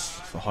 bowls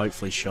for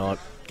hopefully shot.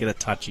 Get a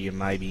touch of you,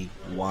 maybe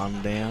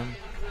 1 down.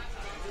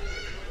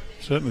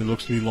 Certainly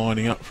looks to be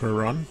lining up for a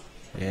run.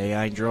 Yeah, he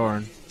ain't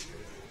drawing.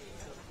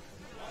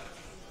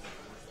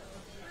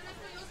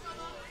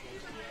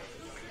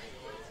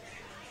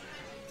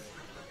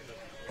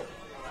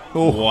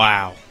 Oh,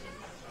 wow.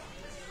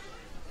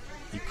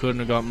 You couldn't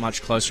have got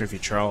much closer if you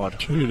tried.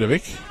 2 to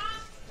Vic.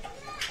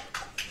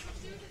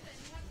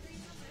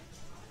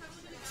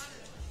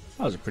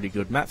 That was a pretty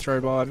good mat throw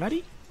by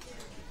Matty.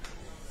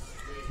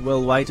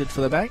 Well weighted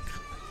for the bank.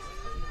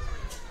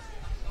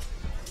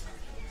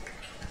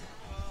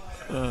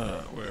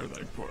 Where have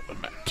they brought the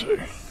mat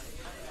to?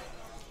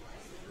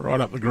 Right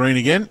up the green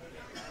again.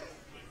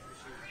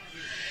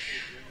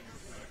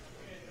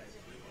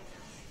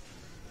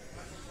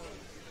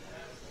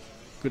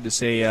 Good to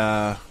see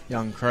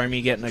young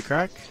Chromie getting a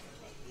crack,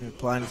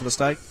 playing for the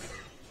stake.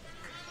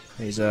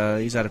 He's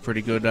had a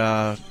pretty good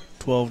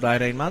 12 to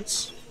 18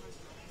 months.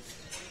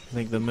 I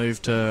think the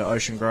move to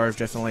Ocean Grove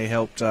definitely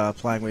helped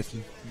playing with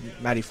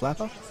Matty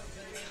Flapper.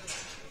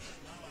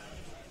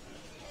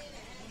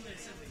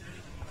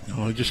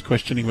 Oh, just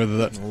questioning whether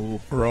that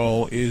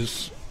roll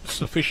is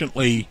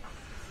sufficiently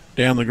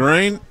down the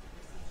green.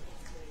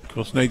 Of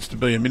course, needs to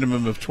be a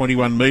minimum of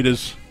 21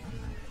 metres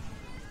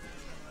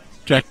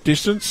jack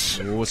distance.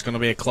 Oh, it's going to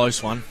be a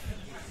close one.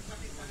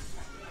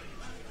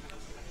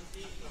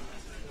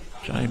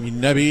 Jamie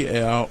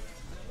Nabby, our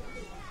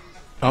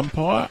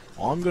umpire.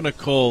 I'm going to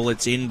call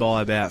it's in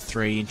by about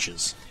 3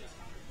 inches.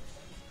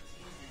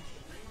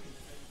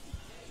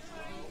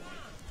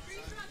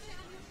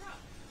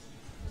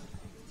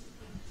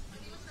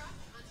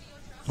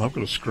 I've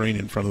got a screen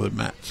in front of the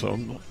mat, so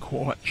I'm not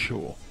quite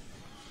sure.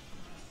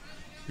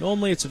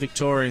 Normally it's a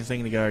Victorian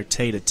thing to go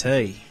T to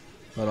T,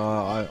 but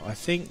I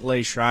think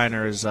Lee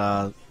Schraner is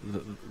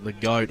the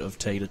goat of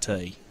T to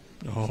T.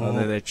 Oh,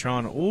 So they're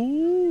trying to...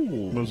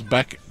 Ooh! it was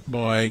back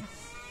by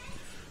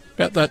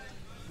about that,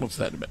 what's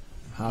that, about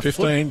Half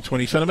 15,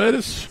 20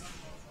 centimetres.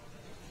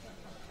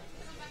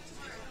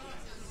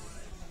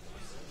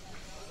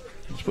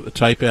 Let's put the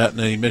tape out and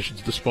he measured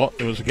the spot.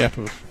 There was a gap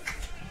of,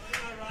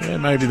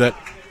 maybe that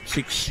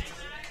 6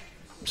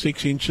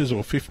 inches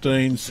or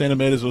 15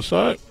 centimetres or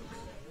so.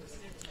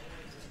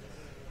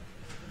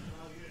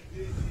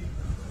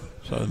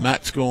 So the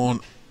mat's gone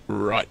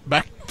right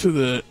back to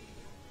the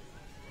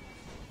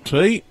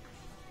tee.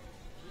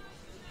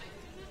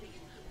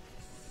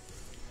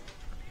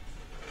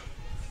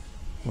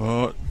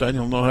 Well,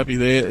 Daniel not happy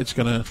there. It's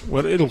going to,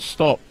 well, it'll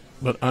stop,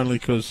 but only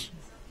because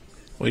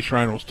Lee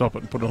Schraner will stop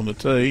it and put it on the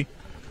tee.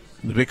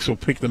 And the Vicks will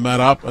pick the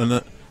mat up,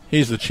 and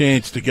here's the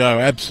chance to go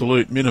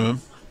absolute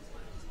minimum.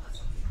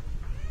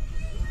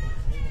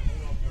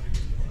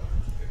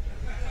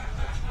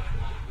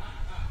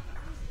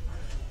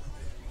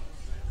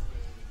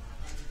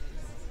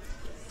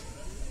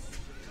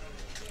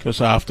 Because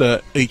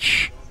after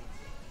each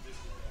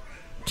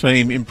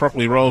team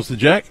improperly rolls the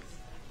jack,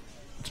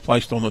 it's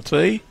placed on the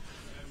tee,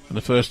 and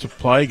the first to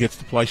play gets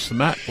to place the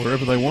mat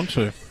wherever they want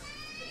to.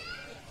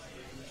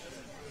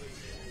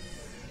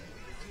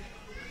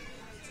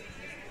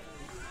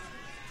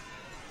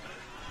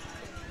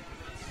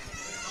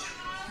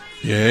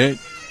 Yeah,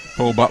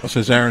 Paul Butler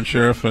says Aaron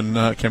Sheriff and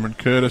Cameron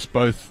Curtis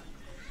both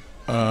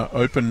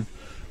open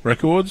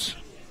records.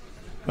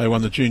 They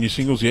won the junior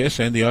singles, yes,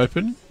 and the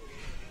open.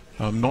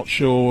 I'm not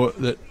sure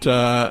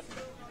that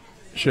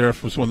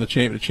Sheriff was one of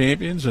the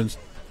champions, and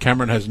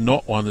Cameron has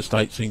not won the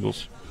state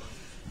singles.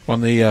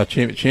 Won the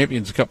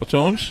champions a couple of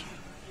times.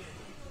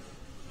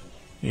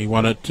 He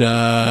won it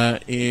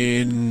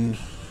in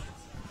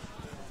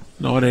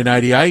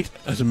 1988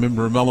 as a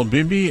member of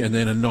Mullumbimby, and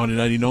then in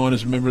 1989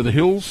 as a member of the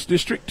Hills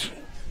District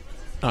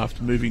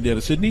after moving down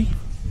to Sydney.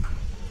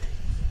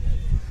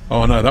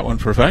 Oh, I know that one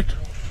for a fact.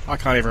 I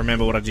can't even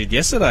remember what I did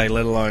yesterday,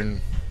 let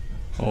alone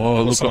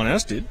what someone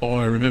else did.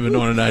 I remember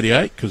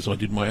 1988 because I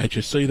did my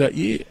HSC that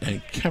year,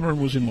 and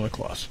Cameron was in my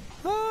class.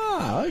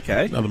 Ah,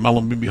 okay. Another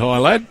Mullumbimby High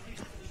lad.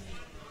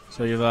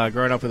 So you've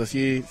grown up with a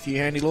few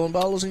handy lawn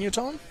bowlers in your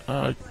time?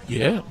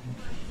 Yeah,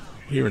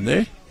 here and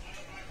there.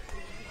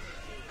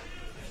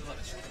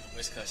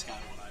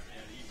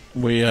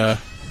 We The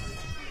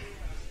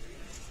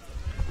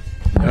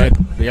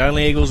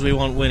only Eagles we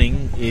want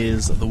winning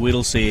is the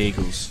Whittlesea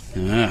Eagles.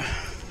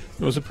 Ah.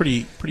 There was a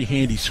pretty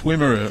handy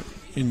swimmer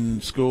in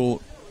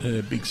school.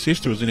 Big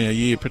sister was in our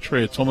year,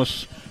 Petrea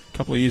Thomas, a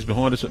couple of years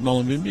behind us at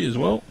Mullumbimby as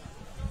well.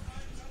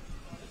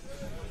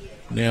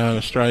 Now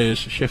Australia's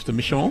chef de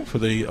mission for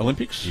the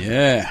Olympics.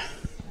 Yeah.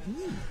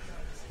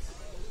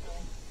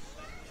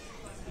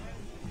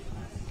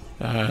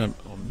 I'm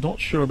not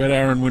sure about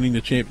Aaron winning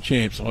the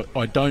champs.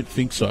 I don't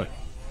think so.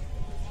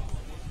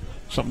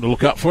 Something to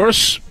look up for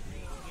us.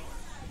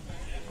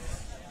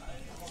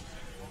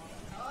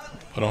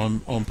 But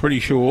I'm pretty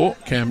sure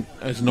Cam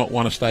has not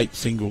won a state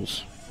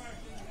singles.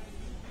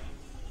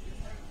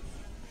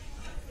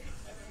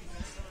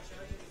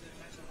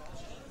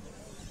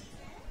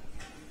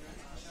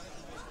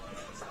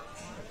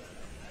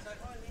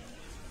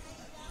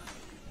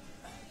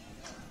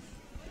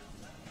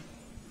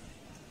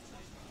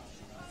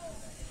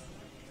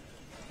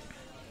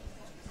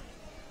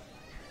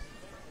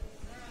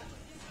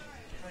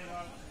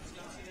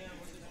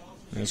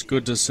 It's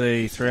good to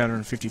see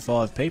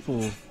 355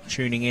 people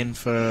tuning in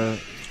for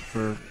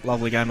a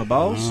lovely game of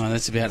bowls. Oh,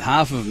 that's about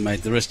half of them,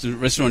 mate. The rest are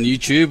on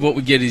YouTube. What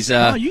we get is...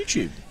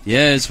 YouTube? Yeah,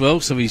 as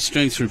well. So we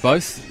stream through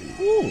both.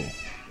 Ooh.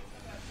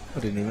 I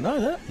didn't even know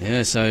that.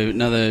 Yeah, so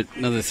another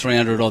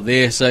 300 odd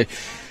there. So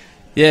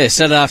Yeah,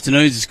 Saturday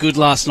afternoons is good.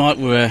 Last night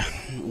we were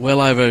well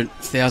over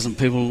 1,000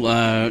 people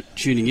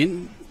tuning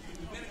in.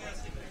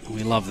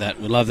 We love that.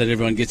 We love that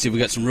everyone gets here.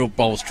 We've got some real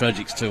bowls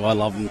tragics too. I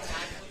love them.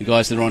 The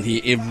guys that are on here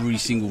every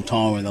single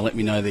time and they let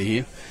me know they're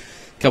here.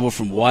 A couple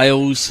from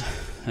Wales,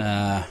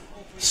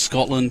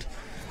 Scotland.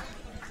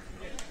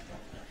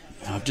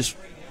 I've just...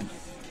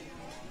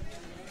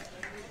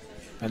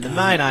 And the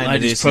main aim of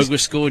Ladies this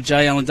progress score,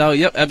 Jay Allendale.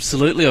 Yep,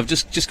 absolutely. I've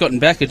just gotten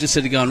back. I just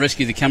had to go and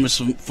rescue the cameras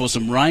for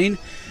some rain.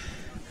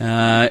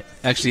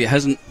 Actually, it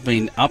hasn't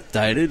been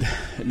updated.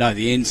 No,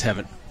 the ends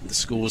haven't. The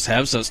scores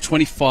have. So it's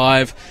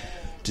 25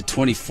 to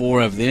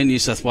 24 over there. New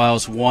South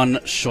Wales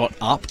 1 shot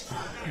up.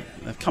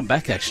 They've come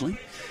back, actually.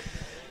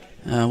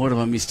 What have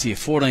I missed here?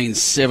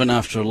 14-7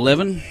 after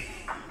 11.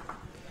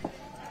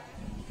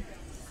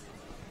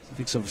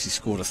 Vic's obviously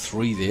scored a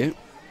 3 there.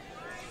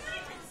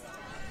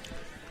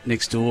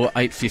 Next door,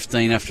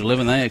 8-15 after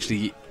 11.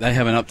 They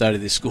haven't updated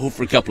their score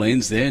for a couple of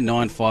ends there.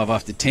 9-5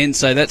 after 10.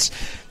 So that's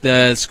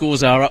the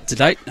scores are up to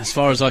date as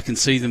far as I can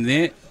see them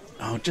there.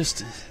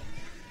 The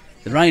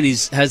rain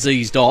has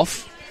eased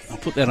off. I'll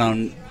put that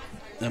on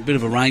a bit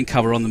of a rain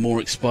cover on the more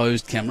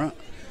exposed camera.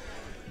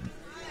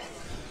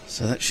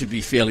 So that should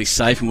be fairly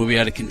safe, and we'll be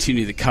able to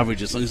continue the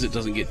coverage as long as it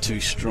doesn't get too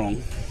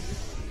strong.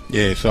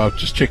 Yeah, so I've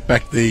just checked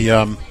back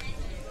the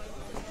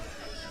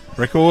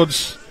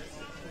records.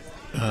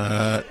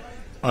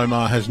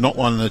 Omar has not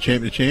won the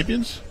Champion of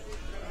Champions,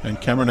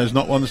 and Cameron has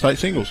not won the state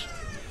singles.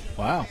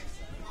 Wow.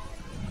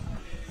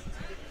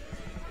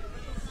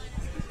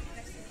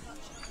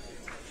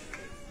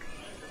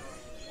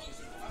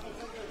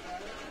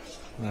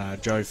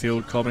 Joe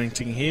Field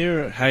commenting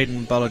here,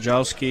 Hayden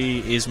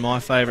Balajowski is my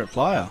favourite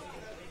player.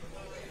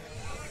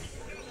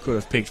 Could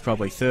have picked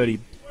probably 30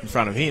 in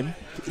front of him.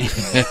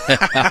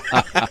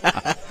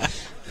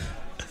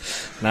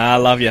 Nah, I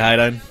love you,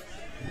 Hayden.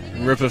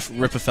 Ripper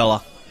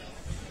fella.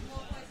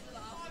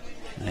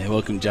 Yeah,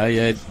 welcome, Jay.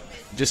 Yeah,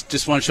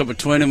 just one shot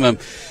between them.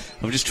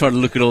 I've just tried to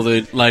look at all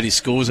the ladies'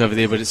 scores over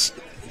there, but it's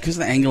because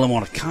of the angle I'm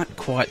on, I can't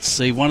quite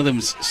see. One of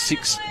them's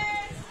 6-9.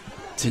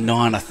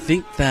 I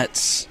think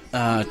that's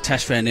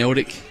Tash Van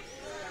Eldik.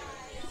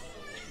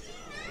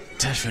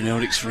 Tash Van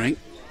Eldik's rank.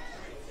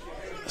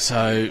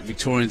 So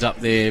Victorian's up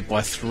there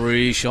by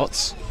 3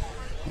 shots.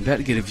 I'm about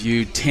to get a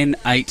view.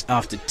 10-8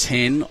 after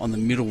 10 on the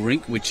middle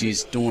rink, which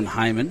is Dawn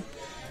Heyman.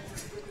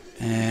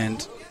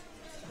 And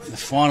the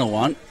final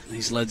one,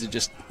 these lads are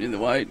just in the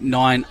way.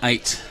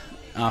 9-8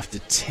 after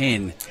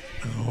 10.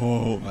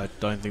 Oh, I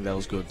don't think that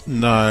was good.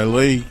 no,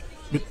 Lee,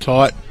 a bit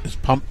tight. Has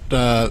pumped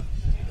the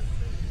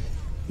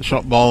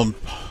shot bowl, and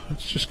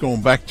it's just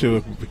gone back to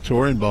a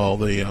Victorian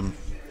bowl. You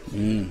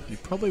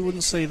probably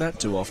wouldn't see that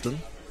too often.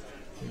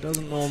 It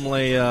doesn't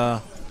normally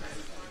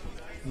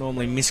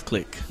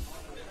misclick.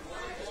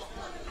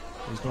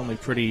 He's normally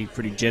pretty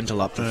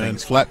gentle up to And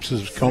things. Flaps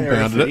has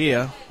compounded it.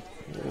 Here.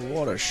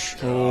 What a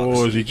shot.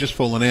 Oh, is he just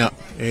fallen out?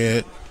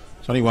 Yeah,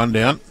 it's only one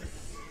down.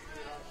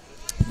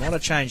 Might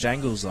have changed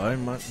angles though.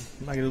 Might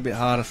make it a little bit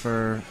harder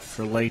for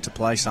Lee to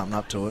play something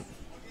up to it.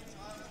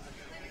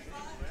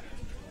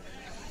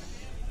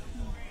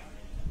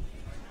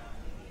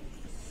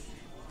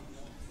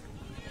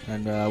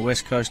 And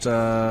West Coast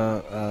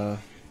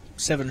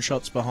 7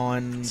 shots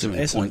behind 7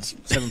 Essendon. points.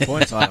 7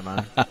 points, I don't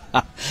know.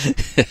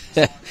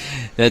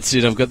 That's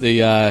it. I've got the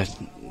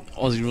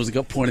Aussie rules. It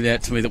got pointed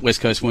out to me that West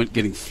Coast weren't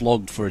getting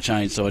flogged for a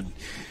change, so I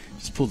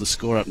just pulled the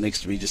score up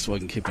next to me just so I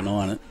can keep an eye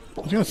on it.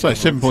 I was going to say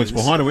 7 points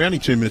behind. Are we only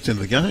 2 minutes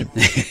into the game?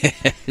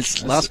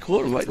 It's last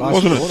quarter, mate.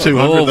 Wasn't it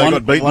 200 they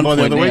got beaten by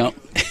the other now. week?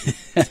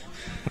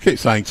 I keep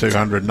saying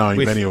 200, knowing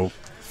With Benny will...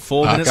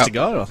 4 minutes to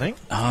go, I think.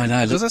 Oh,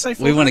 no. Does that say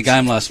 4 we won a minutes?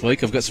 game last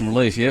week. I've got some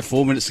relief, yeah.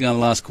 4 minutes to go in the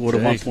last quarter,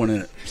 Gee. 1 point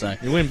in it. So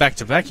You win back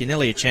to back, you're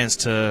nearly a chance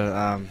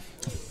to.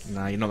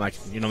 No, you're not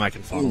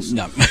making finals.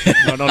 no.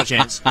 Not a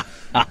chance.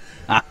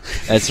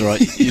 That's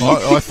right.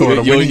 I thought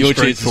a winning streak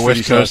chances for West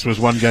finish Coast was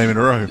one game in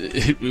a row.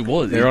 It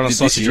was. They're on a This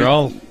sausage year.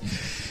 roll.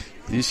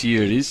 This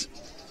year it is.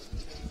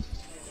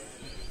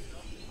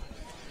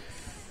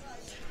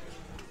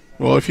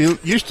 Well, if you're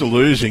used to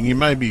losing, you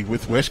maybe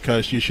with West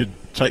Coast you should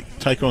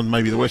take on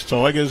maybe the West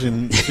Tigers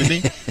in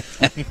Sydney.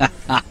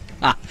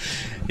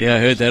 Yeah, I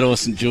heard that. Or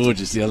St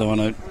George is the other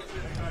one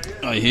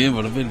I hear,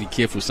 but I better be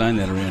careful saying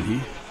that around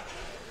here.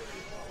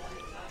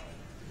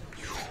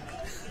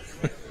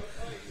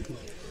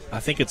 I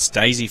think it's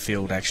Daisy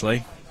Field,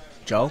 actually.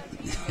 Joel?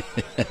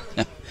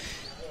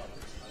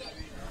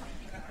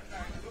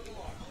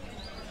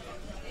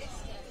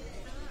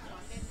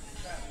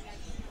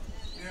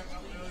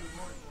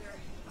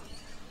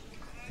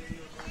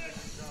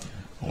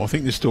 Well, I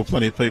think there's still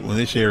plenty of people in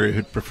this area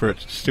who'd prefer it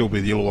to still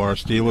be the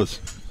Illawarra Steelers.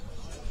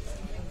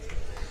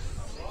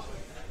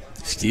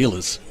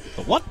 Steelers.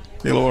 But what?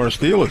 The Illawarra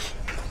Steelers.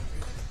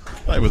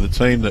 They were the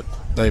team that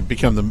they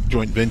become the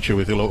joint venture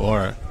with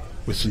Illawarra,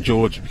 with St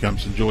George. It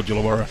becomes St George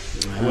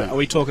Illawarra. Are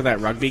we talking that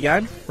rugby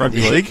game?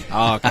 Rugby league.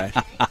 Oh, okay.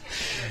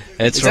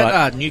 That's Is right.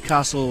 that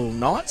Newcastle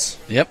Knights?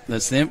 Yep,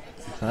 that's them.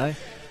 Hey.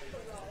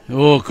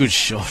 Oh, good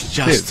shot.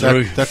 Just Yeah,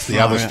 through. that's the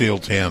Far other out. steel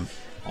town.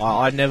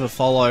 I never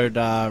followed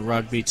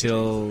rugby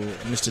till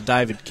Mr.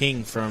 David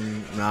King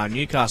from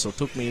Newcastle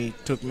took me,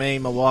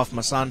 my wife,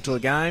 my son to a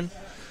game,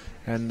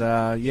 and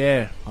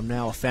I'm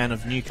now a fan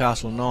of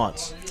Newcastle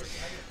Knights.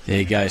 There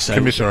you go. So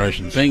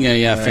Commiserations. being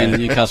a fan of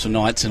Newcastle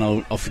Knights, and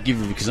I'll forgive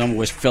you because I'm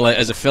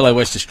as a fellow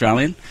West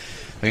Australian,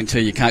 I can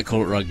tell you can't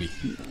call it rugby.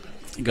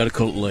 You got to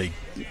call it league.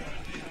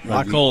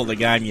 Rugby. I call it the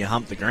game you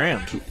hump the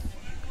ground.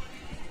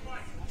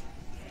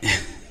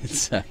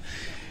 It's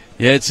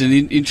an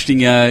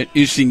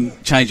interesting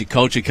change of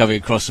culture coming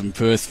across from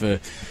Perth for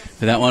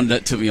that one.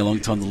 That took me a long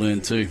time to learn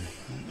too.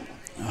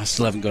 I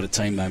still haven't got a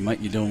team though, mate.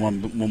 You're doing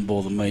one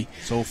more than me.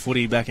 It's all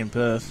footy back in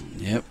Perth.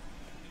 Yep.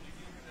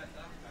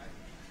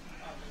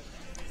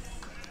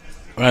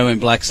 Rowan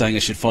Black saying I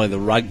should follow the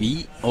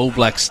rugby. All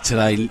Blacks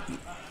today,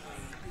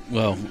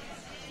 well,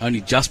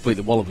 only just beat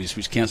the Wallabies,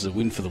 which counts as a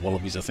win for the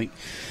Wallabies, I think.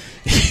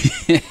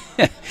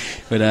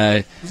 But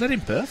was that in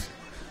Perth?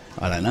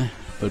 I don't know.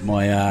 But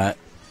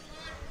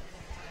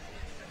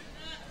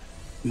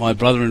my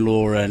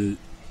brother-in-law and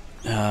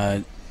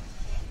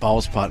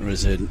bowls partner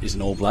is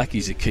an All Black.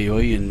 He's a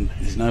Kiwi, and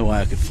there's no way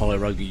I could follow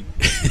rugby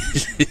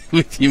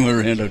with him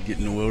around. I'd get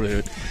in the world of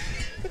it.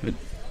 But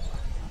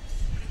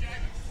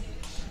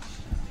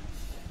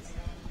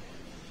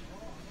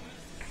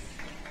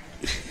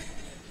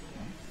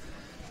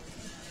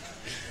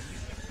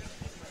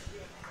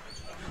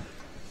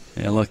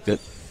yeah, I like that.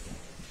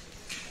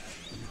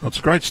 Well, it's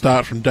a great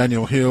start from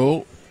Daniel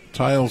Hill.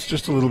 Tails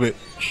just a little bit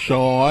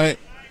shy.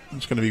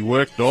 It's going to be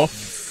worked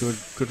off.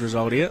 Good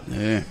result here.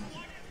 Yeah.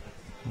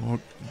 Well,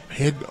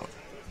 head,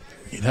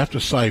 you'd have to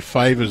say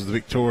favours the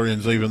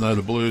Victorians, even though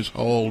the Blues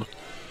hold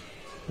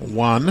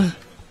one.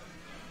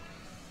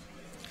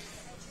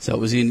 So it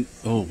was in.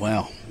 Oh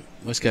wow,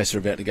 West Coast are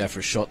about to go for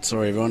a shot.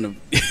 Sorry, everyone.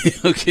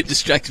 I'll get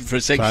distracted for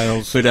a second.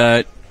 Tails.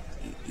 But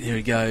here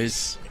he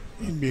goes.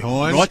 In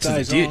behind. Right to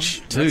the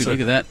ditch, too. Look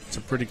at that. It's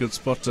a pretty good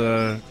spot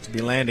to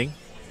be landing.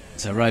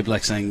 So Ray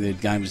Black saying the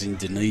game was in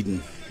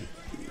Dunedin.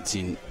 It's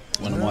in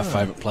one of my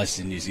favourite places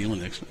in New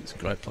Zealand, actually. It's a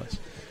great place.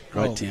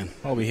 Great town.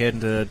 I'll be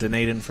heading to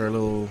Dunedin for a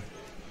little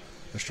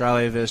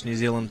Australia versus New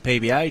Zealand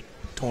PBA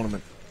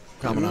tournament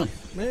coming up.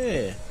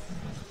 Yeah.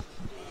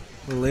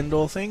 Little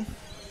indoor thing.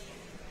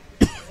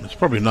 It's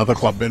probably another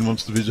club Ben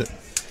wants to visit.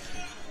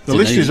 The Dunedin.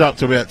 list is up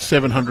to about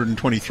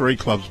 723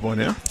 clubs by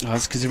now. Oh,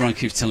 it's because everyone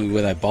keeps telling me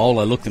where they bowl.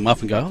 I look them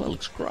up and go, oh, that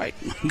looks great.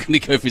 I'm going to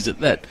go visit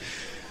that.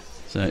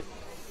 So,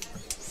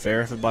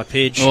 fair effort by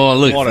Pidge. Oh,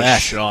 look what at that.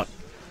 A shot.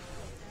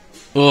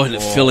 Oh, and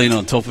it fell in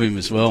on top of him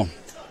as well.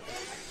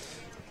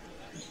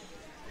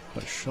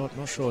 Got shot.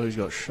 Not sure who's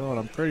got shot.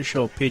 I'm pretty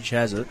sure Pidge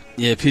has it.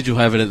 Yeah, Pidge will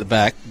have it at the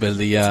back, but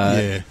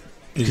the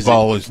his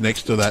bowl is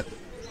next to that.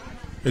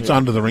 It's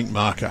under the rink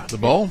marker. The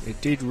bowl.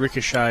 It did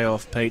ricochet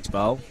off Pete's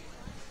bowl.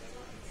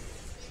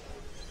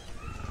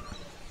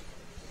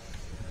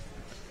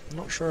 I'm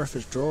not sure if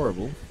it's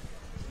drawable.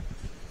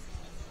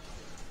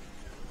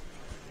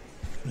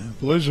 Yeah,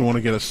 Blues will want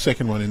to get a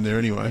second one in there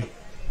anyway.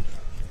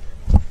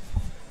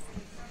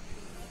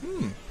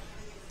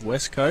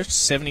 West Coast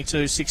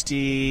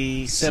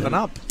 72-67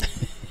 up.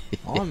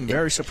 I'm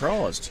very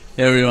surprised.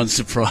 Everyone's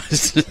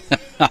surprised.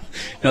 Not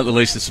the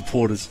least the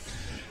supporters.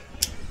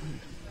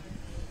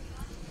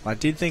 I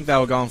did think they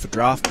were going for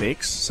draft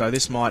picks, so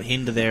this might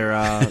hinder their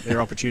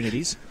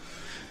opportunities.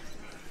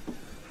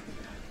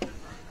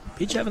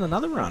 Pitch having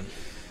another run.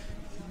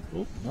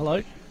 Oh,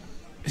 hello.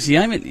 Is he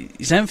aiming?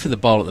 He's aiming for the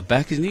bowl at the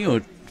back, isn't he?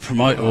 Or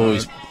promote? Or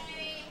he's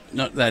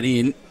not that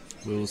in.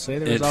 We'll see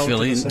the It result.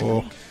 fell in.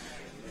 Or,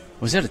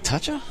 Was that a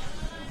toucher?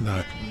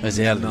 no. Was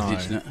he out of No. the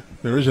ditch? No.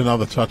 There is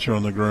another toucher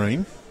on the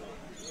green.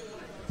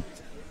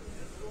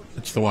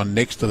 It's the one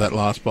next to that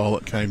last bowl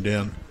that came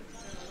down.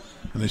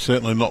 And they're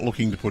certainly not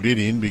looking to put it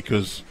in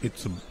because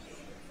it's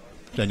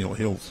Daniel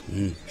Hills.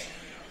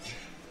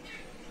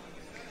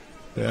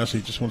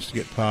 Bowsey just wants to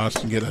get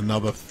past and get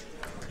another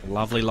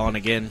Lovely line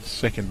again.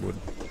 second wood.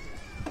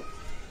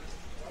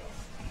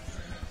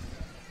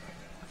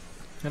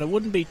 And it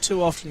wouldn't be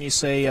too often you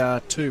see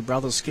two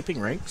brothers skipping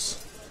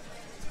rinks.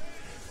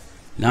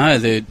 No,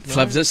 the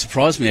Flappers. That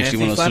surprised me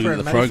actually Anthony when I was Flapper looking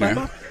at the and Matty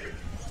program. Flapper.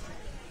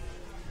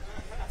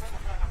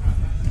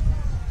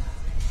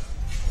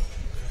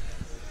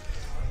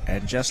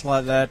 And just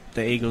like that,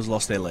 the Eagles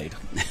lost their lead.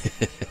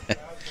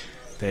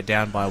 They're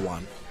down by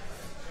one.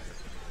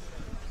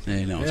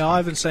 Yeah, no, Yeah, I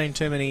haven't seen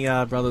too many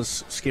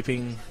brothers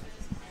skipping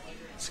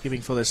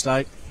for their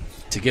state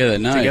together.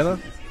 No, together.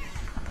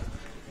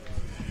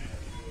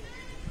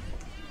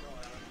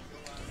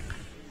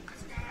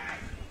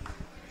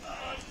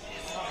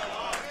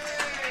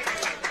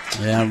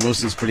 Yeah,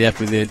 Wilson's pretty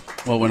happy with it.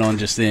 What went on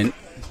just then?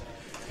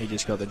 He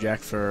just got the jack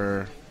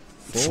for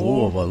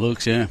Four by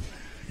looks, yeah.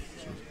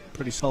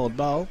 Pretty solid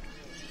bowl.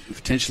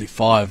 Potentially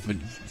five, but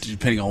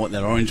depending on what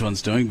that orange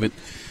one's doing. But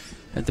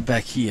at the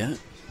back here,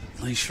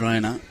 Lee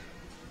Schraner.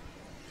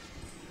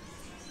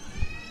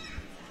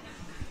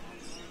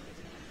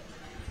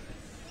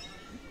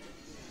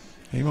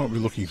 He might be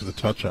looking for the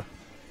toucher.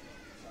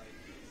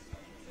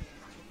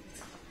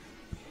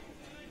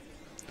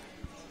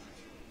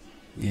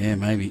 Yeah,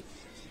 maybe.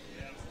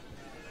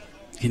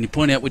 Can you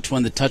point out which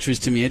one the toucher is,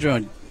 Timmy Edra?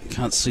 I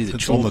can't see the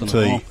It's chalk on the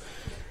tee. hole.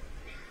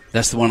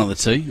 That's the one on the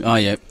tee? Oh,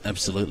 yeah,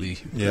 absolutely.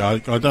 Yeah, I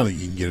don't think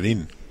you can get it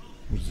in,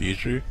 was the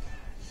issue.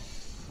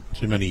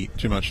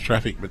 Too much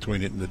traffic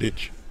between it and the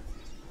ditch.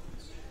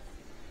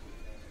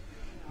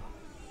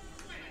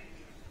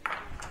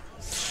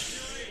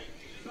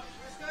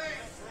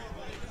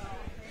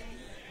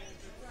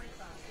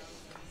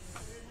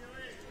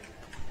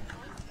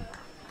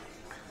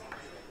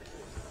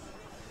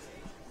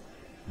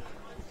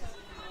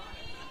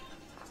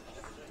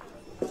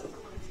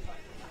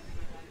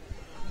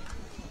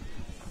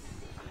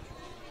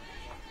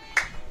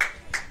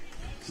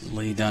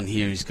 Lee done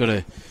here. He's got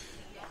a...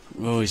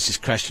 Oh, he's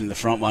just crashed into the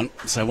front one.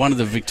 So one of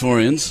the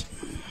Victorians...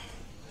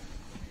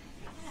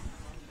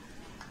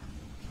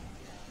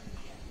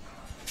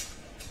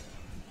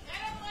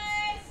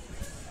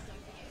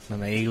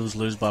 And the Eagles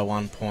lose by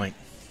 1 point.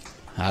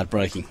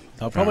 Heartbreaking.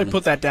 They'll probably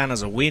put that down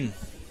as a win.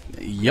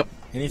 Yep.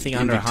 Anything In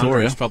under 100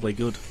 Victoria. is probably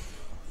good.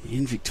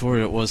 In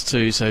Victoria it was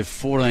too. So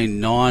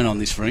 14-9 on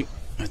this rink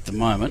at the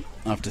moment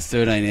after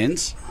 13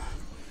 ends.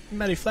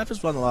 Matty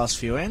Flappers won the last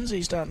few ends.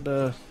 He's starting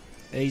to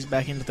ease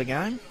back into the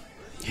game.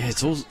 Yeah,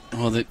 it's all...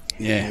 Oh,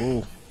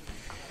 yeah.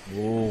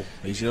 Oh,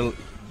 he's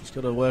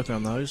got to work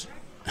on those.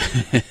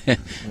 He's Box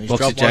of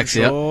dropped one jacks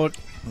out. short.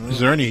 Is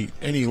there any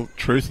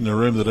truth in the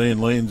room that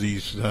Ian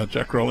Lean's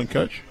jack rolling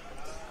coach?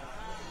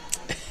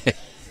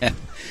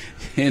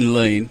 And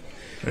Lean.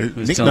 His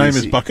was nickname telling is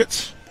us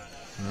Buckets.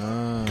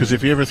 Because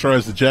if he ever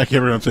throws the jack,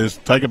 everyone says,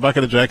 take a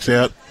bucket of jacks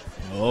out,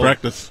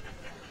 practice.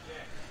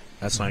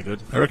 That's no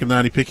good. I reckon they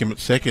only pick him at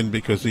second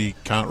because he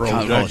can't roll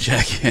Can't a roll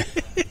jack. jack.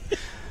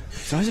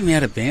 Throws him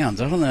out of bounds.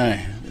 I don't know.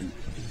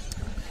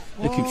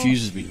 It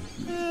confuses me.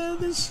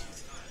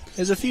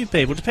 There's a few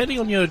people, depending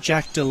on your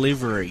jack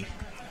delivery.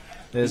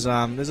 There's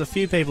a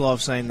few people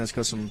I've seen that's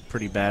got some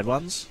pretty bad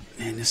ones.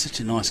 Man, you're such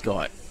a nice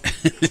guy.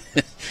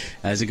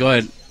 There's a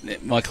guy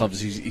at my club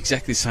who's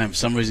exactly the same. For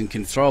some reason,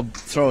 can throw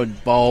a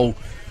bowl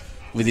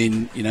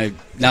within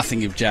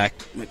nothing of jack,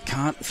 but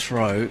can't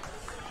throw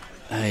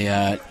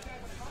a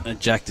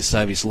jack to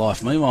save his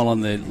life. Meanwhile,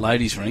 on the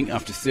ladies' rink,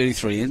 after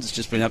 33 ends, it's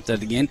just been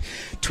updated again,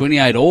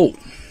 28 all.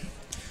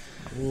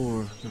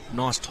 Ooh,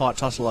 nice tight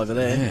tussle over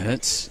there. Yeah,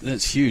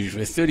 that's huge.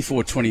 We're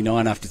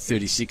 34-29 after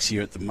 36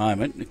 here at the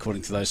moment,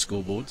 according to those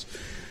scoreboards,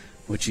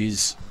 which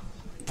is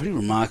pretty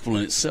remarkable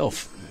in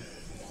itself.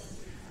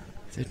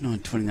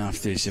 39-29 after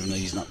 37,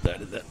 he's not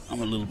updated that.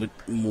 I'm a little bit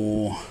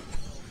more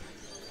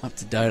up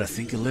to date, I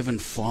think.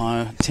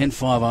 11-5,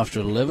 10-5 after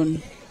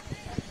 11,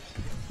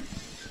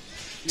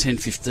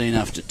 10-15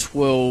 after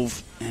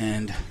 12,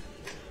 and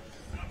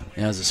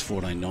ours is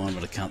 14-9,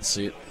 but I can't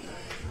see it.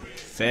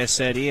 Fair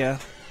set here.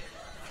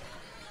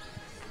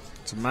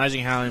 It's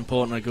amazing how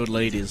important a good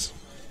lead is.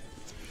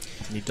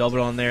 You dob it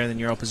on there and then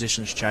your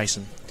opposition's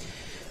chasing.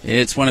 Yeah,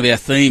 it's one of our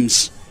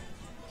themes.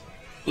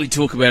 We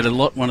talk about it a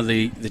lot. One of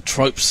the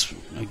tropes,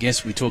 I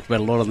guess, we talk about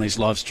a lot on these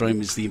live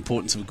streams is the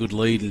importance of a good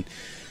lead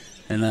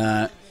and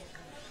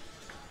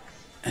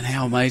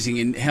how amazing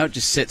and how it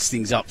just sets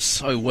things up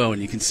so well.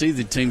 And you can see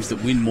the teams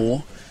that win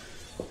more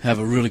have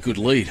a really good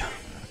lead.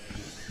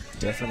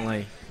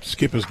 Definitely.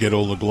 Skippers get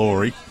all the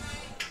glory.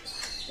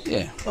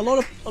 Yeah. A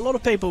lot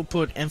of people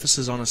put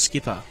emphasis on a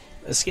skipper.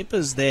 A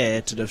skipper's there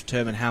to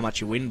determine how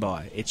much you win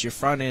by. It's your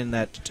front end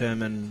that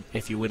determine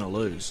if you win or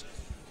lose.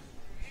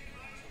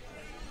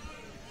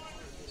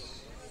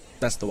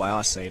 That's the way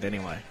I see it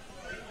anyway.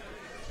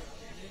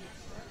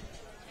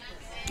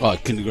 Oh, I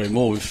couldn't agree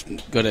more.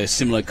 We've got a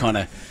similar kind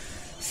of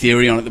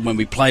theory on it that when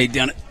we played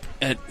down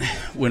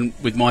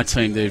with my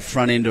team, the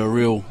front end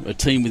are a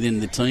team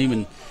within the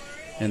team,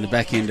 and the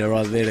back end are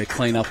either there to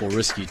clean up or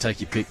rescue. Take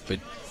your pick, but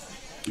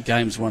the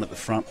game's won at the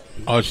front.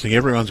 I just think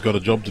everyone's got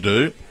a job to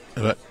do,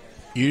 but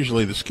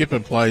usually the skipper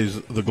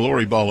plays the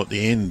glory bowl at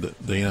the end,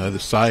 the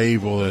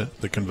save or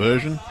the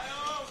conversion.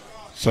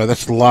 So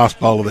that's the last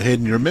bowl of the head,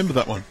 and you remember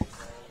that one.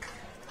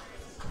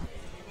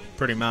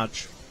 Pretty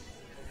much.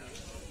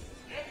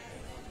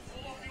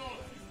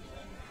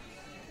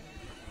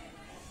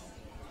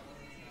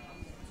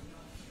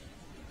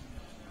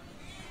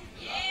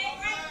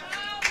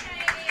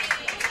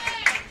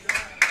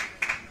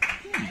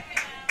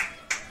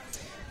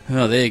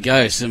 Oh, there you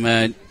go. Some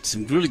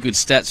really good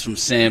stats from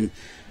Sam.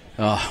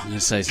 Oh, I'm going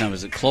to say his name.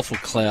 Is it Clough or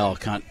Clough?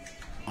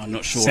 I'm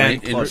not sure. Sam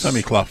Clough.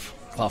 Sammy Clough.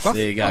 Clough,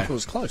 there you go. I thought it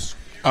was close.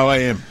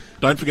 OAM.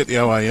 Don't forget the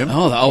OAM.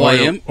 Oh, the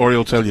OAM. Or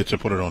he'll tell you to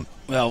put it on.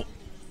 Well,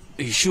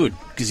 he should,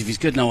 because if he's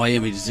got an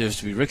OAM, he deserves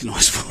to be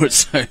recognised for it.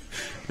 So,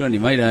 good on you,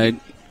 mate.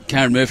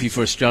 Karen Murphy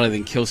for Australia,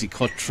 then Kelsey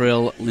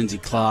Cottrell, Lindsay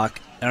Clark,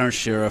 Aaron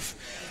Sheriff,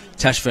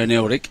 Tash Van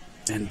Eldick,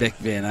 and Beck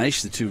Van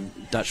Asch, the two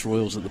Dutch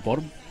Royals at the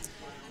bottom.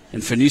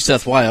 And for New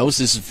South Wales,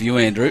 this is for you,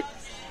 Andrew.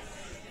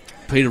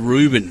 Peter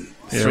Rubin,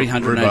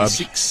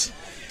 386.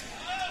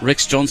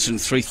 Rex Johnson,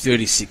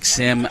 336.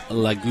 Sam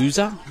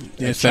Laguza.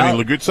 Yeah,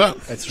 Sammy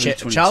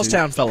Laguza.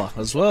 Charlestown fella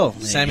as well.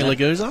 Sammy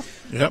Laguza.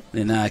 Yep.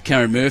 Then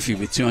Karen Murphy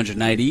with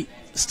 280.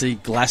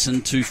 Steve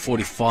Glasson,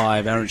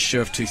 245. Aaron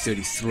Sheriff,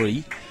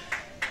 233.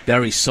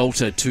 Barry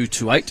Salter,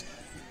 228.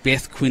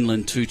 Beth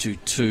Quinlan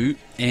 222,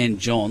 Ann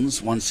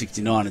Johns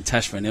 169, and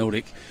Tash Van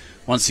Eldick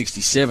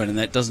 167, and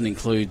that doesn't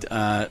include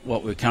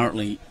what's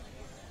currently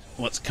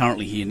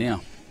here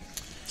now.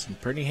 Some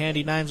pretty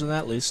handy names on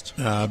that list.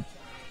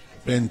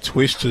 Ben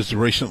Twist has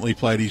recently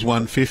played his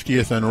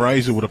 150th, and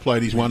Razor would have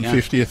played his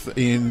 150th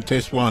in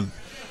Test 1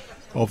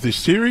 of this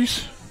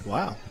series.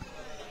 Wow.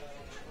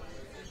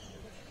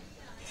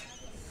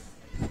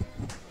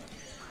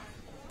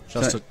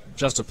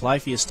 Just to play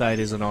for your state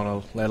is an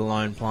honour, let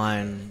alone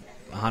playing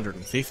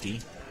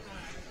 150.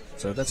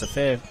 So that's a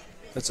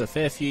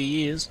fair few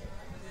years.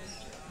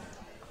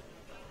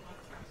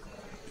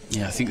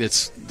 Yeah, I think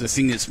that's the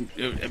thing that's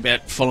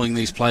about following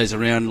these players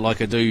around like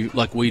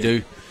we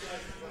do,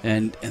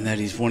 and that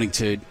is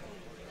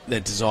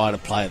that desire to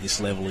play at this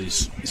level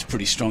is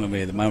pretty strong in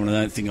me at the moment.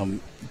 I don't think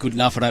I'm good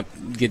enough. I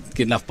don't get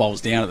enough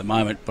bowls down at the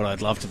moment, but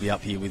I'd love to be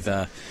up here with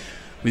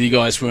you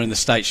guys wearing the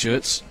state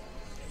shirts.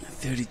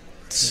 32.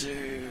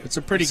 It's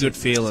a pretty good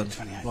feeling.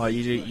 Like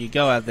you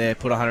go out there,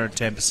 put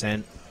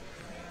 110%,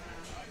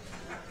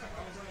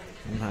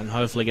 and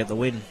hopefully get the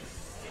win.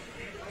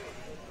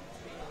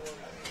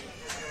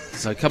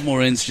 So a couple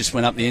more ends just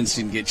went up. The ends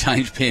didn't get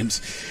changed.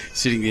 Pam's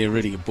sitting there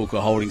reading a book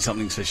or holding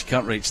something, so she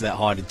can't reach that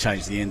high to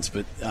change the ends.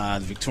 But the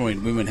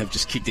Victorian women have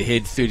just kicked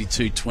ahead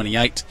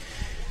 32-28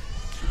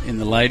 in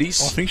the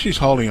ladies. I think she's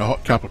holding a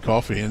hot cup of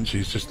coffee and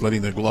she's just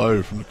letting the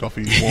glow from the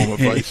coffee warm her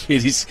face.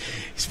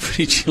 It's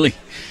pretty chilly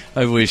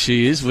over where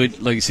she is. Like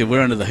you said,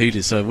 we're under the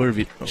heaters, so we're a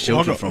bit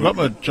sheltered from it. I've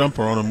got my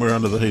jumper on and we're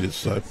under the heaters,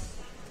 so...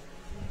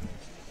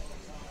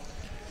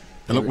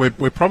 And look,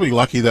 we're probably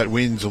lucky that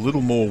wind's a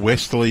little more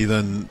westerly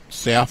than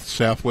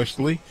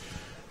southwesterly,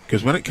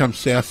 because when it comes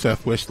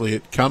southwesterly,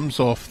 it comes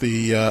off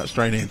the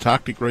Australian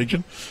Antarctic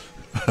region,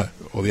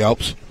 or the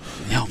Alps.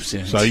 The Alps,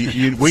 yeah. So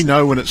we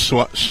know when it's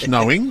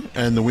snowing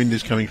and the wind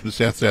is coming from the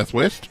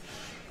southwest,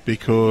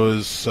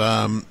 because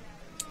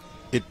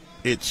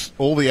it's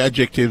all the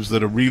adjectives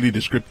that are really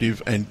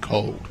descriptive and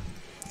cold.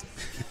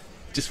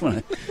 Just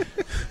want to...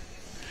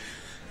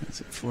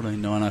 It's at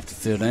 14-9 after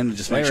 13.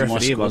 Just make sure my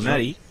score's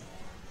right.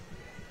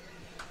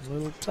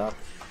 Little top.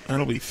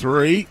 That'll be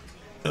 3,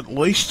 at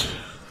least.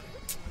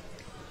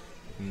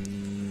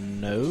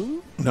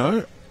 No.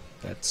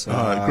 That's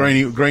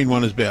green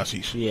one is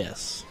Bousies.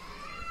 Yes.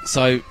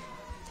 So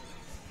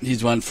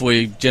here's one for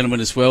you, gentlemen,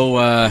 as well.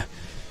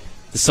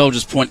 The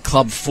Soldiers Point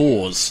Club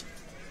 4s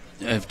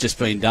have just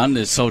been done.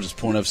 The Soldiers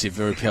Point, obviously, a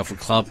very powerful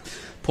club.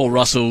 Paul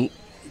Russell,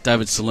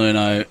 David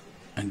Salerno,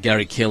 and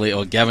Gavin Kelly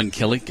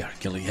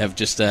have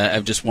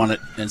just won it,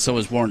 and so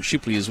has Warren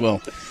Shipley as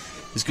well.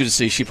 It's good to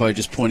see Shippo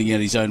just pointing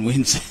out his own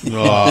wins.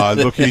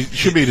 Look, he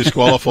should be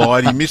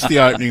disqualified. He missed the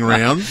opening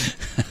round.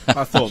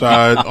 I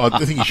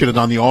think he should have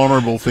done the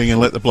honourable thing and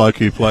let the bloke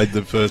who played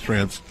the first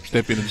round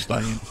step in and stay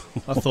in.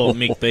 I thought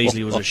Mick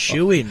Beasley was a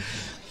shoo-in.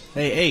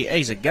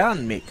 He's a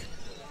gun, Mick.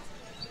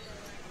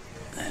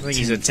 I think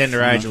he's a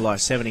tender age of like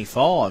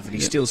 75, and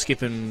he's still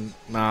skipping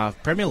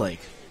Premier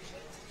League.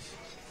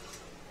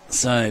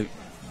 So,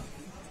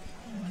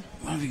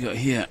 what have we got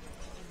here?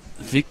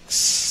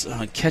 Vic's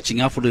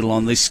catching up a little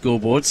on this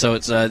scoreboard, so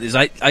it's there's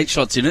eight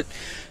shots in it,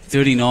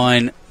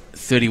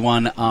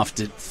 39-31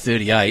 after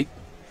 38.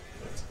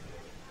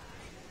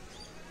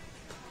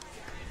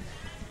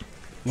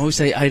 What we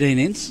say, 18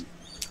 ends?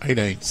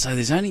 18. So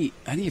there's only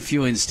a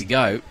few ends to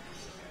go.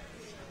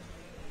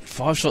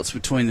 5 shots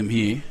between them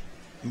here.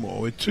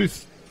 Well, we're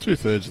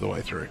two-thirds of the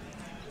way through,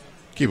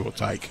 give or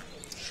take.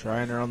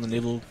 Schraner on the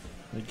nibble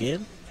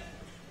again.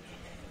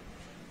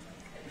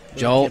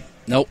 Joel,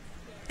 nope.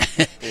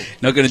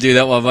 Not going to do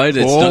that one, mate.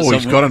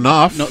 He's got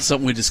enough. Not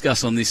something we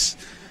discuss on this.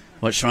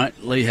 What Schraner?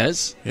 Lee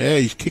has. Yeah,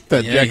 he's kicked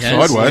that jack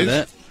sideways.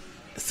 That.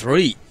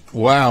 3.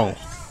 Wow.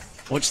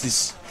 Watch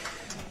this.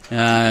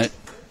 So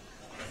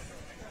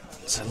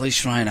Lee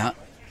Schraner.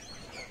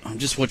 I'm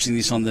just watching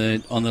this on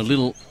the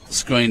little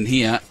screen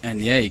here, and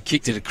he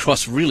kicked it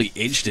across, really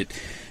edged it,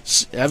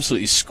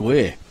 absolutely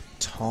square.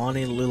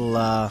 Tiny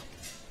little,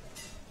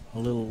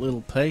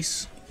 little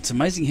piece. It's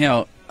amazing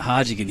how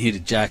hard you can hit a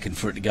jack and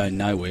for it to go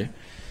nowhere.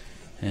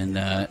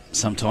 And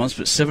sometimes,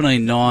 but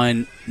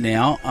 17-9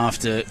 now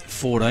after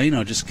 14.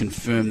 I'll just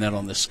confirm that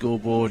on the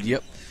scoreboard.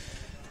 Yep.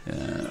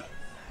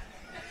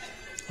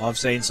 I've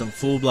seen some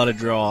full-blooded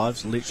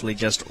drives literally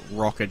just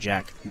rock a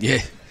jack. Yeah.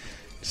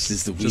 Just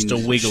as the wind just a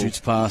wiggle shoots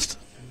past.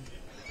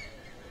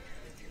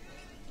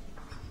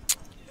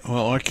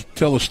 Well, I could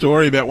tell a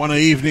story about one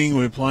evening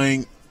we were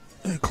playing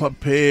club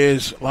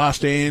pairs,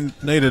 last end,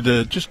 needed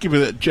to just give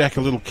that jack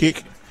a little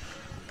kick.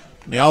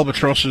 The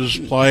Albatrosses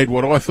played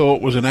what I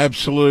thought was an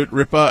absolute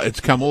ripper.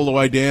 It's come all the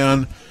way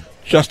down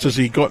just as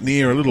he got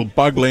near a little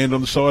bug land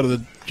on the side of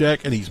the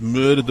jack, and he's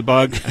murdered the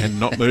bug and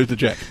not moved the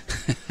jack.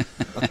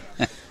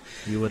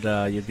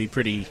 You'd be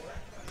pretty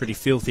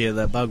filthy at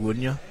that bug,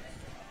 wouldn't you?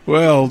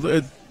 Well,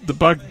 the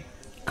bug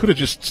could have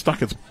just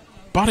stuck its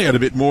butt out a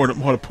bit more and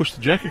it might have pushed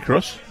the jack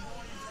across.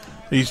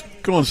 He's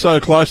gone so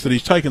close that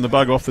he's taken the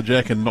bug off the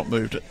jack and not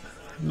moved it.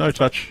 No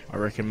touch. I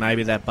reckon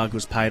maybe that bug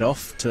was paid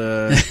off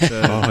to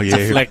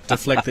deflect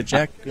the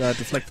jack,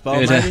 deflect the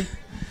ball,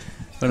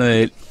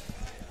 maybe.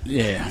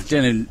 Yeah,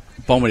 down in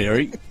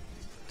Bomaderry,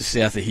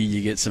 south of here,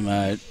 you get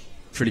some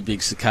pretty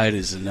big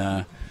cicadas,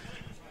 and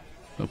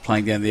we're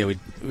playing down there with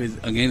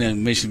I'm going to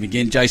mention him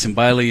again, Jason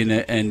Bailey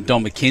and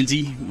Don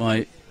McKenzie,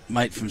 my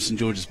mate from St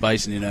George's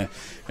Basin, in a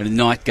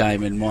night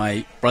game, and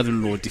my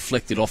brother-in-law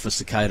deflected off a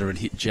cicada and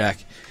hit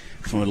Jack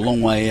from a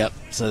long way out.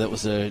 So that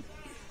was the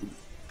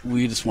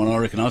weirdest one I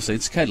reckon I've seen.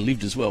 Cicada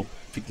lived as well,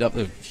 picked up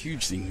a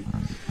huge thing.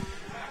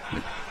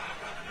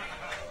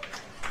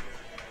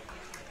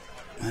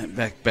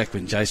 Back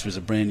when Jason was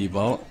a brand new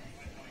bowler.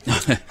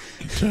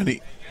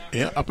 Tony,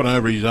 yeah, up and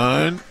over his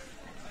own.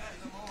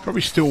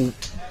 Probably still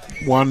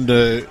one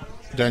to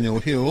Daniel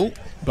Hill,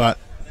 but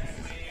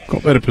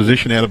got better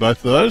position out of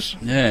both of those.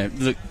 Yeah,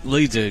 look,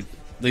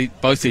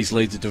 both these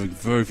leads are doing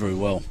very, very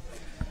well.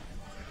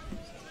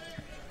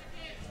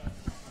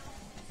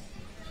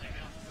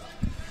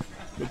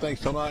 Good,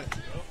 thanks, Tomo.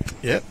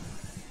 Yep.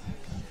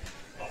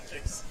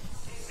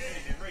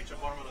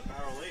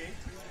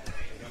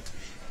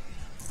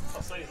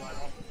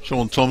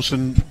 Sean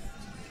Thompson,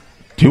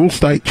 dual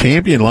state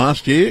champion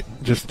last year,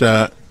 just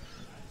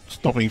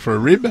stopping for a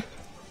rib.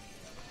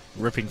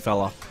 Ripping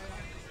fella.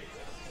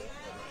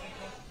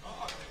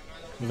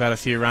 We've had a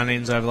few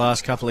run-ins over the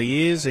last couple of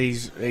years.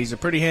 He's a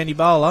pretty handy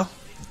bowler.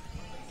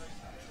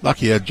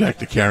 Lucky he had Jack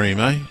to carry him,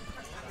 eh?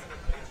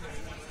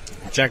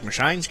 Jack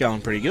Machane's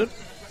going pretty good.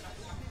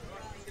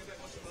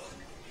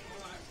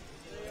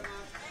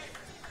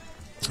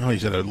 Oh,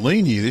 he's had a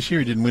lean year this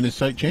year. He didn't win a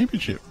state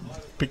championship.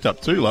 Picked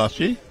up 2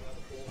 last year.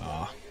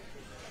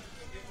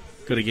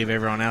 Got to give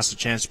everyone else a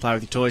chance to play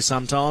with your toys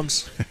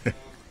sometimes.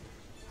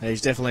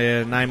 He's definitely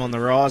a name on the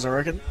rise, I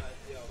reckon.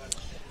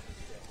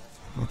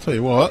 I'll tell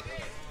you what.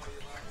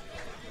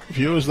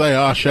 Viewers, they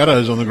are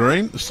shadows on the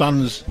green. The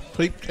sun's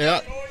peeked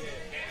out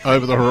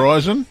over the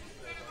horizon.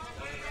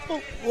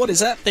 Well, what is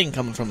that thing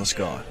coming from the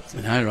sky?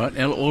 I know, right?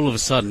 Now, all of a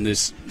sudden,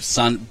 there's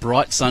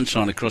bright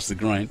sunshine across the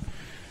green.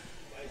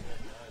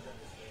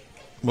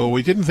 Well,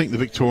 we didn't think the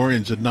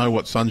Victorians would know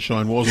what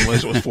sunshine was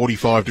unless it was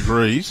 45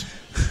 degrees.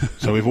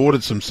 So we've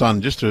ordered some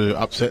sun just to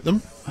upset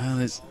them.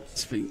 Well,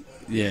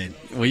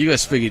 well, you got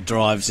speaking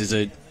drives.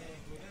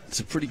 It's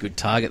a pretty good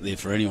target there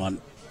for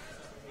anyone.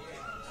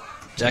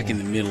 Jack in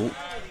the middle.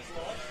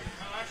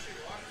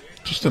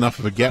 Just enough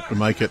of a gap to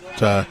make it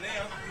so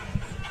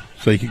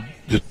you can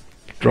just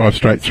drive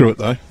straight through it,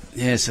 though.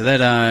 Yeah, so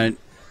that... I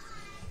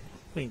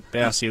think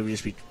Bousey will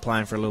just be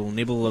playing for a little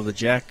nibble of the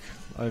Jack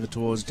over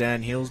towards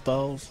Dan Hill's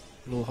bowls.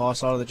 A little high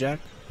side of the Jack.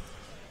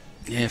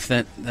 Yeah, if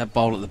that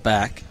bowl at the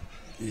back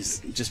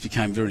just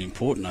became very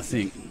important, I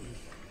think.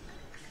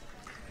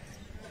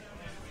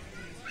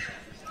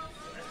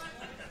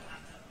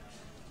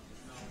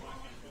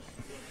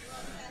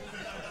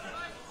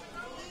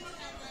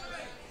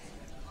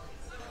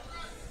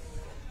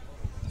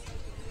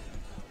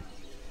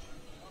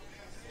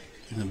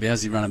 And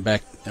Bousey running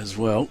back as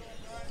well.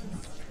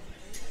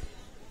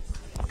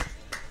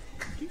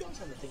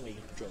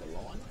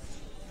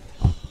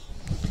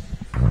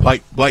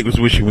 Blake was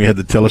wishing we had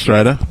the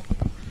telestrator.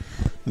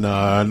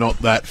 No, not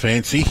that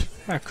fancy.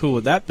 How cool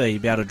would that be?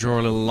 You'd be able to draw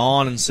a little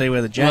line and see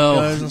where the Jack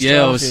goes and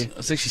yeah, stuff. I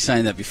was actually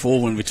saying that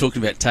before when we were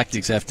talking about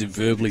tactics. I have to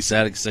verbally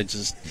say it because I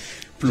just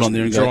put it on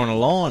there and drawing a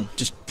line.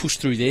 Just push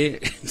through there.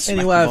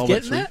 Any way of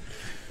getting that?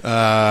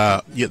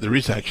 Yeah, there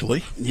is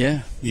actually.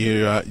 Yeah.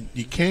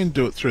 You can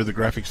do it through the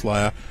graphics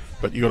layer,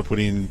 but you got to put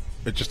in.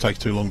 It just takes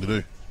too long to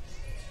do.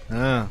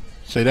 Ah.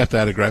 So you'd have to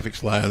add a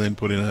graphics layer, then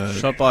put in a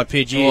shot by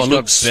Pidgey. He's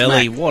got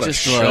belly. What a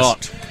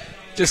shot!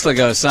 Just like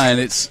I was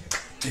saying,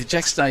 did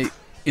Jack stay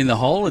in the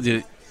hole or did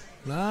it?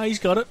 No, he's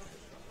got it.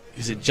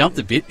 Is it jumped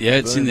a bit? Yeah,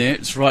 it's in there.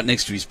 It's right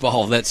next to his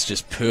bowl. That's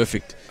just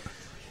perfect.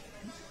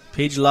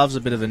 Pidge loves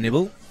a bit of a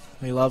nibble.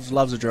 He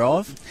loves a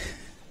drive.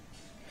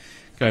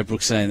 Go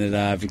Brooks saying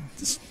that the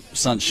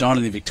sun's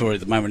shining in Victoria at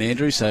the moment,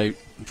 Andrew, so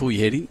pull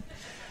your head in.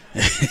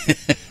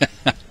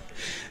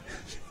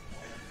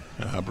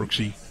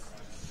 Brooksy.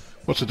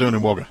 What's it doing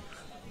in Wagga?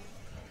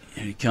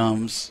 Here he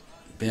comes.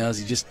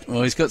 Bowsy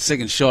he's got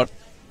second shot.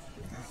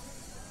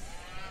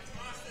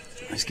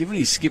 He's giving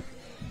his skip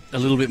a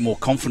little bit more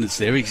confidence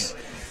there.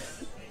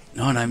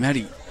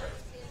 Matty.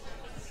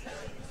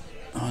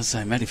 I was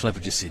saying Matty Flapper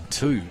just said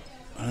 2.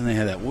 I don't know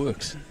how that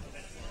works.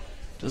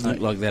 Doesn't look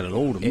like that at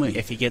all to me.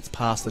 If he gets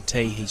past the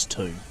tee, he's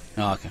 2.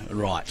 Oh, okay,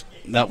 right.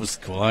 That was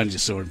cool. I only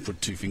just saw him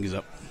put 2 fingers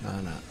up.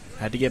 No.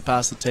 Had to get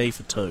past the tee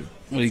for 2.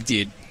 Well, he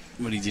did,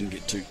 but he didn't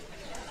get 2.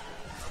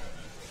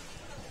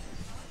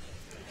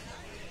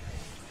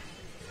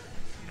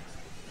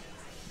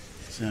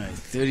 So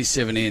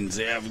 37 ends.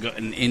 Yeah, we've got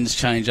an ends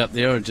change up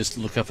there. I'll just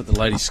look up at the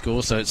ladies'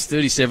 score. So it's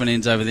 37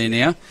 ends over there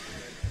now.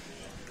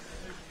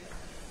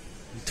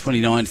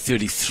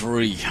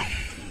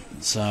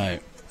 29-33. So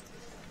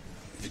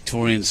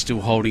Victorians still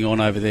holding on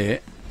over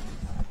there.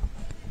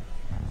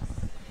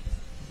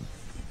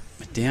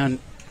 But down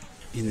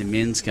in the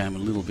men's game a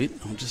little bit.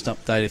 I'll just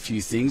update a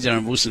few things.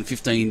 Aaron Wilson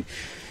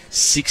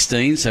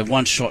 15-16. So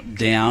 1 shot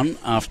down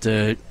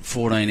after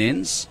 14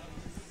 ends.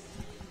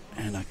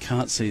 And I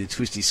can't see the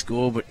twisty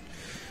score, but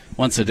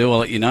once I do, I'll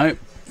let you know.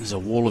 There's a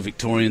wall of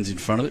Victorians in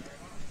front of it.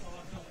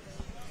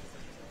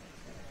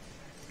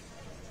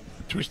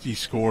 Twisty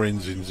score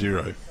ends in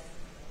 0.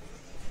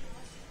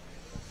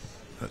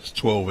 That's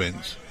 12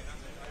 ends.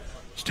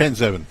 It's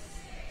 10-7.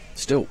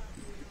 Still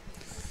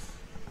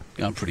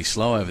going pretty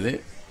slow over there.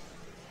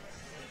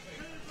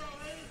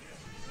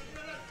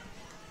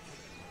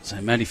 So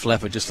Matty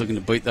Flapper just looking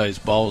to beat those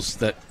bowls,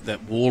 that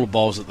wall of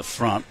bowls at the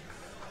front.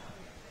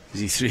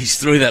 He's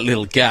through that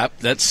little gap.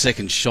 That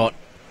second shot.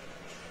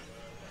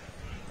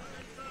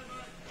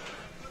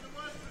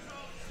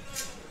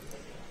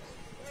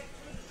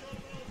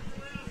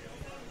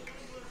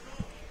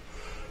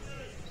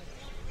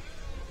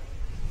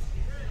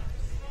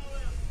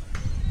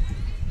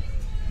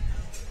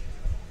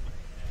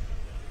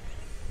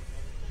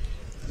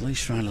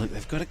 Schraner, look,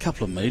 they've got a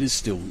couple of metres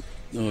still.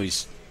 Oh,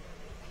 is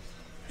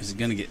it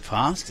going to get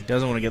past? He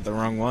doesn't want to get the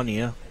wrong one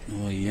here.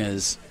 Oh, he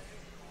has.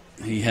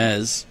 He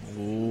has.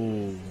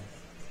 Ooh.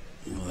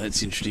 Oh,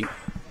 that's interesting.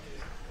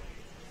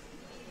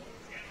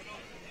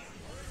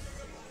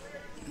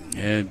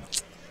 Yeah.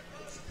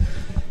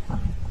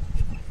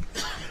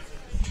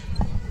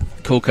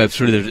 Corcove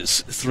through there.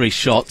 It's 3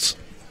 shots.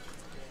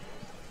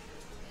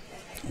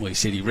 Well, he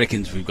said he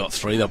reckons we've got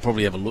 3. They'll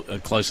probably have a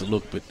closer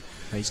look, but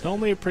he's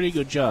normally a pretty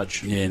good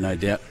judge. yeah, no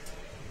doubt.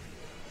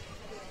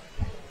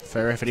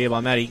 Fair effort here by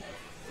Matty.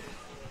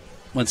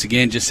 Once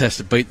again, just has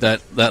to beat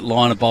that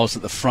line of bowls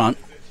at the front.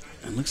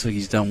 It looks like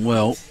he's done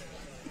well.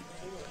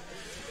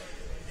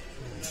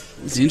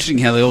 It's interesting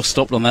how they all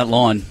stopped on that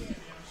line.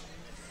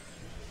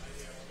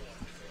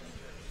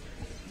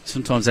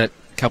 Sometimes that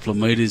couple of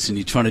metres and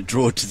you're trying to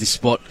draw it to this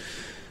spot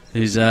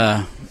is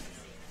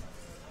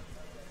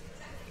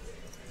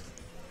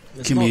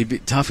can be a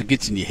bit tough. It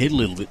gets in your head a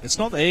little bit. It's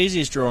not the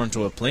easiest draw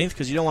into a plinth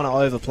because you don't want to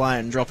overplay it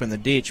and drop in the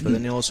ditch, but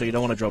then also you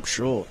don't want to drop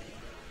short.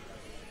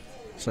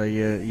 So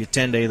you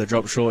tend to either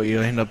drop short or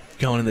you end up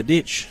going in the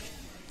ditch.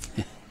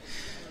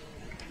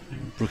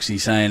 Brooksy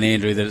saying,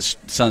 Andrew, that it's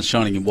sun's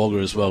shining in Wagga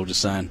as well,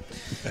 just saying.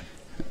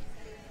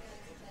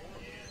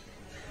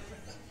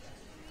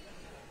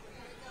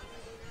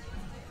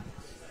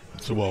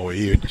 So while we're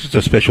here, just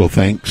a special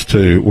thanks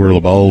to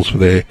Warilla Bowls for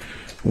their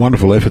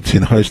wonderful efforts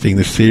in hosting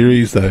this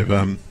series.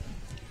 They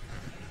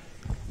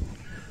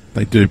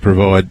do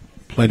provide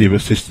plenty of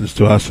assistance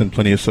to us and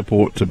plenty of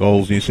support to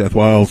Bowls New South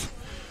Wales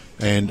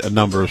and a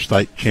number of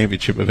state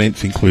championship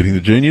events, including the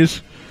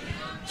juniors.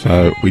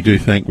 So we do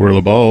thank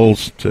Warilla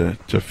Bowls to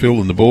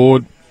Phil and the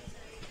board.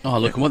 Oh,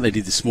 look, and what they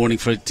did this morning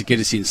to get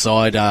us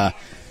inside,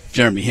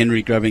 Jeremy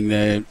Henry grabbing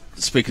the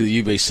Speaker of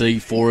the UBC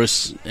for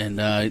us and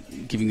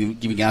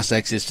giving us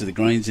access to the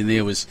greens in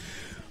there was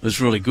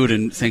really good,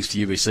 and thanks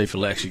to UBC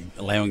for actually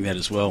allowing that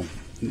as well.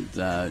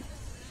 It,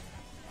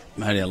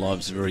 made our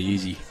lives very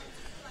easy.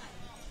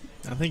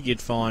 I think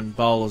you'd find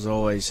bowlers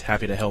always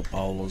happy to help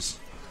bowlers.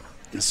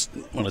 That's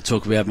what I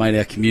talk about, mate.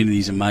 Our community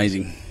is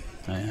amazing.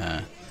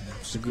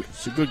 It's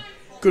a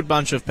good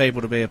bunch of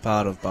people to be a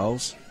part of,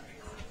 Bowls.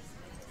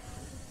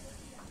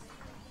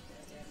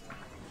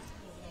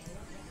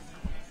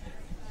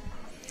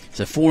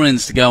 So 4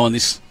 ends to go on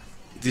this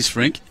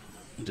rink.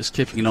 Just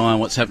keeping an eye on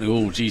what's happening.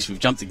 Oh, geez, we've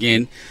jumped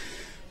again.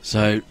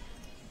 So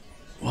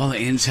while the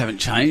ends haven't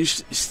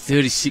changed, it's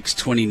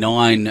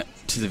 36-29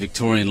 to the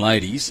Victorian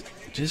ladies.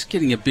 Just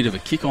getting a bit of a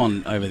kick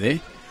on over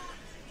there.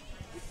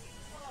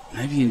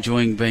 Maybe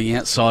enjoying being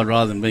outside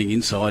rather than being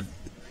inside.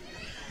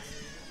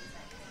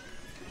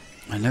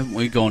 I know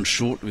we've gone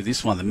short with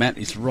this one. The mat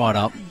is right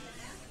up.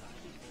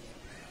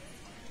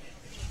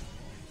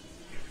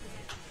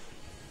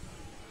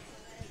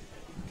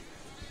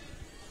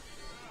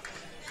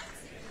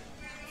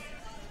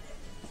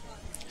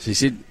 So you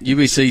said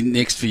UBC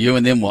next for you,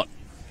 and then what?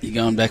 You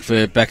going back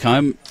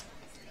home?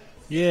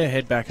 Yeah,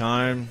 head back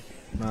home.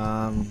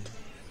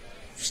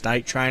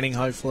 State training,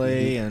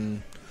 hopefully,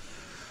 and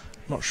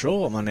not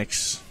sure what my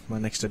next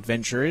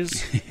adventure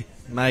is.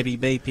 Maybe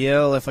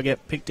BPL if I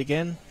get picked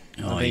again.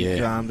 Oh, I think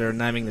yeah. they're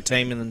naming the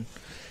team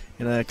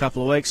in a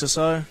couple of weeks or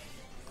so.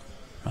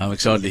 I'm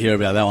excited to hear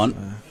about that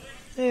one.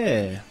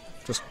 Yeah,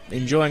 just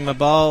enjoying my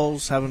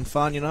bowls, having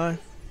fun,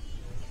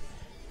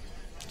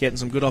 getting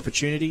some good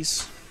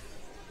opportunities.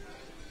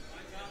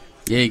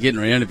 Yeah, getting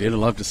around a bit. I'd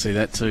love to see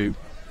that too.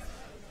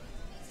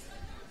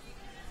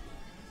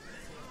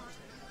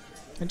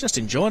 And just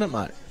enjoying it,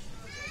 mate.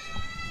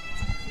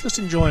 Just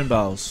enjoying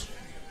bowls.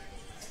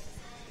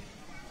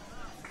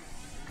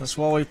 That's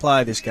why we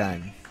play this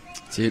game.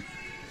 That's it.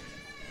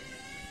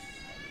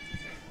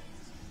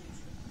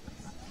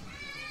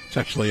 It's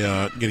actually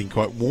getting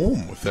quite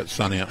warm with that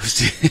sun out.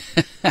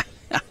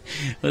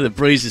 Well, the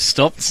breeze has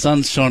stopped. The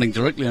sun's shining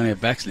directly on our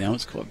backs now.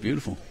 It's quite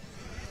beautiful.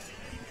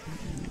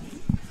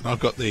 I've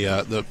got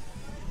the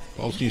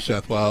Bowls New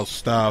South Wales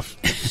staff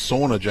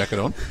sauna jacket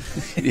on.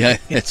 Yeah,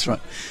 that's right.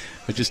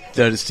 I just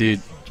noticed you.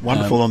 It's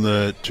wonderful on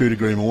the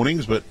 2-degree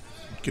mornings, but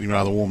getting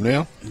rather warm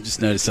now. I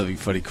just noticed something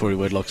funny. Corey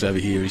Wedlock's over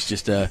here. He's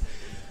just having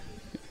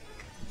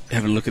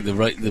a look at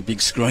the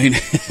big screen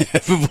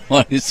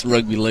behind us. The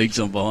rugby league's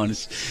on behind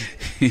us.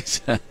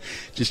 He's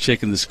just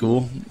checking the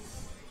score.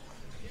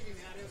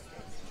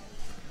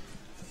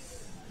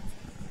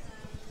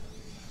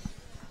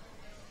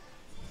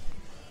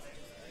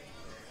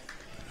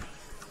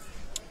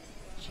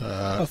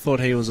 I thought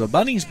he was a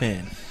Bunnings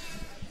man.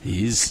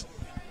 He is.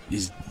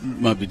 He's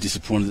might be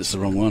disappointed it's the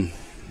wrong one.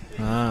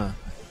 Ah.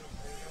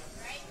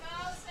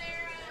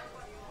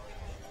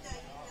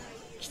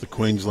 It's the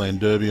Queensland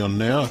Derby on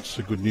now. It's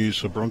the good news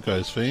for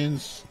Broncos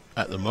fans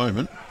at the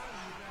moment.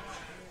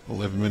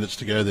 11 minutes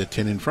to go, they're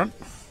 10 in front.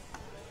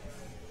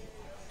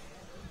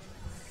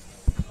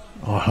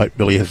 I hope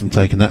Billy hasn't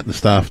taken that in the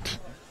staffed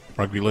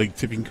rugby league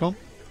tipping comp.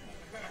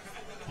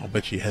 I'll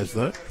bet she has,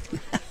 though.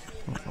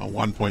 I'm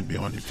 1 point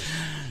behind him.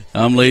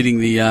 I'm leading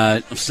the.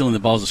 I'm still in the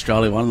Bowls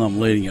Australia one, and I'm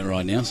leading it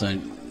right now. So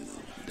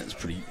that's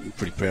pretty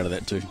proud of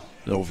that too.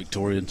 They're all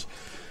Victorians.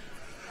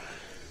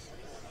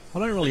 I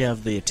don't really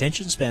have the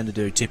attention span to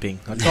do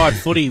tipping. I tried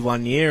footy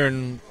one year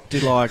and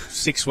did like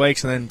 6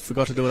 weeks and then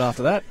forgot to do it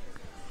after that.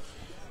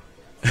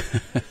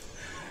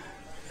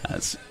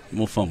 It's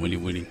more fun when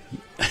you're winning.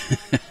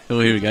 Oh,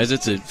 here he goes.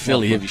 That's a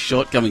fairly heavy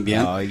shot coming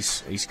down. Oh,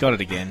 he's got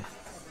it again.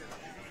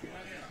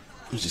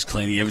 He's just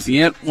cleaning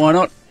everything out. Why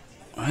not?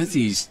 I don't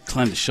think he's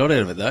claimed a shot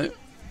out of it, though.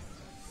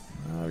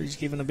 Oh, he's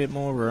given a bit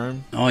more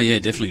room. Oh, yeah,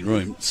 definitely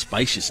room.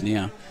 Spacious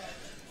now.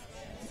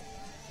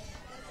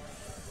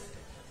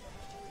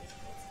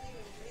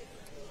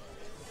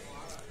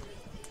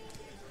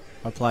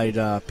 I played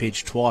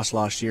Pidge twice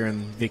last year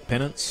in Vic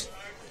Pennants.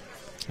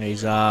 He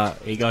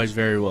goes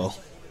very well.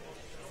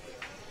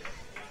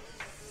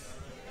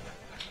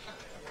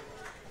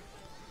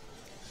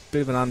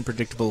 Bit of an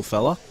unpredictable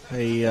fella.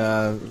 He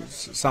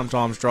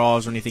sometimes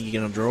drives when you think you're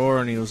going to draw,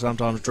 and he'll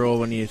sometimes draw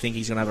when you think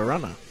he's going to have a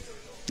runner.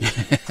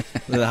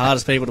 They're the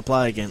hardest people to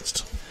play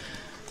against.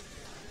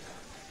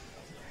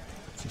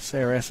 It's a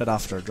fair effort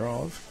after a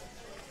drive.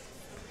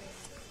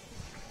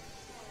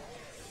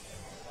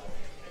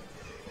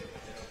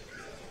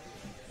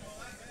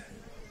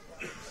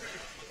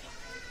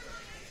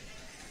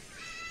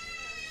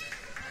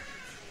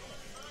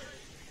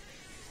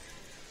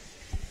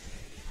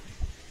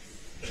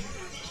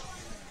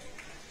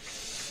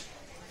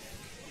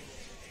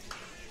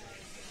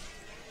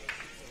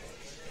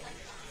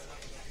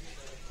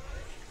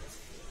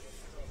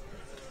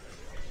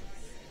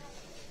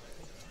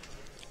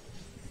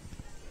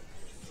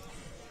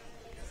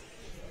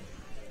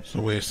 So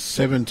we're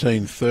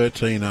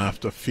 17-13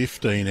 after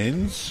 15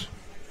 ends.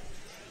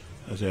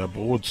 As our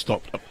board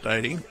stopped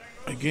updating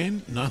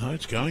again. No,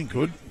 it's going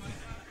good.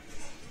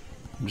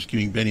 I'm just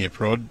giving Benny a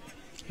prod.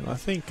 I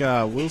think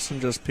Wilson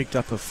just picked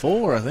up a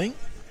 4, I think.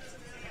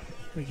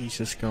 I think he's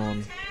just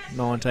gone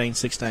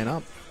 19-16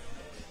 up.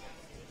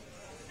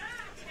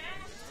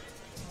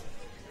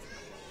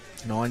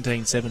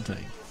 19-17.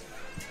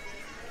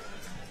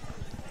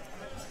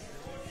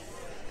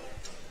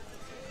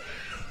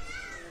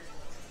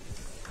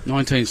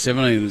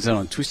 $19.17, is that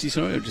on Twisty,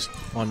 sorry, or just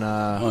On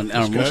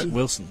Aaron Wilson?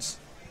 Wilson's.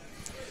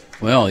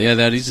 Well, yeah,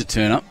 that is a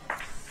turn up.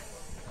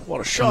 What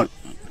a shot.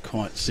 Can't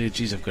quite see it.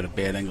 Geez, I've got a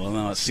bad angle.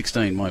 No, it's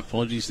 16. My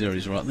apologies. There he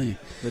is right there.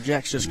 The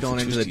Jack's just gone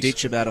the into the twisties.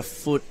 ditch about a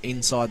foot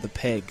inside the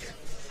peg.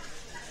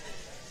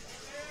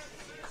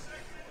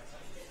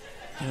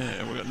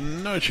 Yeah, we've got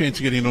no chance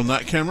of getting on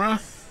that camera.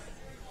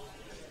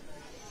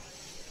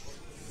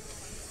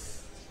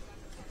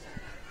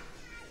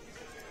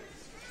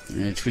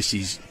 Yeah,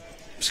 Twisty's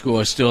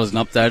score still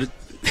hasn't updated.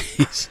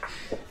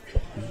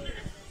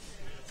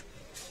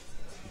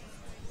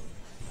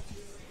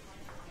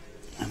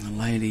 And the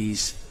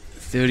ladies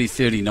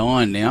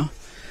 30-39 now.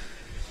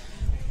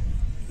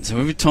 So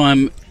every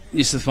time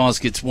New South Wales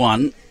gets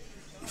one,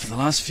 for the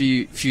last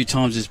few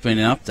times there's been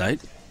an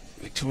update,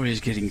 Victoria's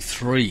getting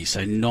 3,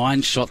 so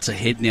 9 shots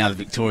ahead now, the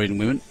Victorian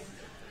women.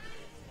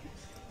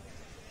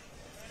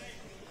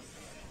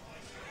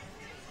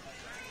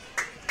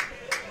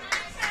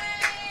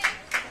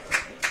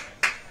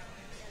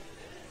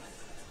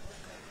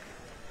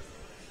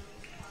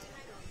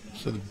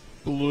 So the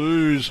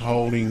Blues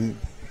holding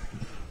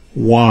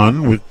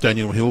 1 with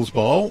Daniel Hill's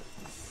bowl.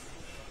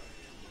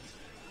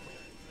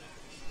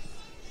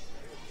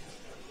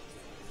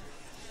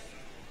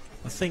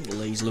 I think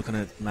Lee's looking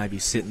at maybe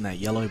sitting that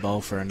yellow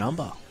bowl for a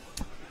number.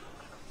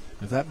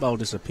 If that bowl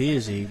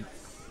disappears, he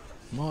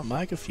might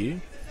make a few.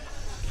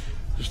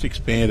 Just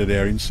expanded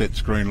our inset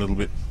screen a little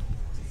bit.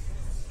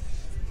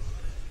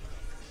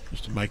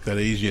 Just to make that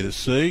easier to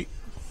see.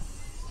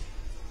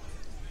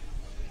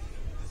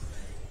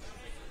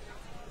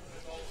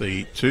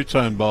 The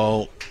two-tone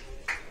bowl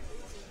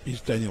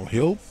is Daniel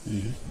Hill.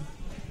 Mm-hmm.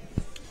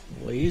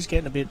 Well, he's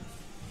getting a bit...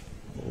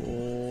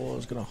 Oh,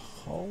 he's going to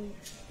hold.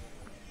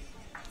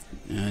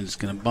 And it's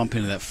going to bump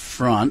into that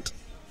front.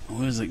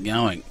 Where's it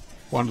going?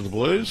 1 to the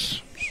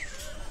Blues.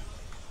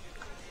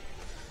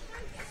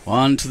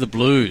 1 to the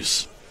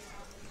Blues.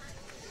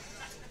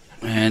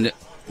 And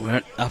we're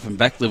at up and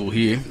back level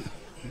here.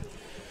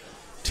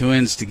 2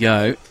 ends to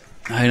go.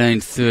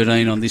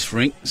 18-13 on this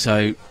rink.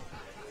 So,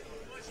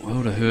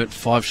 well to hurt.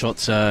 5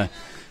 shots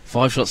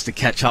to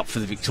catch up for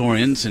the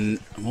Victorians. And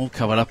I'm all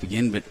covered up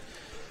again. But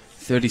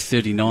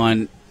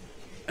 30-39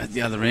 at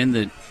the other end.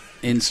 The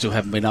ends still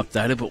haven't been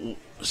updated. But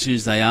as soon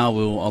as they are,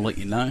 I'll let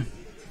you know.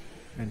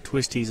 And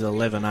Twisty's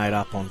 11-8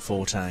 up on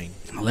 14.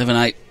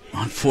 11-8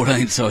 on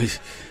 14. So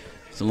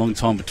It's a long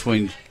time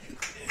between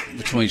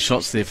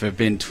shots there for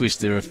Ben Twist.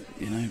 There,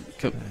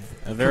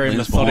 a very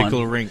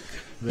methodical rink.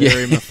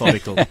 Very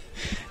methodical.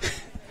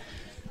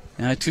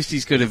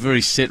 Twisty's got a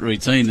very set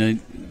routine to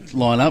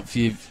line up if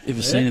you've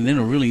ever seen, and then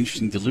a really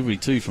interesting delivery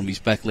too from his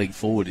back leg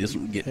forward. He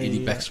doesn't get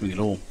any backswing at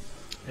all.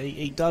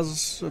 He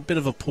does a bit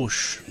of a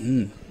push.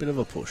 Bit of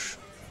a push.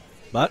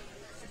 But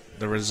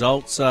the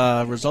results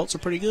are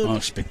pretty good. Oh,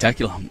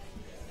 spectacular.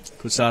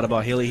 Good starter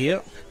by Hilly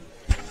here.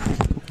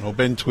 Well,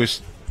 Ben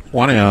Twist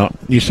won our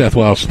New South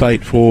Wales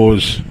State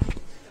Fours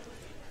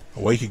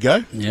a week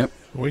ago. Yep.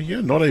 A week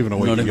ago? Not even a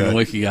week ago. Not even a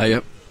week ago,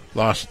 yep.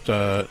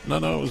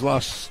 It was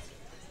last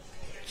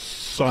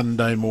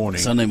Sunday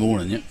morning. Sunday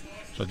morning, yep.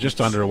 So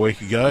just under a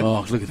week ago.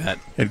 Oh, look at that.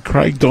 And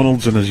Craig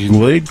Donaldson as his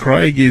lead.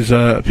 Craig is,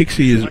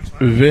 Pixie is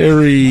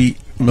very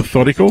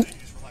methodical.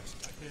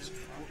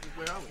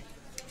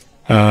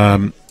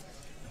 And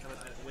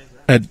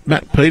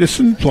Matt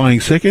Peterson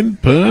playing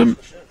second. Perm,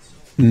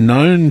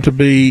 known to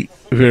be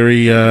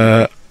very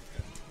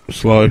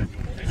slow.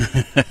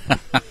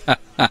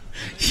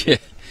 Yeah.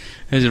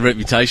 There's a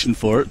reputation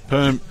for it.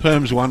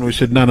 Perm's one. We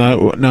said, no,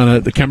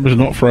 the cameras are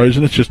not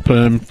frozen. It's just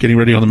Perm getting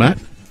ready on the mat.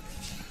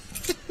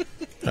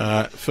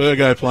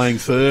 Fergo playing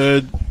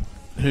third,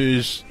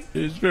 who's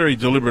very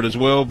deliberate as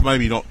well,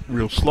 maybe not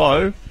real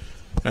slow.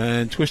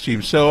 And Twisty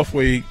himself,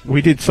 we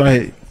did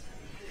say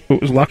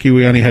it was lucky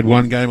we only had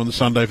one game on the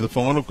Sunday for the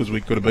final because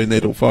we could have been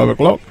there till 5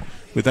 o'clock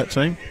with that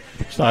team,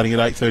 starting at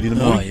 8:30 in the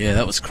morning. Oh, yeah,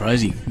 that was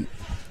crazy.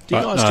 Do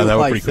you guys still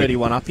play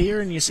 31 up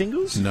here in your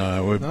singles?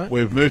 No,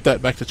 we've moved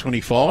that back to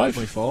 25.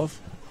 25.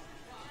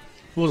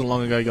 It wasn't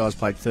long ago you guys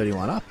played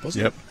 31 up, was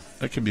it? Yep,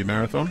 that can be a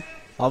marathon.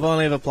 I've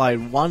only ever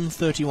played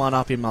 131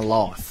 up in my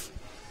life,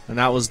 and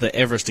that was the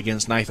Everest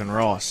against Nathan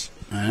Rice.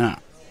 Yeah.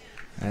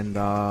 And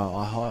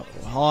I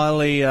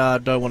highly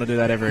don't want to do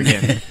that ever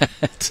again.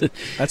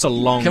 That's a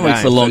long game. Can't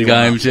wait for long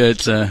games. Yeah,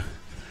 it's,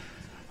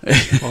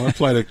 I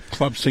played a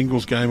club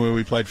singles game where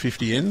we played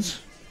 50 ends.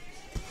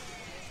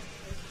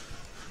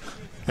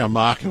 Our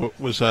marker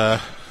was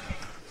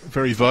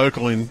very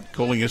vocal in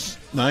calling us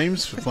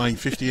names for playing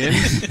 50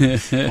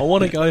 ends. I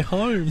want to go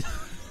home.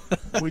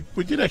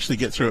 we did actually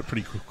get through it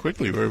pretty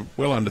quickly. We're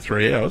well under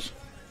 3 hours.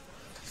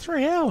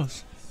 3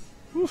 hours?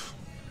 Oof.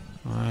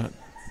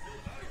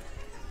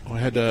 I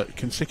had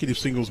consecutive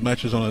singles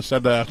matches on a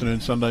Saturday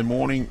afternoon, Sunday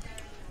morning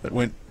that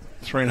went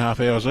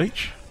 3.5 hours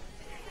each.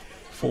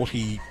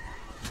 40,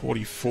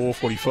 44,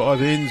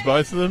 45 ends,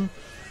 both of them.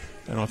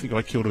 And I think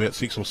I killed about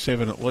 6 or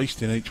 7 at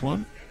least in each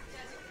one.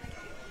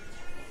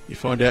 You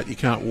find out you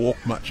can't walk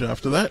much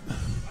after that.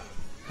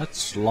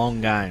 That's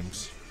long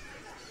games.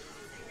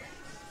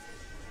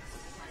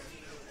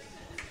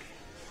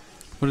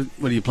 What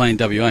are you playing,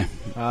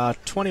 WA?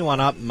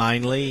 21 up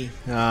mainly,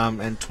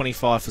 and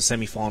 25 for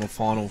semi-final,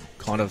 final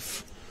kind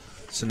of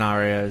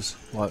scenarios.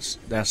 Like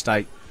our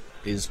state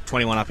is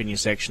 21 up in your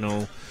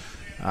sectional,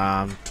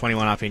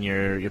 21 up in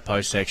your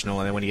post-sectional,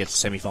 and then when you get to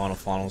semi-final,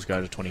 finals go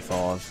to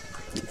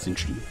 25. That's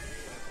interesting.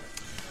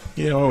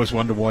 Yeah, I always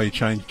wonder why you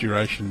change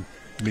duration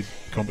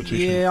mid-competition.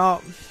 Yeah,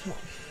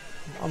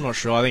 I'm not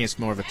sure. I think it's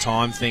more of a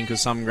time thing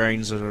because some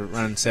greens are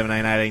running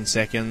 17, 18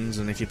 seconds,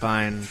 and if you're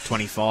playing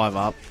 25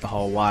 up the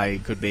whole way,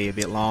 it could be a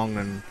bit long.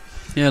 And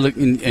yeah, look,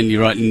 and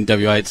you're right, in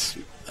WA, I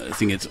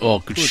think it's,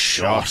 good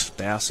shot.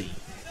 Bousy.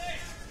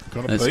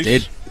 Got a That's piece.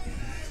 dead.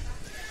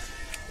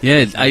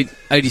 Yeah,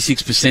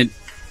 86%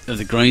 of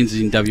the greens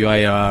in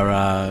WA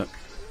are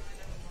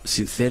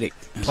synthetic.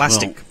 As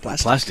Plastic. well.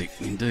 Plastic,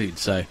 indeed.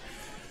 So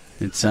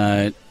it's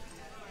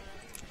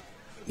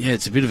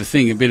it's a bit of a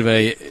thing.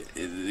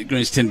 The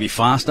greens tend to be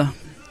faster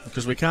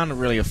because we can't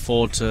really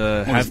afford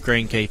to have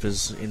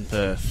greenkeepers in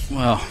Perth.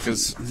 Well,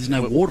 because there's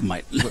no water,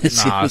 mate. No,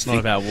 it's not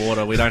about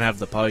water. We don't have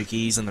the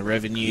pokies and the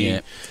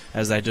revenue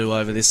as they do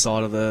over this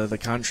side of the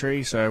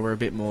country, so we're a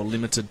bit more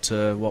limited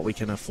to what we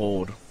can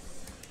afford.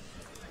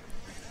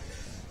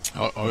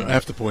 I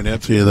have to point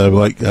out to you, though,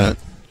 Blake,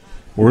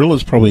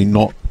 Warilla's probably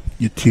not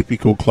your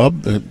typical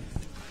club.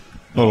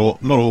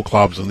 Not all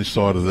clubs on this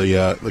side of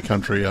the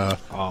country are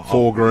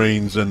 4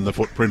 greens and the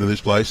footprint of this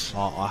place.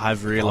 I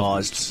have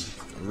realised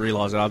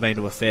that I've been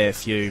to a fair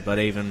few, but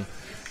even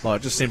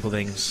like just simple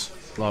things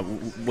like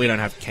we don't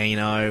have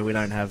Keno,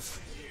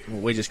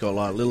 we just got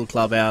like little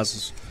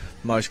clubhouses.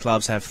 Most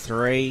clubs have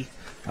 3.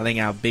 I think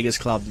our biggest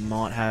club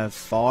might have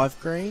 5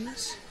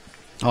 greens.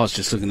 I was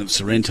just looking at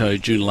Sorrento,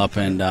 Joondalup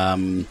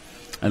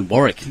and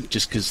Warwick,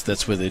 just because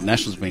that's where the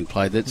Nationals being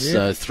played.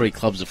 That's 3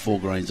 clubs of 4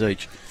 greens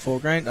each. 4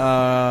 grain.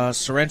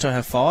 Sorrento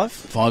have 5.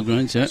 5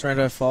 greens, yeah.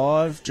 Sorrento have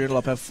 5.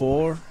 Joondalup have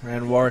 4,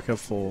 and Warwick have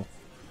 4.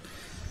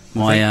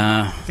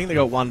 I think they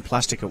got 1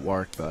 plastic at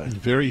Warwick though.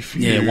 Very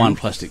few. Yeah, 1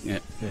 plastic. Yeah.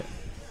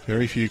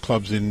 Very few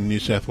clubs in New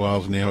South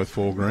Wales now with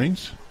 4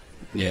 greens.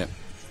 Yeah.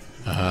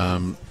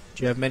 Do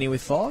you have many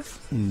with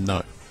 5?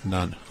 No,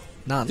 none.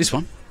 None. This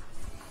one.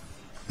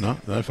 No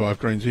 5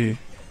 greens here.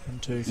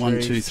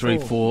 1, 2, 3,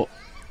 4,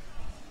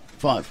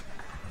 5.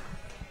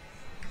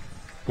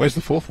 Where's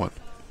the 4th one?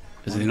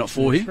 Is there not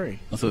 4 here? 3.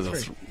 I thought there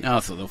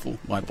were 4.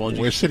 My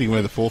apologies. We're sitting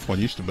where the 4th one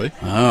used to be.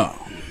 Oh.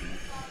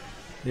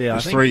 Yeah,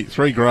 There's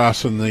three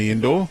grass in the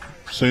indoor.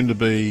 Soon to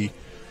be,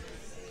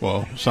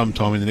 well,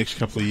 sometime in the next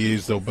couple of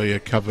years, there'll be a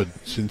covered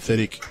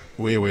synthetic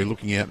where we're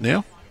looking at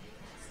now.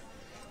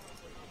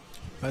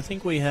 I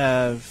think we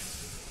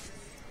have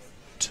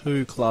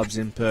 2 clubs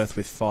in Perth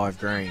with 5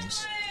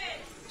 greens.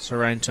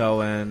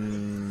 Sorrento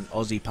and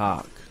Aussie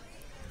Park.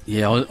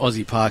 Yeah,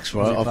 Aussie Park's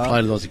right. I've Park.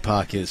 played at Aussie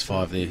Park. Yeah, there's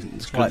 5 there.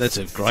 It's good. That's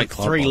a great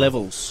club. 3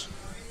 levels.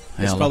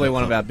 Yeah, It's I love probably that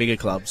one of club. our bigger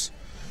clubs.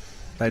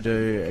 They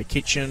do a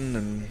kitchen,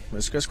 and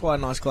it's quite a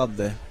nice club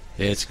there.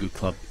 Yeah, it's a good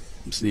club.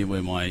 It's near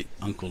where my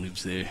uncle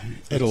lives there.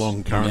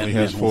 Edelong currently Mount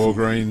has 4 Hawthorn.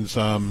 greens.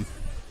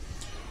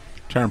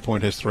 Tarrant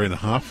Point has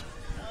 3.5.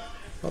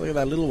 Oh, look at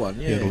that little one.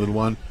 Yeah, the little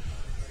one.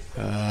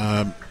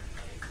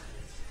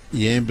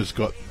 Yamba's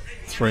got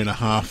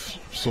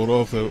 3.5, sort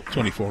of. There are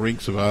 24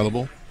 inks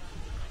available.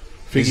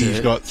 Is Figgy's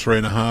it? got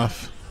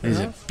 3.5. There's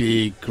a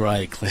big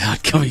grey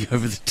cloud coming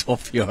over the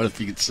top here. I don't know if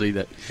you can see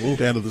that.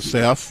 Down to the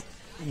south.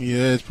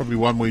 Yeah, it's probably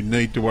one we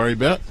need to worry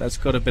about. That's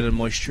got a bit of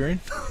moisture in.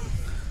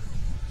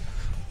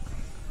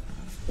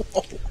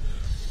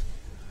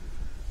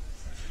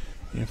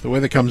 If the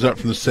weather comes up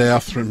from the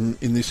south from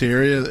in this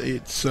area,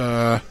 it's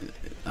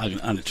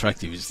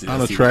Unattractive is the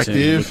Unattractive. term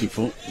you're looking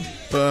for.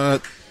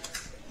 but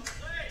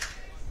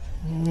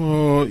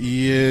oh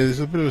yeah, there's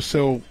a bit of a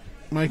cell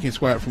making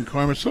its way up from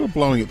Kyma. It's sort of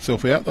blowing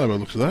itself out though by the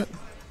looks of that.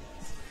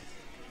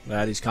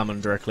 That is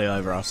coming directly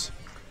over us.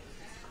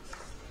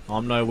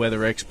 I'm no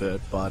weather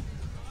expert, but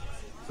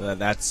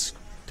that's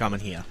coming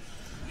here.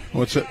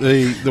 What's it?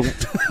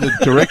 The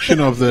direction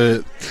of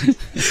the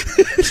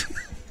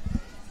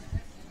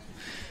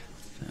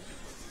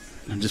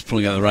I'm just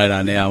pulling out the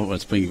radar now. Well,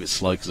 it's being a bit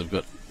slow because I've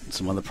got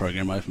some other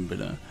program open, but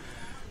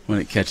when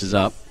it catches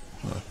up.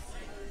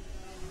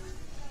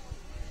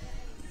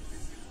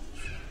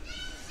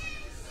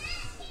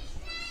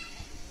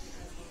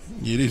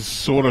 it is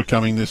sort of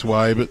coming this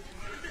way, but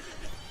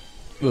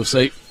We'll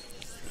see.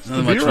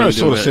 the Bureau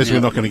sort of says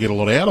we're not going to get a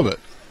lot out of it,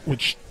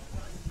 which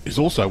is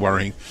also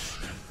worrying.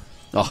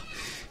 Oh,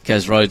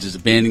 Kaz Rhodes is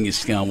abandoning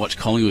us to go and watch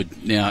Collingwood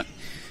now.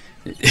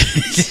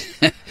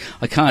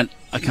 I can't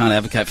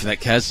advocate for that,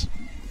 Kaz.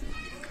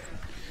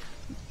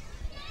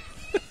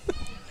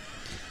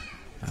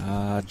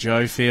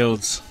 Joe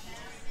Fields,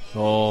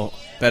 or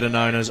better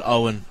known as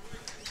Owen.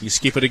 You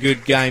skipped a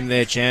good game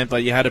there, champ,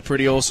 but you had a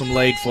pretty awesome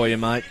lead for you,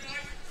 mate.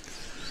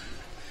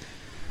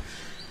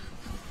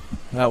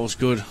 That was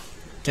good.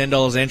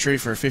 $10 entry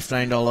for a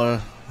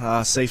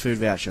 $15 seafood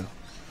voucher.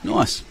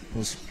 Nice.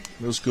 It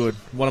was good.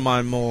 One of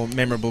my more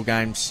memorable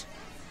games.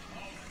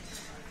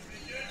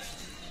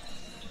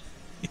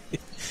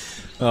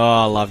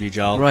 Oh, I love you,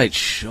 Joel. Great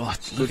shot.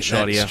 Look Good at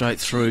shot that, here. straight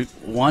through.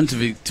 One to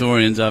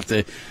Victorians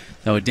after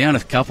they were down a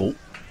couple.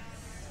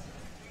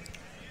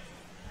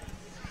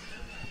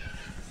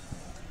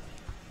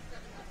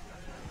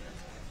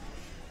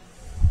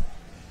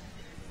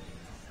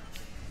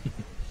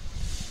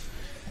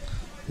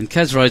 And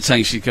Kaz Rhodes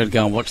saying she's got to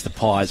go and watch the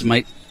Pies.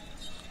 Mate,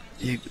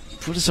 you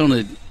put us on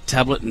a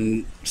tablet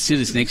and sit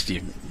us next to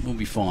you. We'll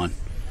be fine.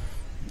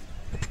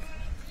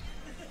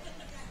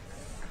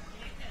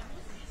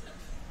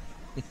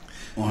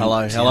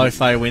 Hello,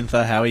 Faye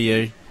Winther. How are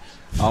you?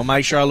 I'll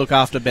make sure I look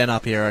after Ben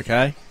up here,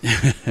 okay?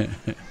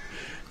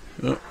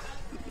 There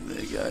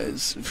he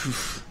goes.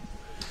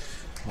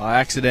 I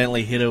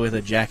accidentally hit her with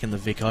a Jack in the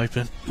Vic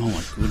Open. Oh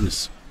my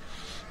goodness.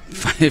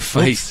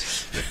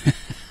 Face.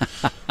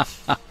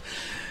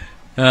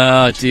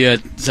 Oh dear.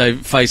 So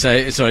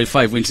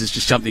Faye Winter's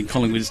just jumped in.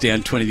 Collingwood's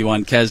down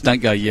 20-1. Kaz,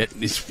 don't go yet.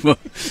 It's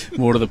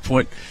more to the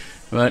point.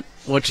 But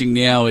watching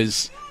now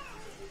is,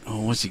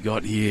 what's he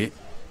got here?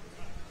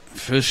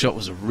 First shot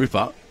was a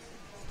ripper.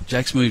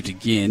 Jack's moved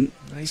again.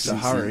 Needs to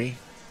hurry.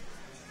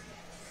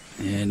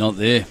 Yeah, not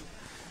there.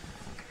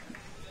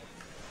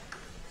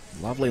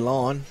 Lovely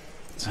line.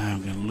 So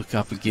I'm going to look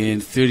up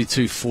again.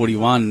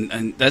 32-41.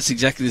 And that's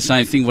exactly the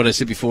same thing what I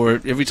said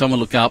before. Every time I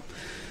look up,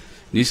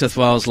 New South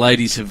Wales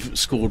ladies have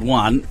scored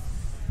 1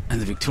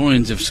 and the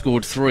Victorians have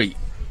scored 3.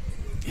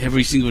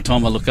 Every single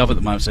time I look up at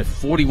the moment. So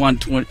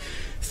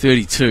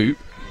 41-32.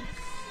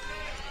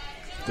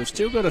 They've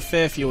still got a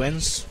fair few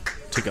ends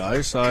to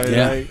go, so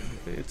Yeah.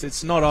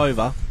 it's not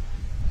over.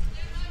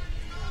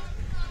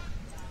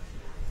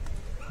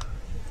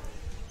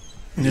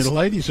 Yeah, the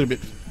ladies are a bit.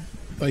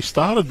 They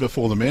started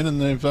before the men,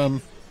 and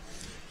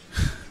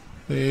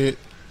they're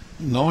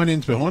 9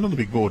 ends behind on the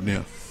big board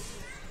now.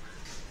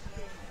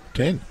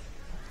 10.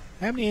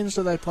 How many ends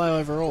do they play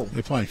overall?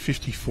 They're playing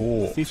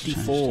 54.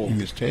 54. In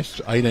this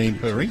test, 18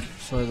 per ink.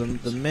 So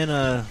the men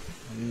are,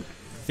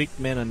 Vic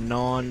men are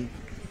 9,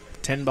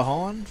 10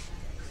 behind.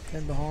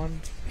 10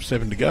 behind.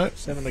 7 to go.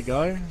 7 to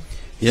go.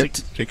 Yep.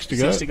 6 to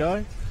go. 6 to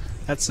go.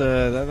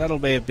 That'll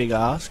be a big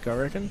ask, I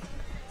reckon.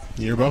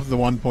 You're above the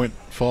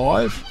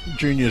 1.5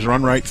 juniors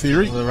run rate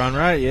theory. The run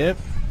rate, yep.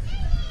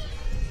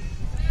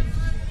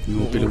 A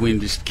little bit of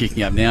wind just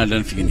kicking up now. I don't know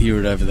if you can hear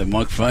it over the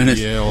microphone.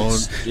 Yeah, well,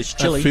 It's that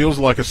chilly. feels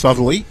like a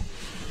southerly.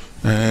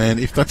 And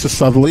if that's a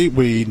southerly,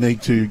 we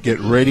need to get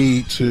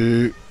ready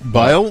to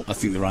bail. I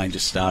think the rain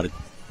just started.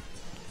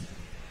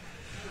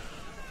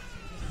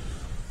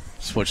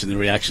 Just watching the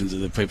reactions of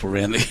the people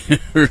around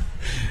the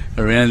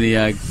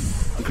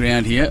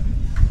ground here.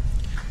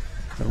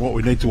 And what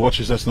we need to watch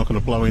is that's not going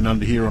to blow in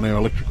under here on our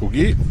electrical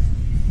gear.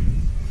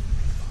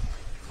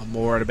 I'm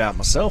more worried about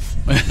myself.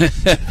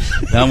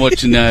 I'm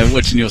watching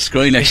your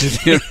screen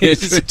actually.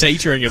 It's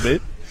teetering a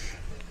bit.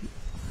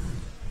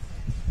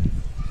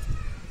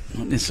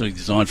 Not necessarily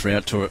designed for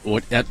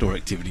outdoor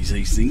activities,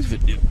 these things,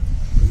 but yeah,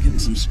 getting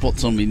some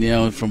spots on me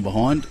now from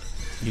behind.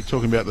 You're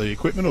talking about the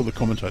equipment or the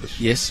commentators?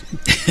 Yes.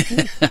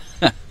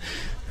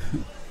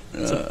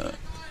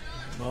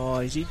 Oh,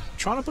 is he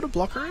trying to put a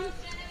blocker in?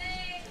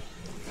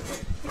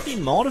 He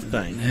might have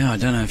been. Yeah, I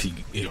don't know if he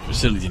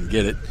certainly didn't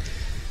get it.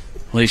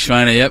 Lee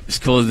Schraner, yep, he's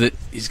called that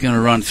he's going to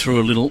run through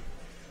a little.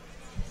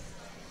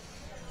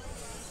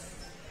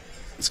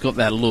 It's got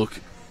that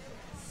look.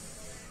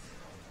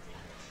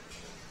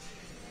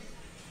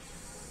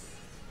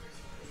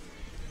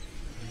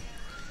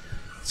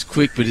 It's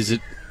quick, but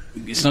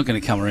it's not going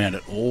to come around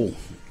at all.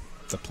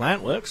 The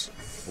plant works.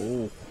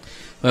 Oh.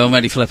 Well,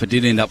 Matty Flapper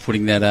did end up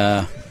putting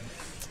that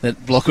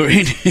blocker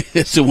in.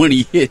 That's the one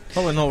he hit.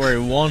 Probably not where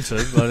he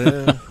wanted,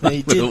 but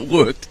he But it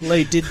worked.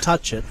 Lee did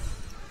touch it.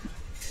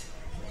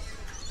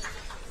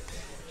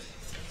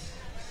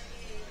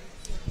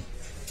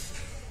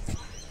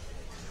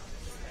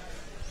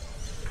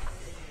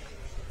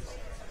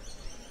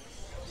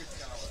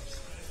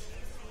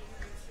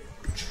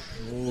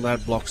 Oh,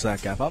 that blocks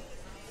that gap up.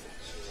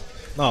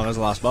 Oh, there's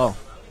the last bowl.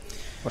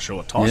 Not sure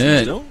what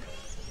Tyson's doing.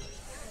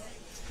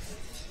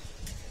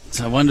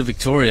 So I wonder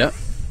Victoria,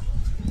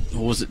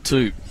 or was it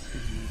 2?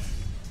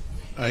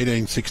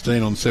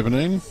 18-16 on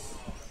 17.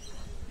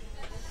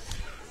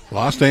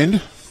 Last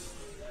end.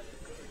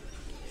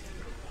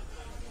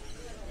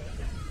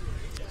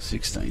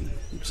 16.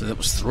 So that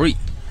was 3.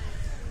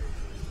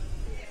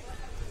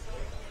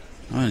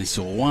 I only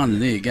saw 1,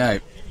 and there you go.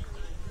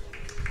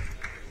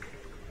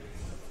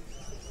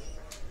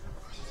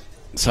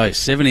 So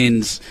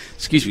 7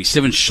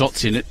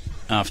 shots in it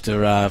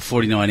after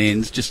 49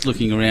 ends. Just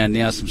looking around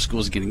now, some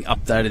scores are getting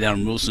updated.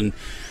 Aaron Wilson,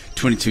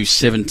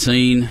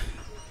 22-17.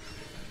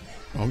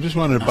 I'm just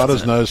wondering if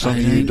Butters knows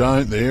something you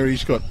don't there.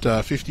 He's got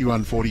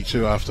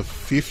 51-42 after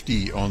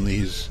 50 on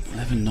his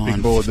 11-9,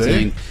 big board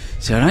 15. there.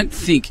 So I don't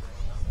think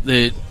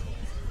the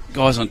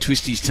guys on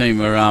Twisty's team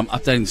are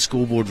updating the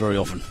scoreboard very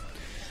often.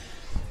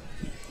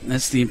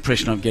 That's the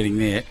impression I'm getting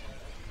there.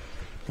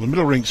 Well, the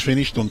middle ring's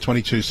finished on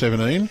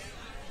 22-17.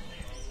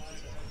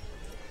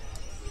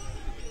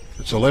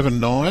 It's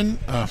 11-9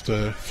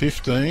 after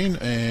 15,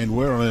 and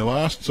we're on our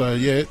last. So,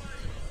 yeah,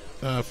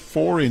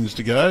 4 ends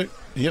to go.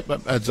 Yep,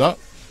 that adds up.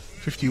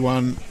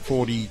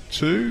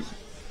 51-42.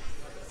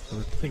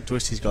 I think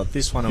Twisty's got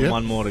this one and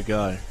one more to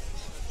go.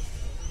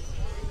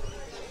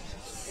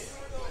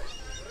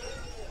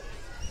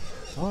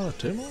 Oh,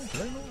 2 more?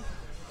 3 more?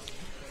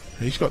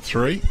 He's got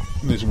 3,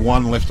 and there's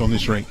 1 left on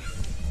this ring.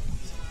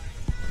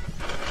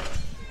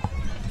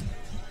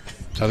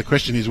 So the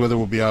question is whether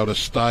we'll be able to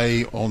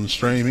stay on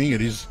streaming.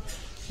 It is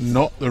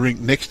not the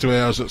rink next to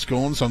ours that's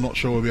gone, so I'm not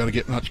sure we'll be able to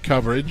get much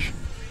coverage.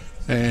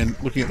 And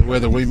looking at the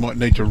weather, we might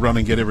need to run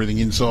and get everything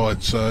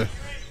inside. So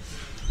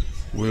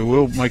we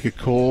will make a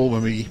call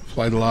when we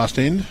play the last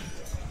end.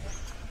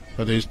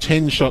 But there's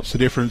 10 shots the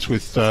difference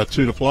with 2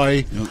 to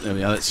play. Oh, there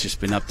we are. That's just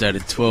been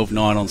updated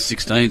 12-9 on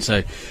 16.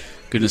 So,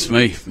 goodness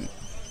me.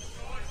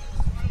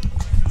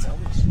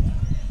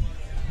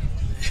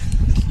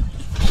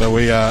 So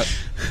we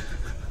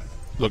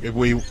look, if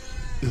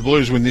the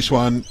Blues win this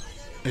one,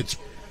 it's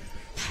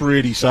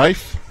pretty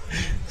safe.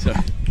 So,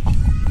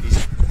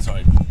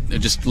 sorry.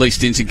 Just Lee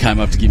Stinson came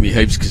up to give me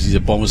heaps because he's a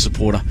Bombers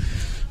supporter.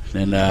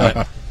 And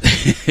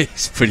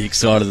he's pretty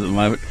excited at the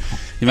moment.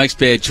 He makes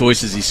bad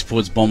choices. He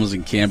supports Bombers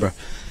in Canberra.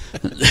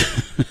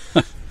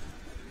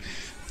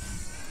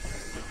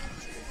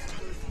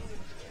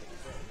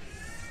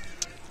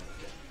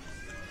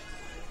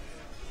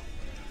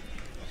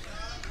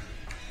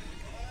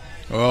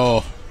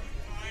 Oh,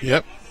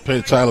 yep.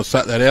 Peter Taylor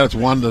sat that out. It's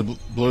 1 to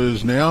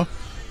Blues now.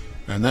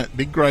 And that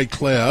big grey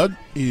cloud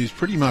is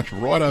pretty much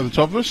right over the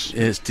top of us.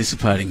 Yeah, it's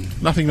dissipating.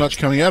 Nothing much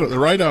coming out. The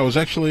radar was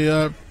actually,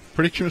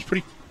 prediction was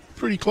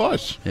pretty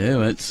close.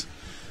 Yeah,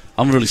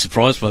 I'm really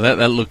surprised by that.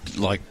 That looked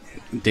like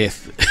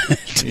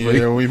death.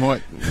 Yeah, we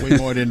might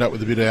end up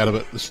with a bit out of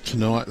it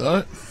tonight,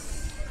 though.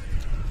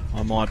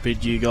 I might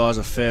bid you guys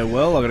a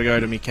farewell. I've got to go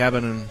to my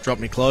cabin and drop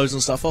my clothes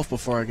and stuff off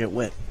before I get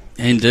wet.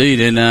 Indeed,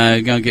 and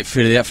go and get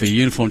fitted out for your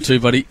uniform too,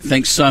 buddy.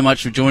 Thanks so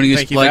much for joining us,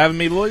 Thank you Blake. for having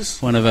me,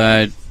 boys. One of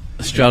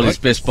Australia's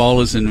best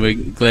bowlers, and we're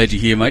glad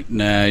you're here, mate,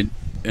 and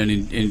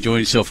enjoy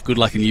yourself. Good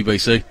luck in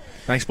UBC.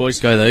 Thanks, boys.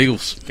 Go the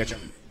Eagles. Catch up.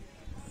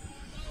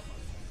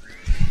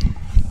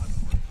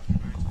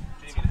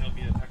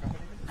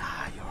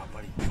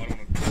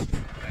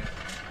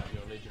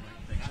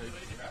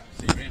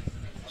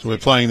 So we're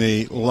playing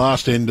the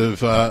last end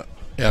of our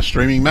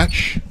streaming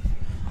match.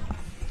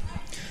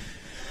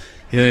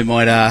 Yeah, we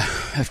might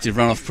have to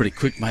run off pretty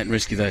quick, mate, and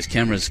rescue those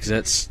cameras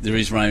because there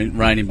is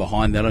rain in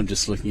behind that. I'm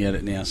just looking at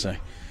it now, so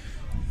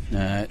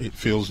It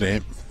feels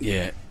damp.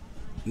 yeah.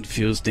 It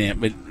feels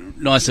damp. But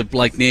nice of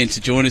Blake Nairn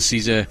to join us.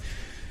 He's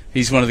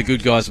one of the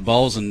good guys at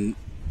bowls, and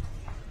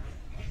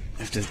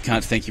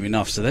can't thank him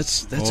enough. So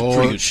that's a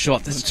pretty good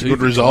shot. That's a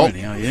good result.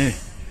 Now, yeah.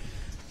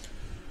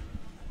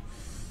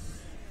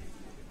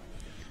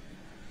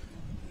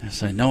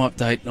 So no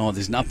update. Oh,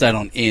 there's an update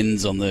on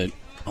ends on the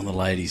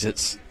ladies.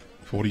 That's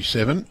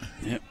 47.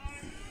 Yep.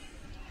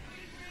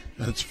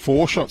 And it's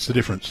 4 shots the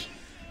difference.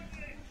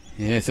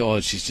 Yeah,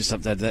 she's just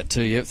updated that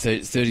too. Yep,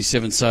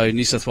 37. So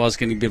New South Wales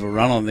getting a bit of a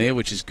run on there,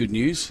 which is good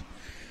news.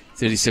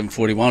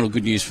 37-41, or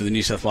good news for the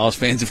New South Wales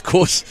fans, of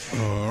course.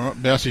 All right,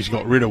 Bowsey's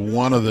got rid of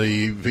one of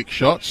the Vic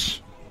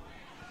shots.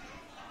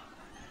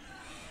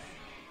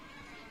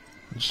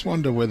 I just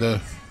wonder whether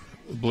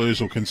the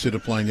Blues will consider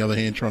playing the other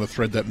hand, trying to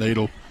thread that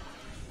needle.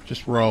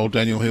 Just roll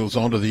Daniel Hills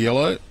onto the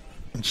yellow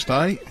and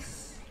stay.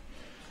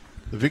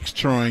 The Vic's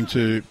trying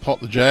to pot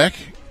the jack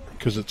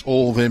because it's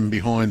all them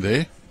behind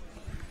there.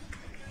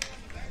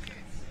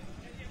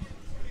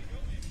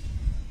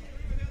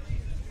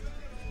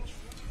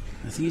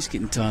 I think he's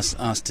getting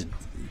asked to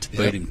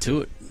beat him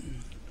to it.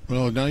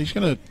 Well, no, he's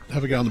going to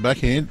have a go on the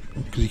backhand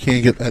because he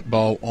can get that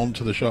bowl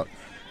onto the shot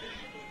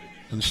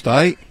and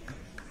stay.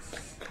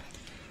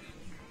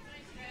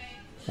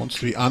 Wants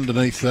to be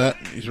underneath that.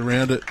 He's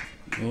around it.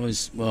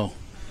 He's going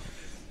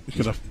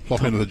to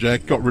flop into the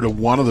jack. Got rid of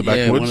one of the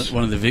backwards. Yeah,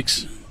 one of the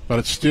Vics. But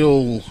it's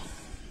still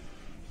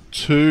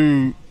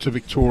 2 to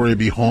Victoria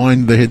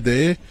behind the head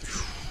there.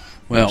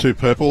 Well, 2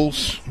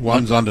 purples.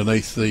 One's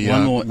underneath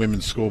the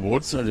women's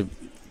scoreboard. Sorry to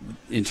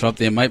interrupt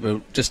there, mate,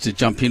 but just to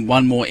jump in,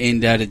 one more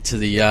end added to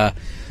the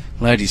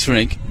ladies'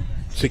 rink.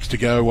 6 to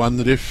go, won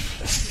the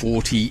diff.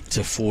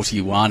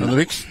 40-41. And the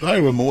Vics,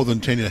 they were more than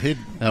 10 ahead.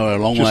 They were a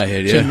long way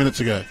ahead, 10 minutes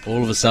ago.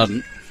 All of a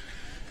sudden,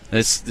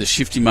 the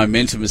shifting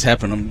momentum has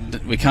happened.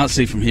 We can't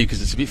see from here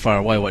because it's a bit far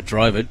away what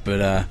drove it,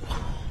 but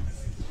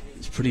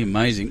it's pretty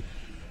amazing.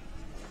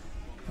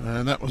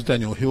 And that was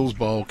Daniel Hill's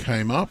bowl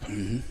came up.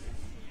 Mm-hmm.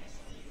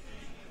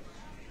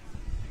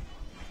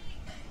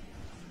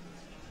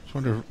 I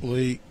wonder if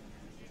Lee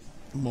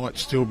might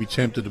still be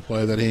tempted to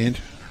play that hand.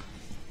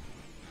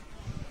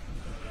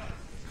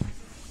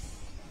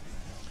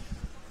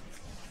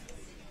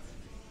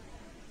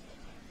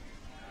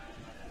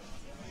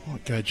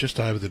 Might go just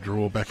over the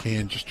draw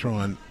backhand, just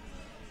try and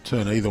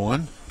turn either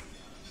one.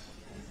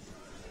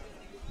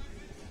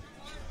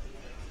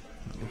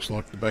 It looks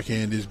like the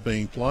backhand is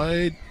being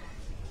played.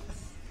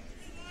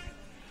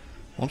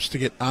 Wants to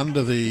get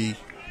under the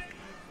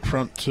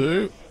front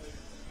 2.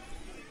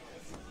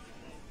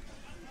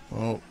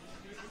 Well,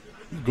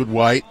 good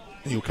weight.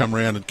 He'll come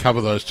around and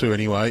cover those 2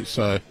 anyway,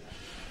 so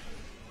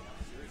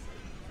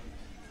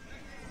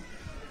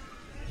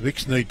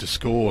Vics need to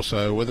score,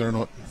 so whether or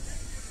not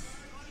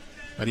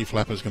Matty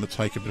Flapper's going to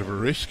take a bit of a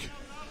risk.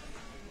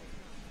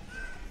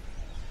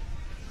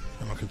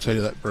 And I can tell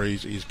you that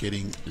breeze is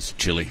getting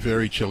chilly.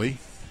 Very chilly.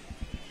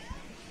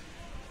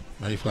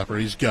 Matty Flapper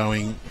is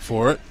going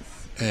for it,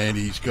 and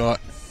he's got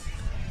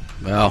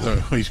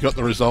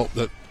the result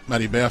that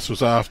Matty Bouse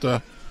was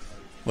after.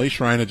 Lee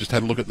Schraner just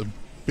had a look at the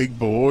big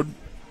board.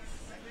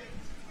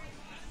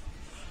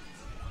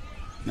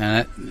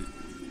 Now,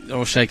 they're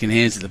all shaking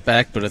hands at the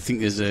back, but I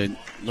think Lee's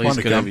got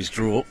to have his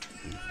draw.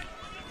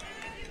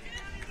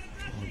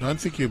 I don't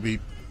think he'll be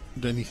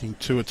anything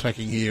too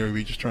attacking here. He'll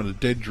be just trying to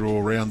dead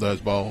draw around those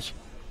bowls.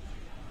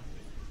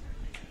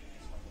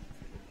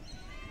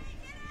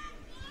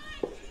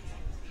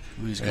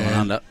 He's going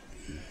under.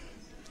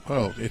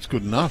 Well, it's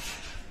good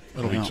enough.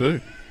 That'll be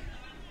 2.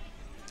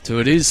 2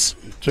 it is.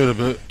 To the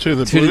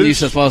Blues. To New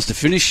South Wales to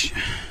finish.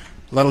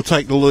 That'll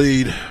take the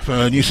lead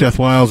for New South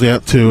Wales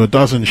out to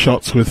 12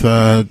 shots with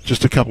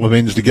just a couple of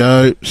ends to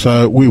go.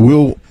 So we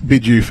will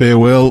bid you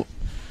farewell.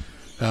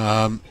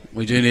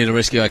 We do need to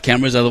rescue our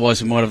cameras,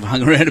 otherwise we might have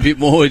hung around a bit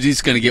more. It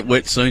is going to get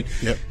wet soon.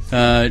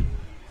 Yep.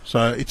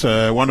 So it's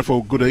a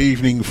wonderful good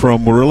evening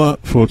from Warilla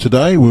for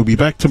today. We'll be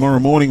back tomorrow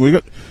morning.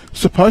 We're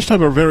supposed to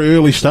have a very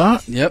early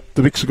start. Yep.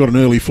 The Vics have got an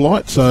early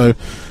flight, so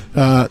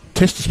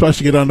test is supposed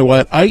to get underway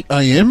at 8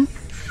 a.m.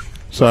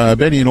 So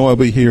Benny and I will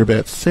be here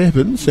about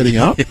 7 setting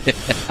up.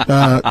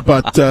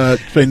 But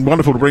it's been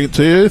wonderful to bring it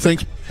to you.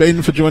 Thanks,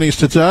 Ben, for joining us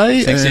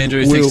today. Thanks,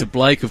 Andrew. Thanks to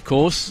Blake, of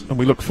course. And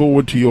we look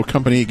forward to your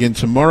company again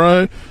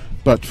tomorrow.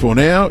 But for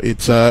now,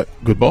 it's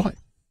goodbye.